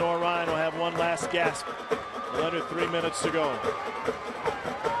Seeing if Rhyne will have one last gasp. Under 3 minutes to go.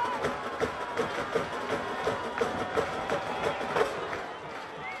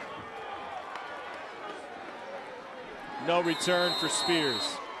 No return for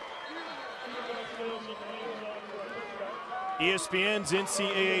Spears. ESPN's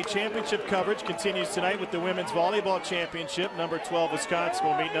NCAA championship coverage continues tonight with the women's volleyball championship. Number 12 Wisconsin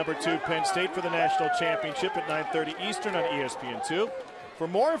will meet number 2 Penn State for the national championship at 9:30 Eastern on ESPN2. For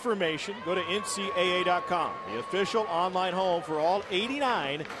more information, go to NCAA.com, the official online home for all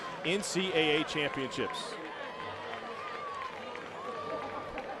 89 NCAA championships.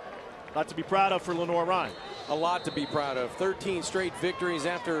 A lot to be proud of for Lenoir Rhyne. A lot to be proud of. 13 straight victories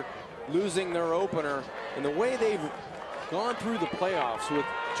after losing their opener. And the way they've gone through the playoffs with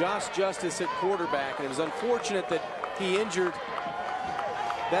Josh Justice at quarterback, and it was unfortunate that he injured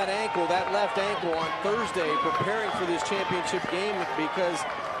that ankle, that left ankle on Thursday, preparing for this championship game, because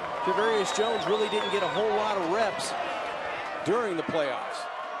Javarius Jones really didn't get a whole lot of reps during the playoffs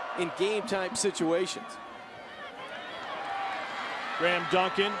in game-type situations. Graham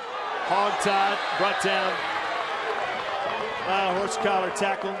Duncan, hog-tied, brought down, horse collar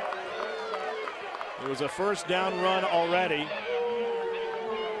tackle. It was a first down run already,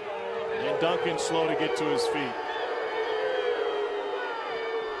 and Duncan slow to get to his feet.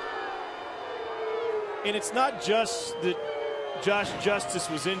 And it's not just that Josh Justice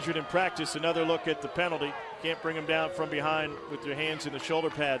was injured in practice. Another look at the penalty. Can't bring him down from behind with your hands in the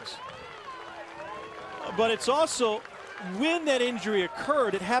shoulder pads. But it's also, when that injury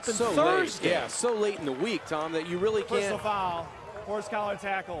occurred, it happened so Thursday. Late. Yeah, so late in the week, Tom, that you really can't. Personal foul, horse collar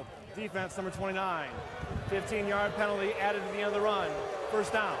tackle, defense number 29. 15-yard penalty added to the end of the run.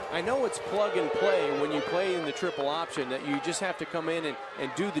 First down. I know it's plug and play when you play in the triple option, that you just have to come in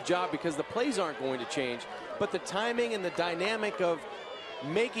and do the job because the plays aren't going to change. But the timing and the dynamic of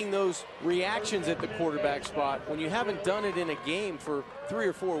making those reactions at the quarterback spot, when you haven't done it in a game for 3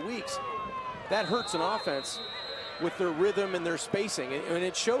 or 4 weeks, that hurts an offense with their rhythm and their spacing. And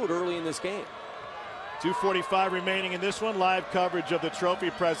it showed early in this game. 2:45 remaining in this one. Live coverage of the trophy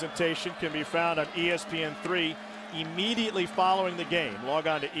presentation can be found on ESPN3 immediately following the game. Log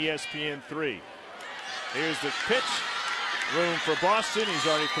on to ESPN3. Here's the pitch. Room for Boston. He's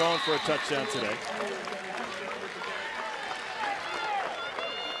already thrown for a touchdown today.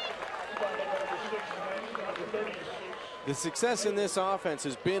 The success in this offense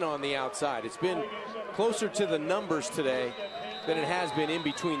has been on the outside. It's been closer to the numbers today than it has been in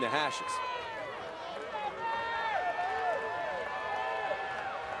between the hashes.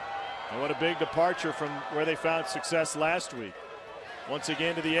 And what a big departure from where they found success last week. Once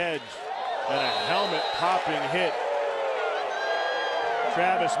again to the edge. And a helmet popping hit.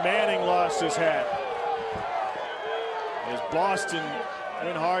 Travis Manning lost his hat as Boston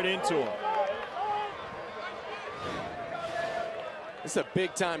went hard into him. It's a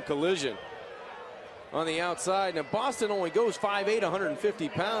big-time collision on the outside. Now, Boston only goes 5'8", 150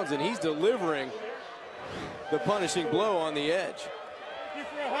 pounds, and he's delivering the punishing blow on the edge.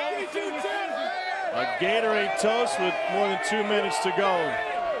 A Gatorade toast with more than 2 minutes to go,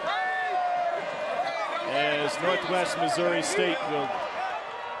 as Northwest Missouri State will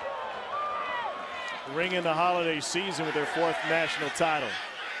ring in the holiday season with their 4th national title.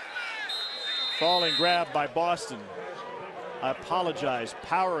 Falling grab by Boston. I apologize,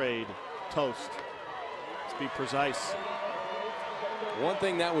 Powerade toast. Let's be precise. One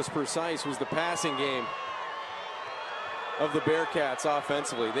thing that was precise was the passing game of the Bearcats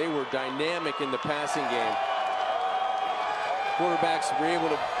offensively. They were dynamic in the passing game. Quarterbacks were able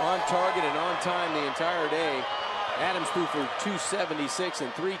to on target and on time the entire day. Adams threw for 276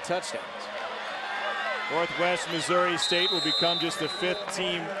 and 3 touchdowns. Northwest Missouri State will become just the 5th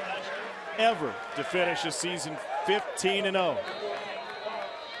team ever to finish a season 15-0.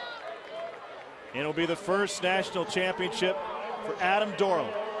 And it'll be the first national championship for Adam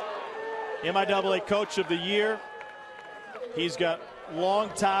Dorrell, MIAA Coach of the Year. He's got long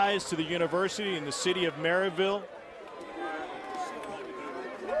ties to the university in the city of Maryville.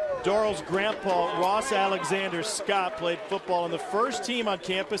 Dorrell's grandpa, Ross Alexander Scott, played football on the first team on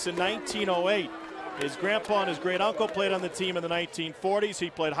campus in 1908. His grandpa and his great uncle played on the team in the 1940s. He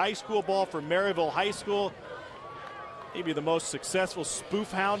played high school ball for Maryville High School. Maybe the most successful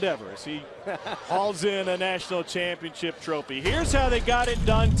spoof hound ever as he hauls in a national championship trophy. Here's how they got it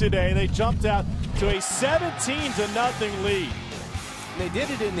done today. They jumped out to a 17-0 lead. They did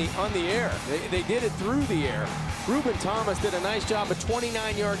it on the air. They did it through the air. Ruben Thomas did a nice job, a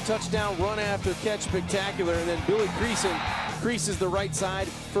 29-yard touchdown run after catch spectacular, and then Billy Creason creases the right side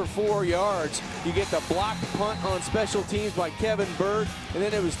for 4 yards. You get the blocked punt on special teams by Kevin Bird, and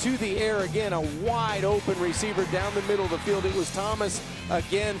then it was to the air again, a wide open receiver down the middle of the field. It was Thomas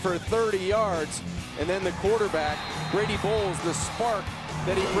again for 30 yards, and then the quarterback, Brady Bowles, the spark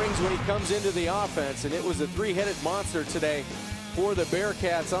that he brings when he comes into the offense, and it was a three-headed monster today for the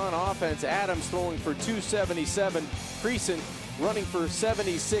Bearcats on offense. Adams throwing for 277, Creason running for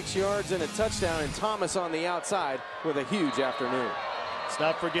 76 yards and a touchdown, and Thomas on the outside with a huge afternoon. Let's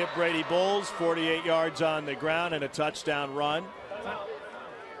not forget Brady Bowles, 48 yards on the ground and a touchdown run.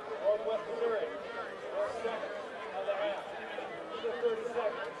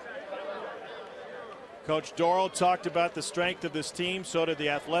 Coach Dorrell talked about the strength of this team. So did the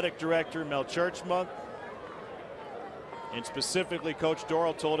athletic director, Mel Churchmonth. And specifically, Coach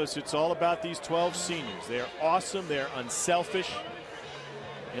Dorrell told us it's all about these 12 seniors. They are awesome. They're unselfish.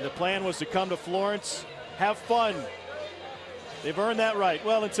 And the plan was to come to Florence, have fun. They've earned that right.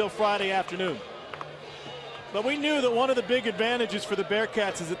 Well, until Friday afternoon. But we knew that one of the big advantages for the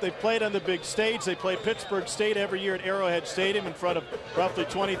Bearcats is that they played on the big stage. They play Pittsburgh State every year at Arrowhead Stadium in front of roughly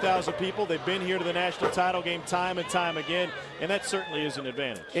 20,000 people. They've been here to the national title game time and time again, and that certainly is an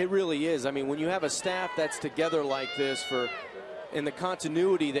advantage. It really is. I mean, when you have a staff that's together like this in the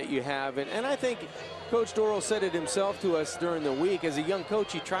continuity that you have, and I think Coach Dorrell said it himself to us during the week. As a young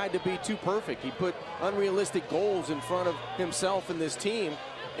coach, he tried to be too perfect. He put unrealistic goals in front of himself and this team.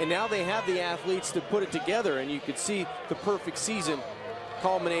 And now they have the athletes to put it together, and you could see the perfect season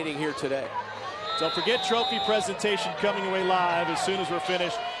culminating here today. Don't forget trophy presentation coming away live as soon as we're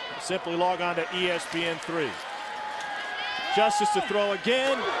finished. Simply log on to ESPN3. Justice to throw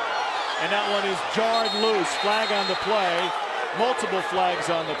again, and that one is jarred loose. Flag on the play. Multiple flags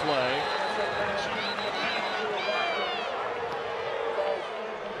on the play.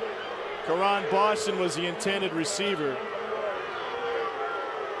 Karan Boston was the intended receiver.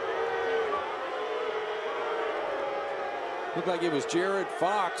 Looked like it was Jared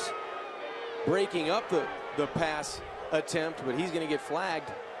Fox breaking up the pass attempt, but he's going to get flagged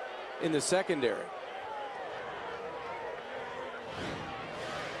in the secondary.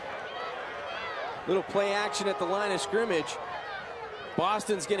 Little play action at the line of scrimmage.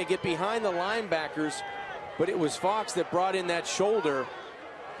 Boston's going to get behind the linebackers, but it was Fox that brought in that shoulder,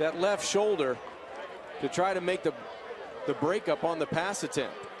 that left shoulder, to try to make the breakup on the pass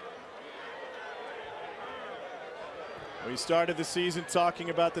attempt. We started the season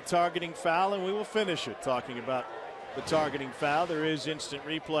talking about the targeting foul, and we will finish it talking about the targeting foul. There is instant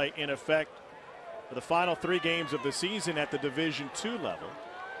replay in effect for the final 3 games of the season at the Division II level.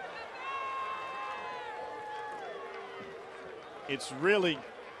 It's really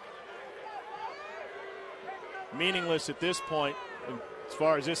meaningless at this point as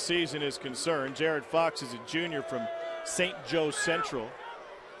far as this season is concerned. Jared Fox is a junior from St. Joe Central.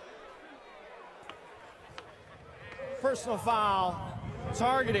 Personal foul,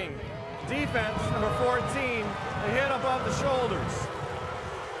 targeting, defense, number 14, a hit above the shoulders.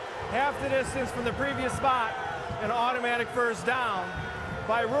 Half the distance from the previous spot, an automatic first down.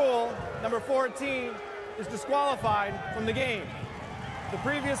 By rule, number 14 is disqualified from the game. The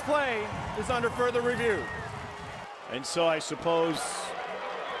previous play is under further review. And so I suppose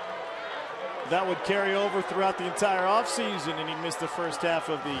that would carry over throughout the entire offseason, and he'd miss the first half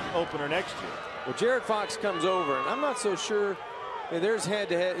of the opener next year. Well, Jared Fox comes over, and I'm not so sure. There's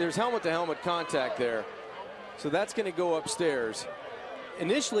head-to-head, there's helmet-to-helmet contact there. So that's going to go upstairs.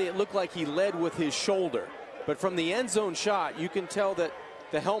 Initially, it looked like he led with his shoulder. But from the end zone shot, you can tell that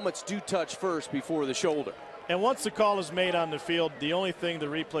the helmets do touch first before the shoulder. And once the call is made on the field, the only thing the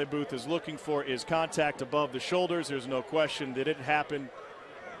replay booth is looking for is contact above the shoulders. There's no question that it happened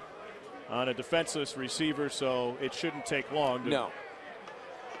on a defenseless receiver, so it shouldn't take long. No.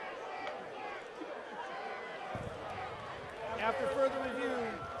 After further review,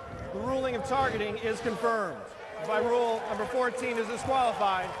 the ruling of targeting is confirmed. By rule, number 14 is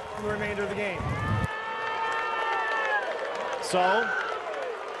disqualified from the remainder of the game. So,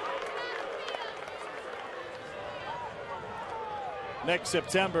 next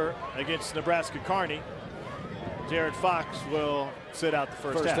September against Nebraska Kearney, Jared Fox will sit out the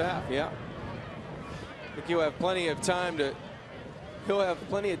first half. Yeah. I think he'll have plenty of time to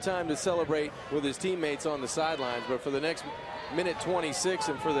celebrate with his teammates on the sidelines, but for the next minute 26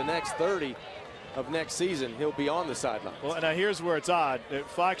 and for the next 30 of next season, he'll be on the sideline. Well, now here's where it's odd.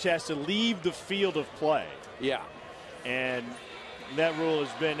 Fox has to leave the field of play. Yeah. And that rule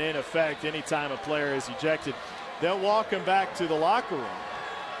has been in effect anytime a player is ejected. They'll walk him back to the locker room.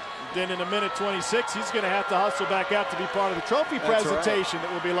 Then in a minute 26, he's going to have to hustle back out to be part of the trophy presentation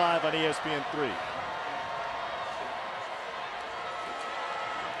that will be live on ESPN3.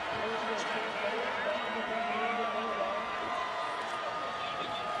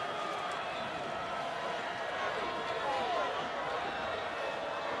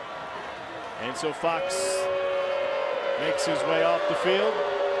 And so Fox makes his way off the field.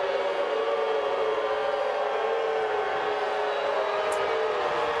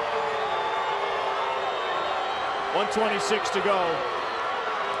 .126 to go.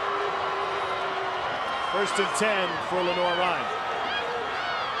 First and 10 for Lenoir Rhyne.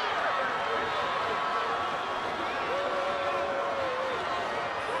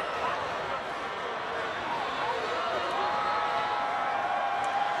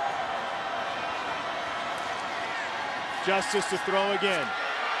 Justice to throw again.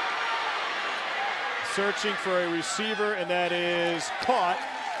 Searching for a receiver, and that is caught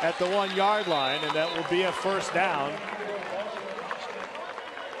at the 1-yard line, and that will be a first down.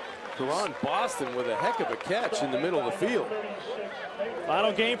 Ron Boston with a heck of a catch in the middle of the field.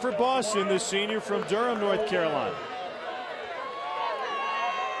 Final game for Boston, the senior from Durham, North Carolina.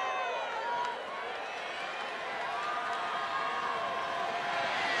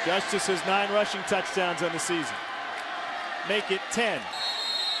 Justice has 9 rushing touchdowns on the season. Make it 10.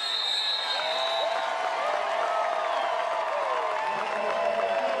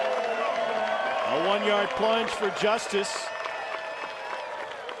 A 1-yard plunge for Justice.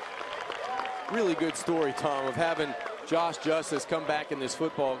 Really good story, Tom, of having Josh Justice come back in this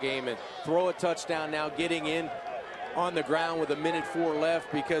football game and throw a touchdown, now getting in on the ground with 1:04 left,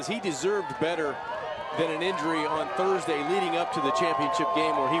 because he deserved better than an injury on Thursday leading up to the championship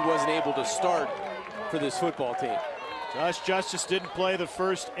game where he wasn't able to start for this football team. Josh Justice didn't play the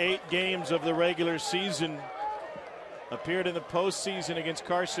first 8 games of the regular season. Appeared in the postseason against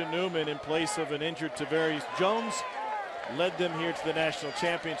Carson Newman in place of an injured Tavarius Jones. Led them here to the national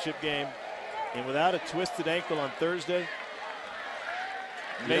championship game. And without a twisted ankle on Thursday,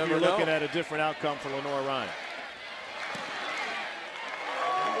 maybe you're looking at a different outcome for Lenoir Rhyne.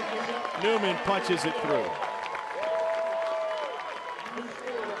 Newman punches it through.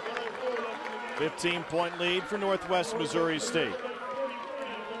 15-point lead for Northwest Missouri State.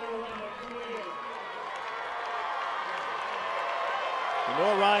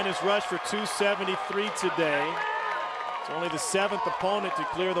 Lenoir Rhyne has rushed for 273 today. It's only the 7th opponent to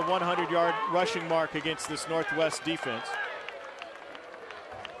clear the 100-yard rushing mark against this Northwest defense.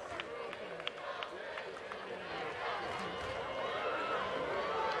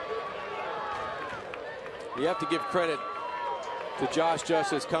 You have to give credit to Josh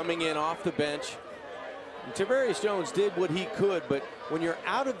Justice coming in off the bench. And Tavarius Jones did what he could, but when you're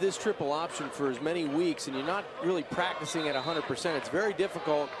out of this triple option for as many weeks and you're not really practicing at 100%, it's very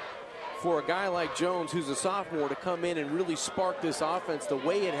difficult for a guy like Jones, who's a sophomore, to come in and really spark this offense the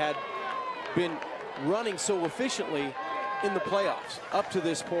way it had been running so efficiently in the playoffs up to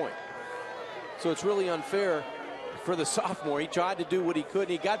this point. So it's really unfair for the sophomore. He tried to do what he could,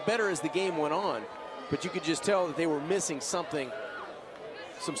 and he got better as the game went on, but you could just tell that they were missing something.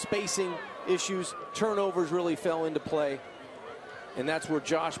 Some spacing issues, turnovers really fell into play, and that's where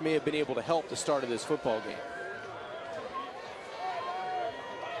Josh may have been able to help the start of this football game.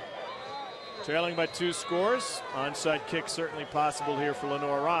 Trailing by 2 scores. Onside kick certainly possible here for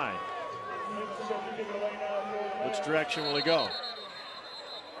Lenoir Rhyne. Which direction will he go?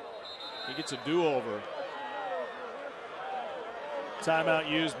 He gets a do-over. Timeout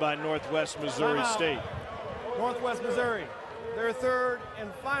used by Northwest Missouri State. Northwest Missouri, their 3rd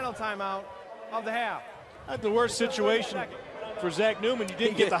and final timeout of the half. Not the worst situation for Zach Newman. You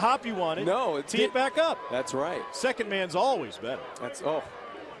didn't get the hop you wanted. No, tee it back up. That's right. Second man's always better. That's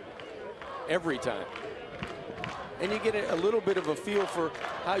every time. And you get a little bit of a feel for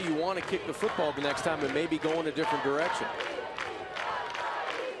how you want to kick the football the next time and maybe go in a different direction.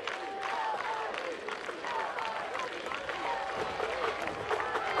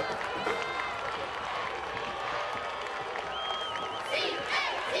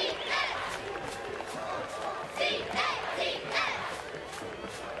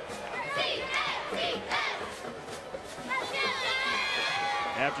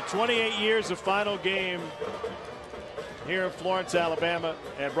 After 28 years of final game here in Florence, Alabama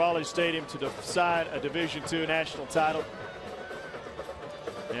at Brawley Stadium to decide a Division II national title.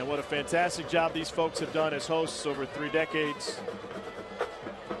 And what a fantastic job these folks have done as hosts over 3 decades.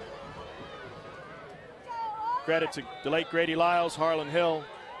 Credit to the late Grady Lyles, Harlan Hill,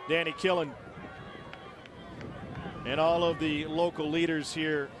 Danny Killen, and all of the local leaders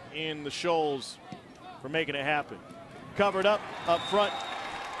here in the Shoals for making it happen. Covered up front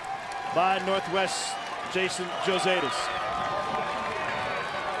by Northwest Jason Josatis.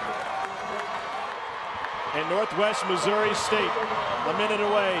 And Northwest Missouri State a minute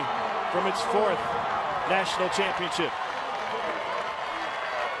away from its 4th national championship.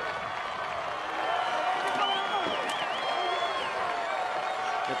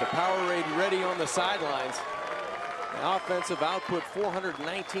 The Powerade ready on the sidelines. The offensive output,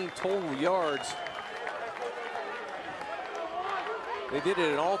 419 total yards. They did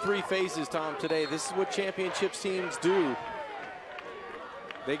it in all three phases, Tom, today. This is what championship teams do.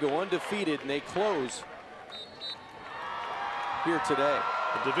 They go undefeated and they close here today.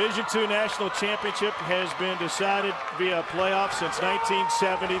 The Division II National Championship has been decided via playoff since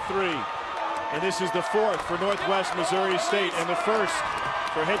 1973. And this is the fourth for Northwest Missouri State and the first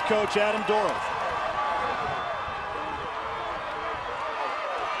for head coach Adam Dorrell.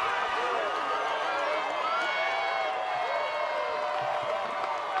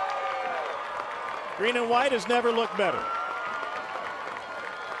 Green and white has never looked better.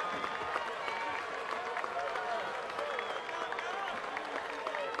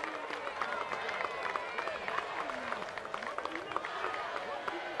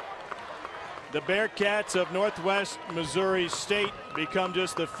 The Bearcats of Northwest Missouri State become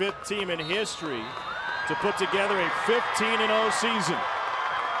just the fifth team in history to put together a 15-0 season.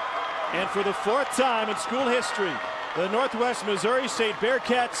 And for the fourth time in school history, the Northwest Missouri State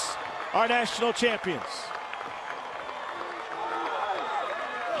Bearcats are national champions.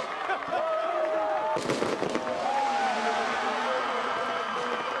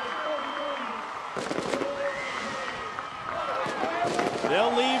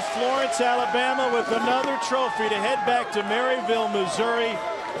 They'll leave Florence, Alabama with another trophy to head back to Maryville, Missouri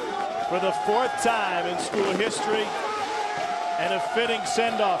for the fourth time in school history, and a fitting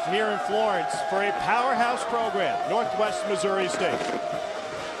send-off here in Florence for a powerhouse program, Northwest Missouri State.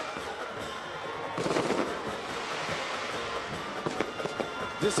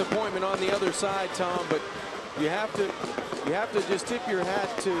 Disappointment on the other side, Tom, but you have to just tip your hat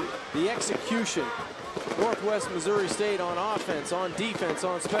to the execution. Northwest Missouri State on offense, on defense,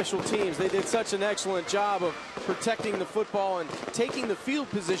 on special teams. They did such an excellent job of protecting the football and taking the field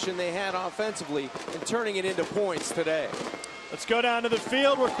position they had offensively and turning it into points today. Let's go down to the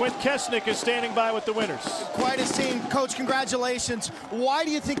field where Quint Kesnick is standing by with the winners. Quite a team. Coach, congratulations. Why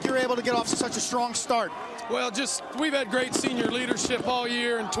do you think you're able to get off to such a strong start? Well, we've had great senior leadership all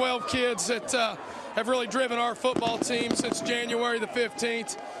year, and 12 kids that have really driven our football team since January the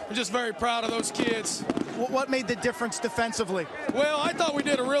 15th. I'm just very proud of those kids. What made the difference defensively? Well, I thought we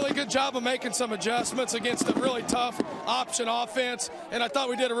did a really good job of making some adjustments against a really tough option offense, and I thought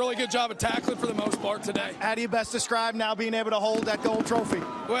we did a really good job of tackling for the most part today. How do you best describe now being able to hold that gold trophy?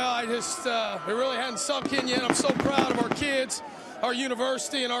 Well, it really hadn't sunk in yet. I'm so proud of our kids, our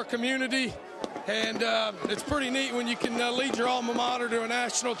university, and our community. And it's pretty neat when you can lead your alma mater to a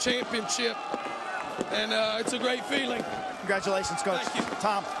national championship. And it's a great feeling. Congratulations, Coach. Thank you.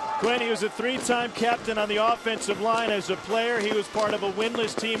 Tom. Quinn, he was a three-time captain on the offensive line as a player. He was part of a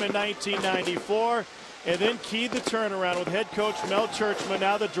winless team in 1994 and then keyed the turnaround with head coach Mel Churchman,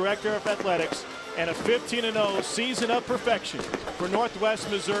 now the director of athletics, and a 15-0 season of perfection for Northwest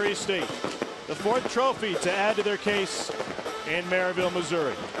Missouri State. The fourth trophy to add to their case in Maryville,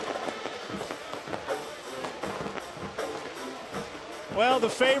 Missouri. Well, the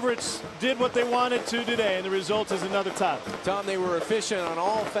favorites did what they wanted to today, and the result is another tie. Tom, they were efficient on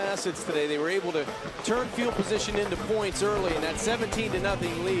all facets today. They were able to turn field position into points early, and that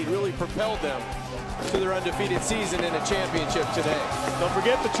 17-0 lead really propelled them to their undefeated season in a championship today. Don't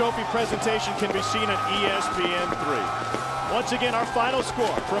forget the trophy presentation can be seen on ESPN3. Once again, our final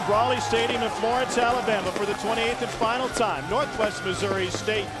score from Brawley Stadium in Florence, Alabama for the 28th and final time. Northwest Missouri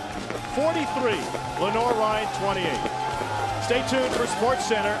State 43, Lenoir Rhyne 28. Stay tuned for Sports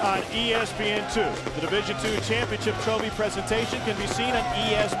Center on ESPN2. The Division II Championship Trophy presentation can be seen on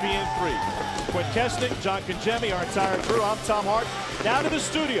ESPN3. Quint Kesnick, John Congemi, our entire crew. I'm Tom Hart. Now to the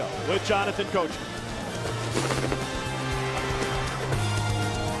studio with Jonathan Coachman.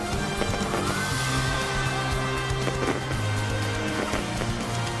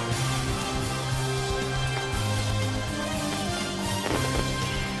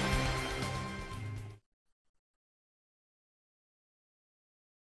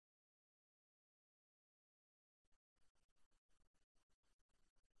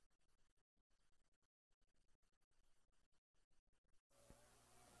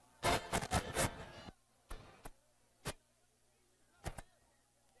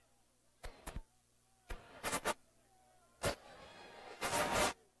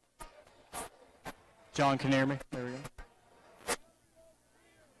 John, can you hear me? There we go.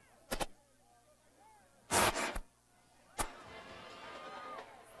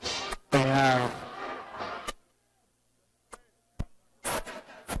 They have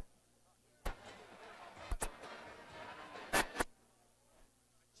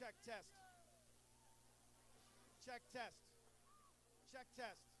Check test. Check test. Check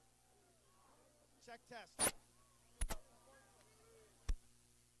test. Check test.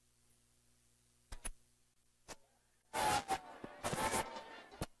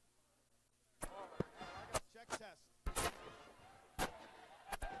 Check test.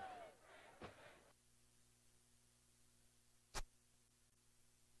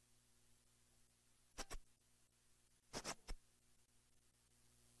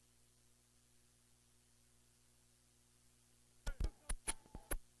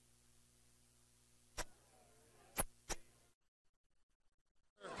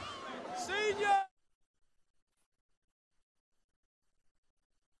 Senior!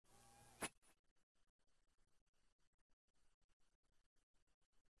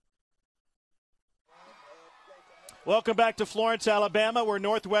 Welcome back to Florence, Alabama, where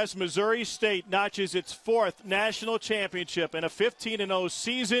Northwest Missouri State notches its 4th national championship and a 15-0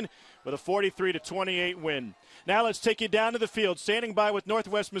 season with a 43-28 win. Now let's take you down to the field. Standing by with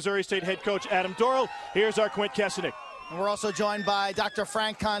Northwest Missouri State head coach Adam Dorrell, here's our Quint Kessenich. And we're also joined by Dr.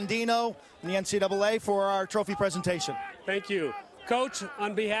 Frank Condino from the NCAA for our trophy presentation. Thank you. Coach,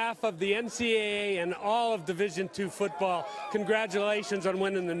 on behalf of the NCAA and all of Division II football, congratulations on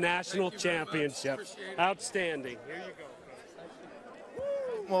winning the national championship. Outstanding. Here you go.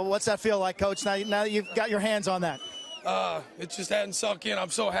 Well, what's that feel like, Coach, now that you've got your hands on that? It just hadn't sunk in. I'm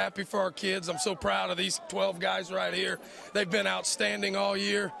so happy for our kids. I'm so proud of these 12 guys right here. They've been outstanding all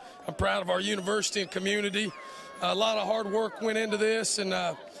year. I'm proud of our university and community. A lot of hard work went into this, and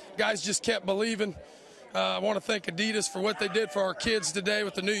guys just kept believing. I want to thank Adidas for what they did for our kids today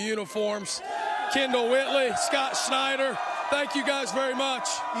with the new uniforms. Kendall Whitley, Scott Schneider, thank you guys very much.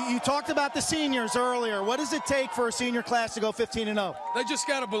 You talked about the seniors earlier. What does it take for a senior class to go 15-0? They just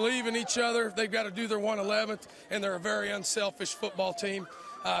got to believe in each other. They've got to do their 1/11th, and they're a very unselfish football team.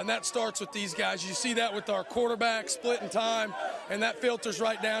 And that starts with these guys. You see that with our quarterback splitting time, and that filters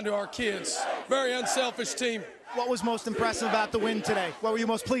right down to our kids. Very unselfish team. What was most impressive about the win today? What were you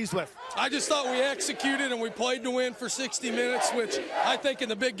most pleased with? I just thought we executed and we played to win for 60 minutes, which I think in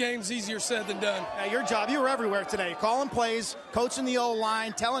the big games easier said than done. Your job, you were everywhere today, calling plays, coaching the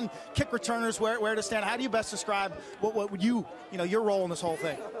O-line, telling kick returners where to stand. How do you best describe what would your role in this whole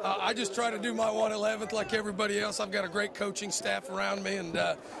thing? I just try to do my 1/11th like everybody else. I've got a great coaching staff around me, and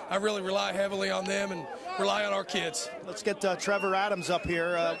I really rely heavily on them and rely on our kids. Let's get Trevor Adams up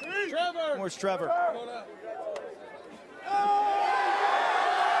here. Trevor! Where's Trevor?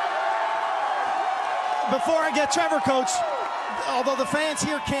 Before I get Trevor, Coach, although the fans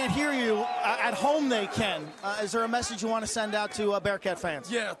here can't hear you, at home they can. Is there a message you want to send out to Bearcat fans?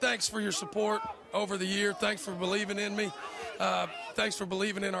 Yeah, thanks for your support over the year. Thanks for believing in me. Thanks for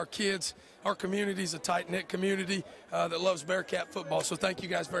believing in our kids. Our community is a tight-knit community that loves Bearcat football, so thank you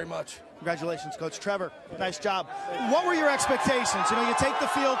guys very much. Congratulations, Coach. Trevor, nice job. What were your expectations? You take the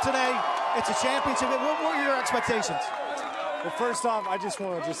field today. It's a championship. What were your expectations? Well, first off, I just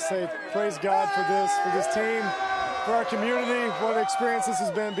want to say praise God for this team, for our community, what an experience this has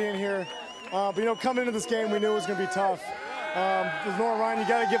been being here. But, coming into this game, we knew it was going to be tough. Lenoir, Rhyne, you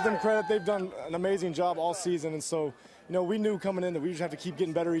got to give them credit. They've done an amazing job all season. And so, we knew coming in that we just have to keep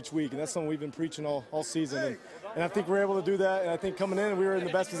getting better each week. And that's something we've been preaching all season. And I think we're able to do that. And I think coming in, we were in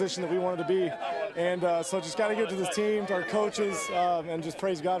the best position that we wanted to be. And so just got to give it to this team, to our coaches, and just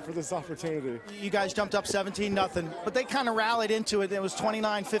praise God for this opportunity. You guys jumped up 17-0, but they kind of rallied into it. It was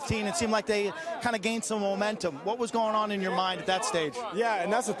 29-15. It seemed like they kind of gained some momentum. What was going on in your mind at that stage? Yeah,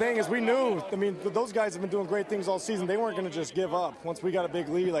 and that's the thing is we knew, those guys have been doing great things all season. They weren't going to just give up once we got a big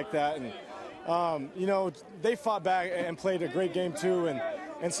lead like that. And, they fought back and played a great game too.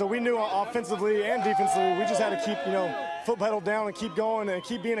 And so we knew offensively and defensively, we just had to keep, foot pedal down and keep going and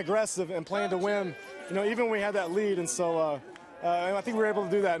keep being aggressive and playing to win, even when we had that lead. And so I think we were able to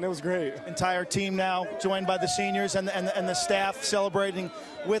do that, and it was great. Entire team now joined by the seniors and the staff celebrating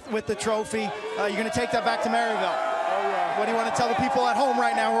with the trophy. You're going to take that back to Maryville. Oh, yeah. What do you want to tell the people at home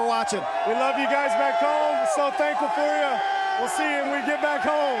right now who are watching? We love you guys back home. We're so thankful for you. We'll see you when we get back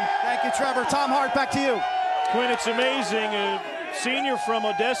home. Thank you, Trevor. Tom Hart, back to you. Quinn, it's amazing. A senior from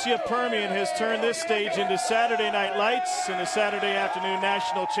Odessa Permian has turned this stage into Saturday Night Lights and a Saturday afternoon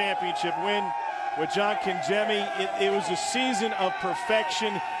national championship win with John Kangemi. It was a season of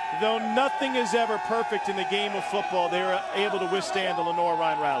perfection. Though nothing is ever perfect in the game of football, they were able to withstand the Lenoir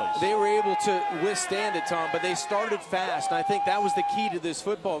Rhyne rallies. They were able to withstand it, Tom, but they started fast, and I think that was the key to this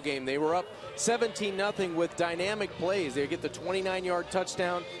football game. They were up 17-0 with dynamic plays. They get the 29-yard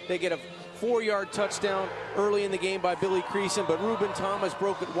touchdown. They get a 4-yard touchdown early in the game by Billy Creason, but Reuben Thomas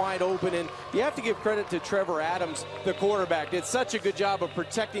broke it wide open, and you have to give credit to Trevor Adams, the quarterback. Did such a good job of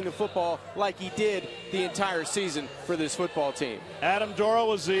protecting the football like he did the entire season for this football team. Adam Dorrell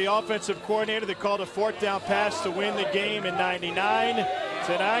was the offensive coordinator that called a 4th down pass to win the game in '99.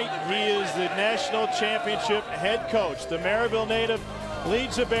 Tonight, he is the national championship head coach. The Maryville native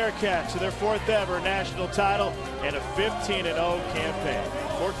leads the Bearcats to their 4th ever national title and a 15-0 campaign.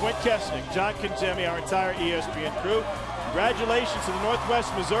 For Quint Kesnick, John Conzemi, our entire ESPN crew, congratulations to the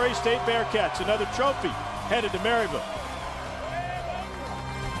Northwest Missouri State Bearcats. Another trophy headed to Maryville.